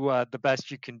do the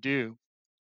best you can do.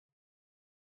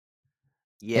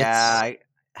 Yeah,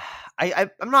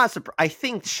 It's I'm not surprised. I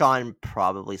think Sean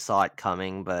probably saw it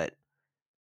coming, but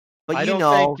I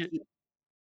don't think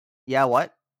yeah,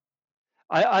 what?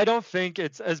 I don't think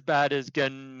it's as bad as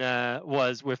Gen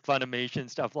was with Funimation,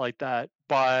 stuff like that.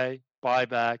 Buy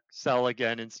back, sell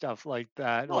again, and stuff like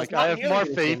that. No, it's Like, I not have nearly more to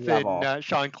the same faith in level.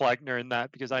 Sean Kleckner in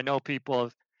that, because I know people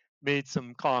have made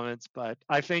some comments, but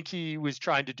I think he was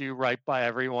trying to do right by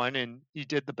everyone, and he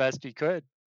did the best he could.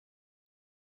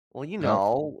 Well,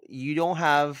 no. you don't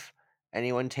have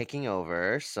anyone taking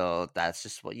over, so that's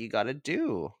just what you got to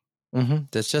do.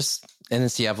 That's just, and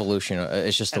it's the evolution.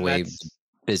 It's just the And way that's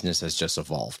business has just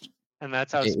evolved. and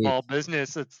that's how It, small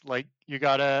business, it's like you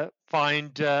gotta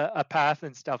find a path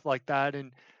and stuff like that.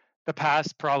 And the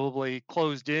path's probably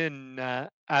closed in,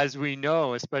 as we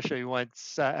know, especially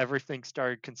once everything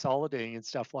started consolidating and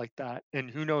stuff like that. And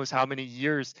who knows how many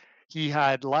years he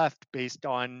had left based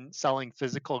on selling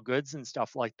physical goods and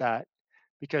stuff like that.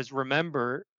 Because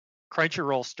remember,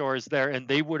 Crunchyroll stores there, and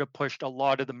they would have pushed a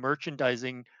lot of the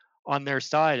merchandising on their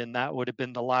side, and that would have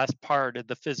been the last part of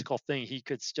the physical thing he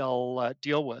could still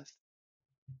deal with.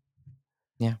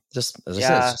 yeah, just as I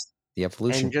said, it's Yeah, just the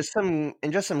evolution.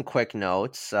 and just some quick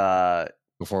notes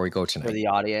Before we go for tonight, the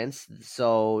audience.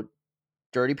 So,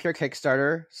 Dirty Pure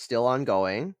Kickstarter still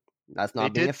ongoing. That's They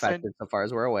not being did send affected so far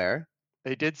as we're aware.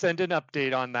 they did send an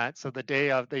update on that. So the day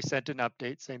of, they sent an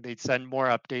update saying they'd send more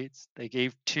updates. They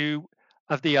gave 2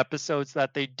 of the episodes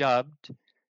that they dubbed.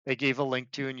 They gave a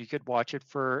link to, and you could watch it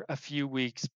for a few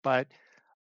weeks. But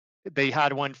they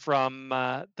had one from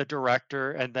the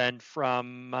director, and then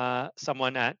from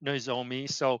someone at Nozomi.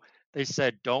 So they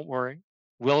said, "Don't worry,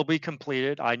 will be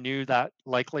completed." I knew that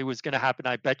likely was going to happen.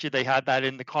 I bet you they had that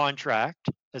in the contract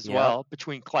as Yep. well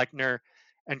between Kleckner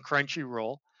and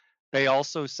Crunchyroll. They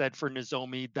also said for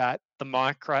Nozomi that the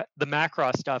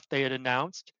Macross stuff they had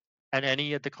announced, and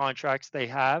any of the contracts they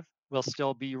have, will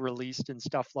still be released and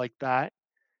stuff like that.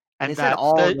 And they And said that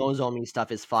all the Nozomi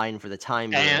stuff is fine for the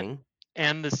time and being.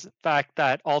 and this fact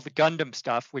that all the Gundam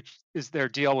stuff, which is their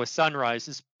deal with Sunrise,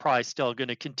 is probably still going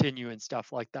to continue and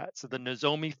stuff like that. So the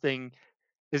Nozomi thing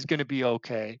is going to be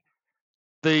okay.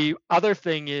 The other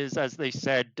thing is, as they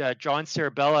said, John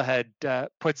Cerabella had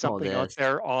put Oh, something out this.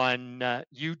 there on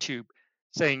YouTube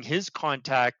saying his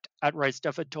contact at Right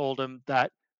Stuff had told him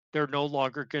that they're no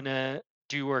longer going to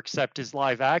do or accept his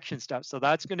live action stuff. So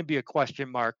that's going to be a question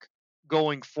mark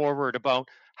going forward about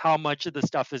how much of the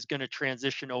stuff is going to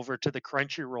transition over to the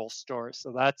Crunchyroll store.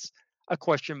 So that's a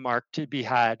question mark to be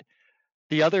had.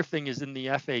 The other thing is in the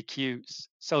FAQs.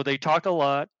 So they talk a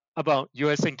lot about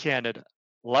US and Canada.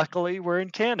 Luckily, we're in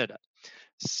Canada.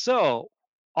 So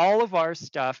all of our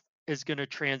stuff is going to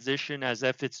transition as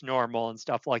if it's normal and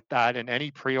stuff like that. And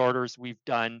any pre orders we've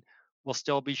done will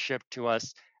still be shipped to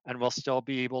us, and we'll still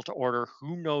be able to order.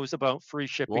 Who knows about free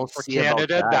shipping We'll for see about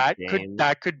Canada? that, James.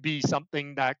 That could be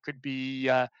something that could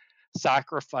be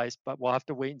sacrificed, but we'll have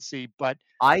to wait and see. But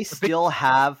I the big still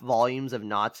have volumes of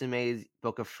Natsume's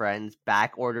Book of Friends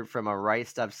back ordered from a Right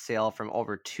Stuff sale from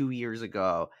over 2 years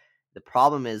ago. The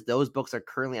problem is those books are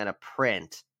currently on a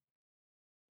print.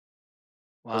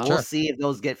 But wow. we'll Sure. see if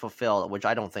those get fulfilled, which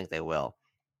I don't think they will.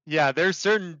 Yeah, there's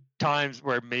certain times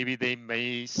where maybe they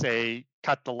may say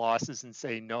cut the losses and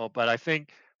say no, but I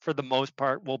think for the most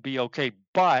part we'll be okay.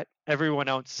 But everyone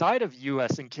outside of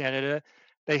US and Canada,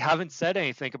 they haven't said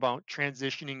anything about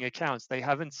transitioning accounts. They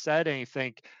haven't said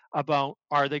anything about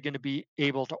are they going to be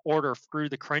able to order through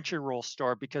the Crunchyroll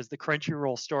store, because the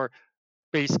Crunchyroll store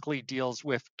basically deals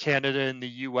with Canada and the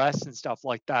US and stuff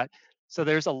like that. So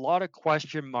there's a lot of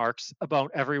question marks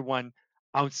about everyone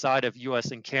outside of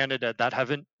US and Canada that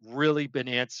haven't really been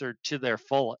answered to their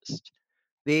fullest.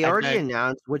 They And already then,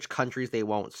 announced which countries they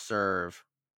won't serve.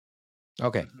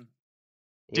 Okay. mhm.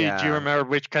 Do you Yeah, remember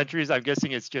which countries? I'm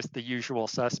guessing it's just the usual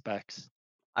suspects.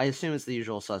 I assume it's the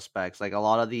usual suspects. Like a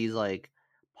lot of these, like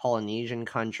Polynesian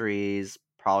countries,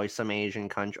 probably some Asian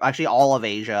country. Actually, all of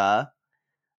Asia.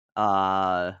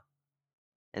 Uh,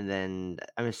 and then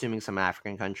I'm assuming some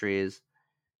African countries,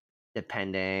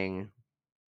 depending.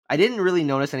 I didn't really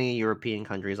notice any European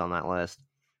countries on that list.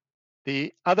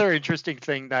 The other interesting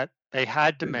thing that they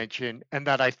had to mention, and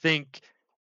that I think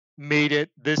made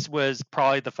it, this was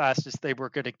probably the fastest they were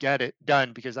going to get it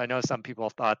done, because I know some people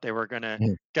thought they were going to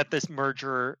Mhm. get this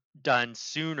merger done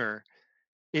sooner,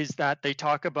 is that they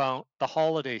talk about the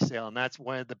holiday sale, and that's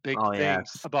one of the big Oh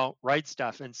things yes. about Right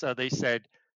Stuff. And so they said,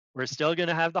 we're still going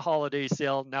to have the holiday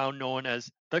sale, now known as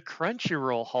the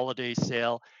Crunchyroll holiday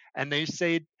sale. And they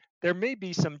say there may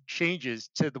be some changes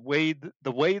to the way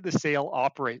the sale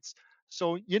operates.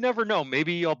 So you never know.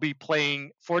 Maybe you'll be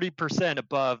playing 40%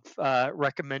 above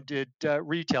recommended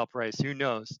retail price. Who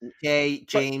knows? Okay,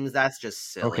 But James, that's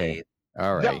just Okay. silly.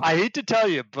 All no, right. I hate to tell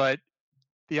you, but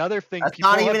the other thing That's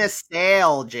not people even have a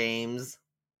sale, James.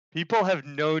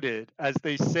 noted, as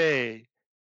they say,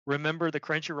 remember the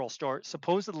Crunchyroll store,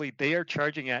 supposedly they are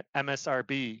charging at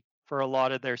MSRP for a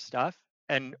lot of their stuff,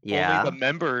 and only the Yeah.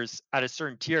 members at a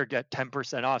certain tier get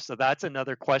 10% off. So that's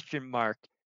another question mark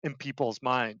in people's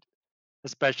mind,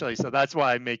 especially. So that's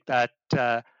why I make that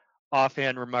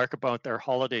offhand remark about their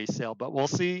holiday sale. But we'll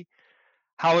see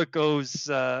how it goes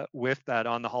with that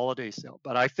on the holiday sale.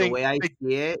 But I The think way I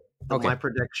see it, my Okay.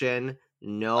 prediction,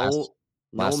 Last no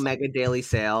last mega daily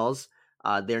sales.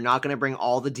 They're not going to bring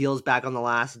all the deals back on the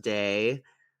last day.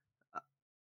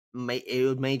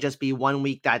 It may just be 1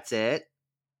 week. That's it,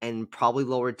 and probably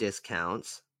lower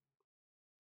discounts.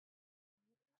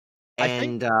 I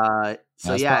think And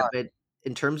so last yeah, thought. but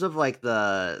in terms of like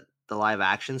the live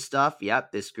action stuff,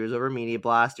 yep, this screws over Media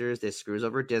Blasters. This screws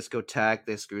over Discotech.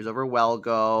 This screws over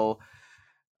Wellgo.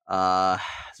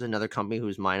 There's another company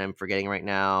whose mind I'm forgetting right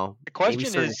now. the Maybe question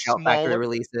certain is Shout Factory smaller.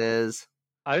 releases.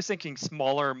 I was thinking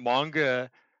smaller manga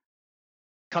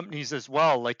companies as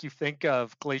well. Like you think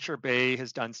of Glacier Bay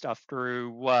has done stuff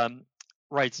through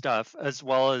Right Stuff, as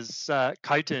well as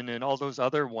Chitin and all those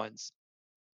other ones.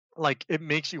 Like it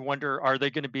makes you wonder, are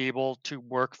they going to be able to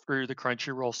work through the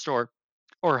Crunchyroll store,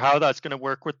 or how that's going to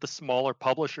work with the smaller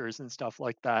publishers and stuff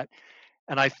like that.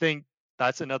 And I think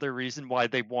that's another reason why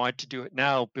they want to do it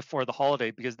now before the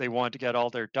holiday, because they want to get all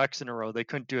their ducks in a row. They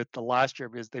couldn't do it the last year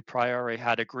because they probably already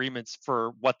had agreements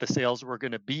for what the sales were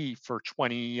going to be for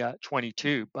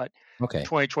 2022. But Okay.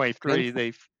 2023, And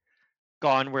they've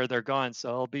gone where they're gone. So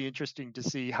it'll be interesting to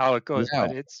see how it goes. yeah,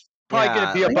 But it's probably going to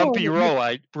Yeah, be a like, bumpy road,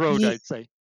 you I'd say.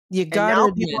 you and gotta now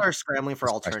people admit, are scrambling for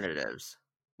especially. alternatives.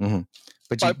 Hmm.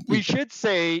 But But we should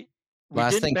say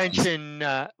last thing, please.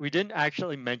 we didn't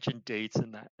actually mention dates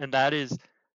in that, and that is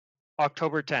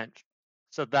October 10th.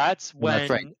 So that's Well, that's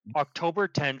right. when October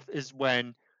 10th is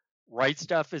when Right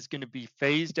Stuff is going to be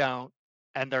phased out,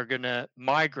 and they're going to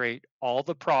migrate all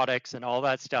the products and all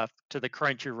that stuff to the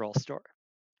Crunchyroll store.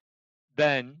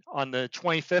 Then on the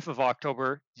 25th of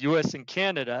October, US and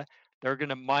Canada, they're going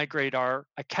to migrate our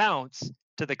accounts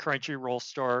to the Crunchyroll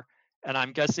store. And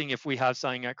I'm guessing if we have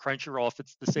something at Crunchyroll, if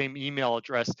it's the same email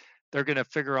address, they're going to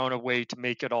figure out a way to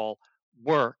make it all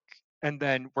work. And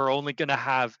then we're only going to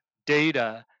have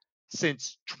data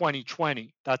since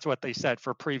 2020. That's what they said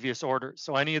for previous orders.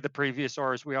 So any of the previous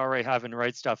orders we already have in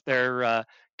Right Stuff, they're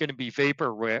going to be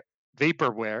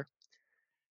vaporware,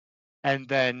 and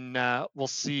then we'll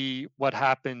see what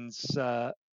happens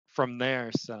from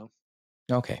there. So,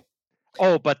 Okay.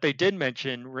 oh, but they did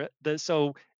mention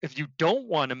so if you don't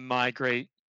want to migrate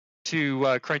to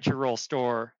Crunchyroll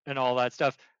store and all that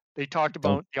stuff, they talked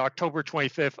Don't. about the October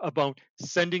 25th about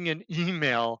sending an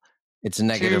email It's a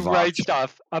to negative Right option.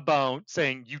 Stuff about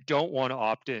saying you don't want to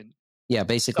opt in. Yeah,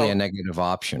 basically So, a negative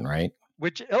option, right?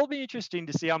 which it'll be interesting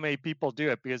to see how many people do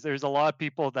it, because there's a lot of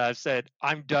people that have said,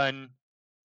 I'm done.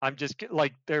 I'm just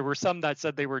like, there were some that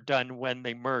said they were done when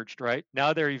they merged, right?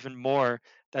 Now there are even more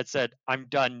that said, I'm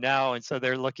done now. And so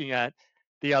they're looking at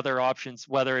the other options,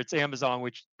 whether it's Amazon,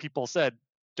 which people said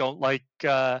don't like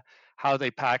how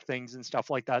they pack things and stuff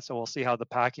like that. So we'll see how the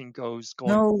packing goes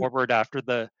going No, forward after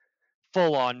the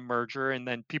full on merger. And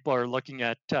then people are looking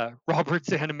at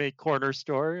Robert's Anime Corner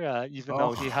store, even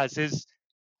though he Oh has his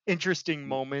interesting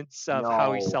moments of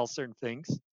how he no, sells certain things.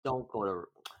 don't go to.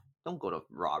 Don't go to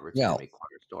Robert's Well, Anime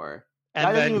Corner store. And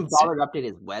Guy doesn't then even bother to update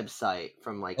his website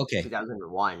from like Okay.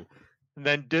 2001. And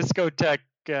then Discotech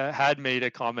had made a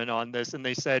comment on this, and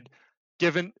they said,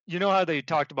 given, you know how they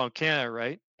talked about Canada,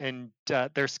 right? And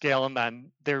their scale, and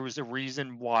then there was a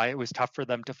reason why it was tough for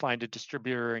them to find a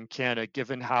distributor in Canada,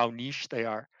 given how niche they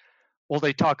are. Well,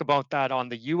 they talk about that on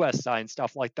the US side and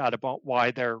stuff like that, about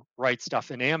why they're right stuff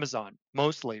in Amazon,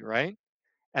 mostly, right?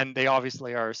 And they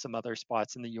obviously are some other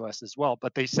spots in the US as well.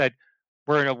 But they said,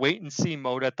 we're in a wait and see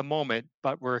mode at the moment,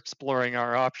 but we're exploring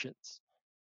our options.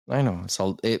 I know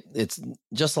it's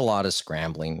just a lot of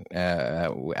scrambling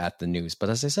at the news, but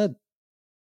as I said,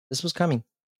 this was coming,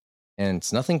 and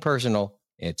it's nothing personal.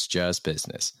 It's just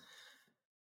business.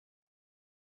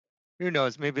 Who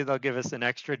knows? Maybe they'll give us an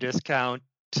extra discount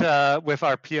with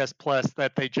our PS Plus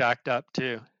that they jacked up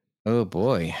too. Oh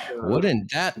boy,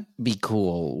 wouldn't that be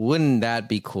cool? Wouldn't that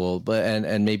be cool? But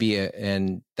and maybe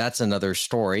and that's another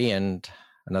story and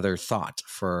another thought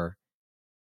for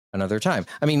another time.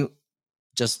 I mean,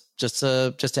 just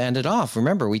to end it off.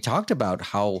 Remember, we talked about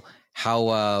how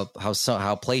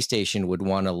PlayStation would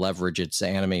want to leverage its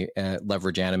anime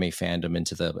fandom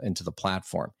into the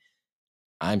platform.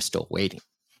 I'm still waiting.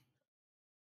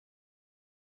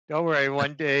 Don't worry.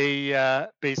 One day,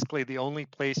 basically, the only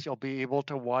place you'll be able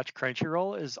to watch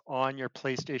Crunchyroll is on your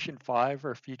PlayStation 5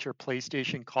 or future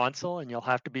PlayStation console, and you'll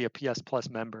have to be a PS Plus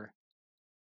member.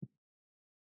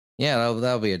 Yeah,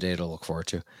 that'll be a day to look forward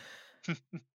to.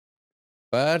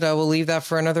 But we'll leave that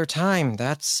for another time.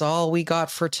 That's all we got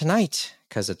for tonight,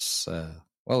 because it's,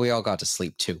 we all got to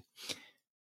sleep too.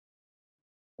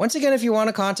 Once again, if you want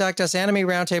to contact us,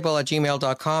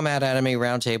 animeroundtable@gmail.com, at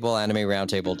animeroundtable,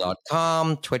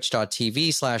 animeroundtable.com,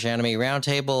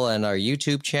 twitch.tv/animeroundtable, and our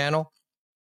YouTube channel.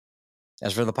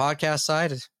 As for the podcast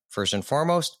side, first and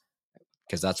foremost,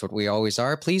 because that's what we always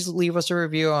are, please leave us a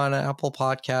review on Apple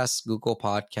Podcasts, Google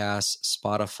Podcasts,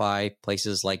 Spotify,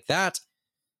 places like that.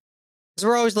 Because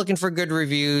we're always looking for good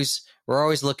reviews. We're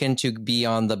always looking to be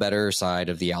on the better side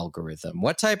of the algorithm.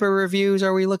 What type of reviews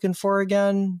are we looking for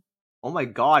again? Oh my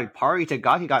god, Pari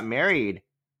Tagaki got married.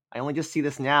 I only just see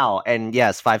this now. And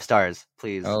yes, 5 stars,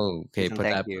 please. Oh, okay.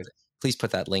 Thank you. Please put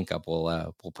that link up.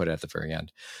 We'll put it at the very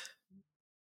end.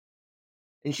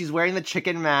 And she's wearing the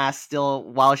chicken mask still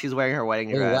while she's wearing her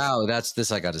wedding dress. Oh, wow, that's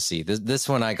this I got to see. This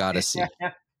one I got to see.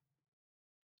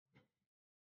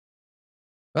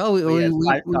 Well, yes,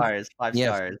 5 stars. 5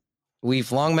 stars.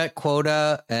 We've long met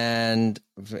quota, and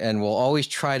we'll always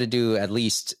try to do at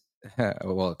least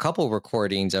a couple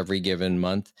recordings every given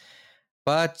month.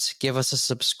 But give us a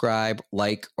subscribe,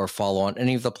 like, or follow on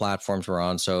any of the platforms we're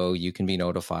on so you can be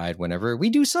notified whenever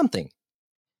we do something.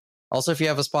 Also, if you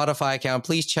have a Spotify account,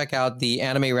 please check out the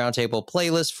Anime Roundtable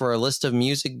playlist for a list of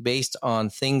music based on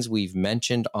things we've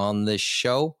mentioned on this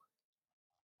show.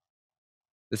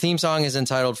 The theme song is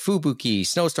entitled Fubuki,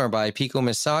 Snowstorm by Pico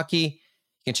Misaki. You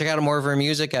can check out more of her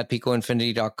music at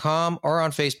picoinfinity.com or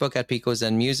on Facebook at Pico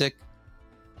Zen Music.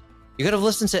 You could have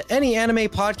listened to any anime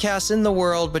podcast in the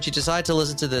world, but you decide to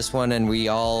listen to this one, and we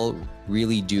all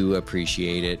really do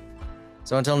appreciate it.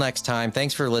 So until next time,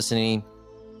 thanks for listening.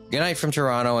 Good night from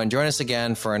Toronto, and join us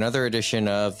again for another edition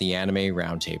of the Anime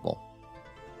Roundtable.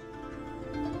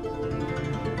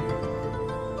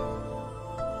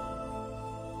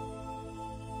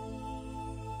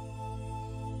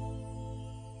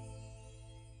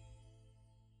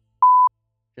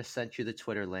 Just sent you the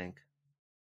Twitter link.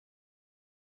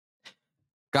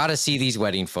 Gotta see these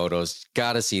wedding photos.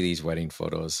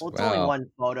 Well, it's only one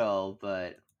photo,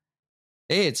 but...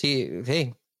 Hey.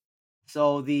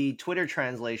 So the Twitter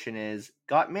translation is,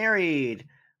 got married.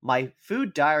 My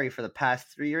food diary for the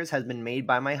past 3 years has been made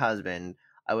by my husband.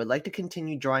 I would like to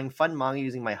continue drawing fun manga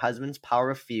using my husband's power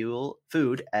of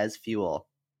food as fuel.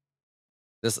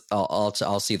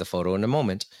 I'll see the photo in a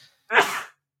moment.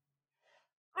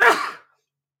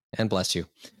 And bless you.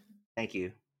 Thank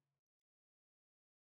you.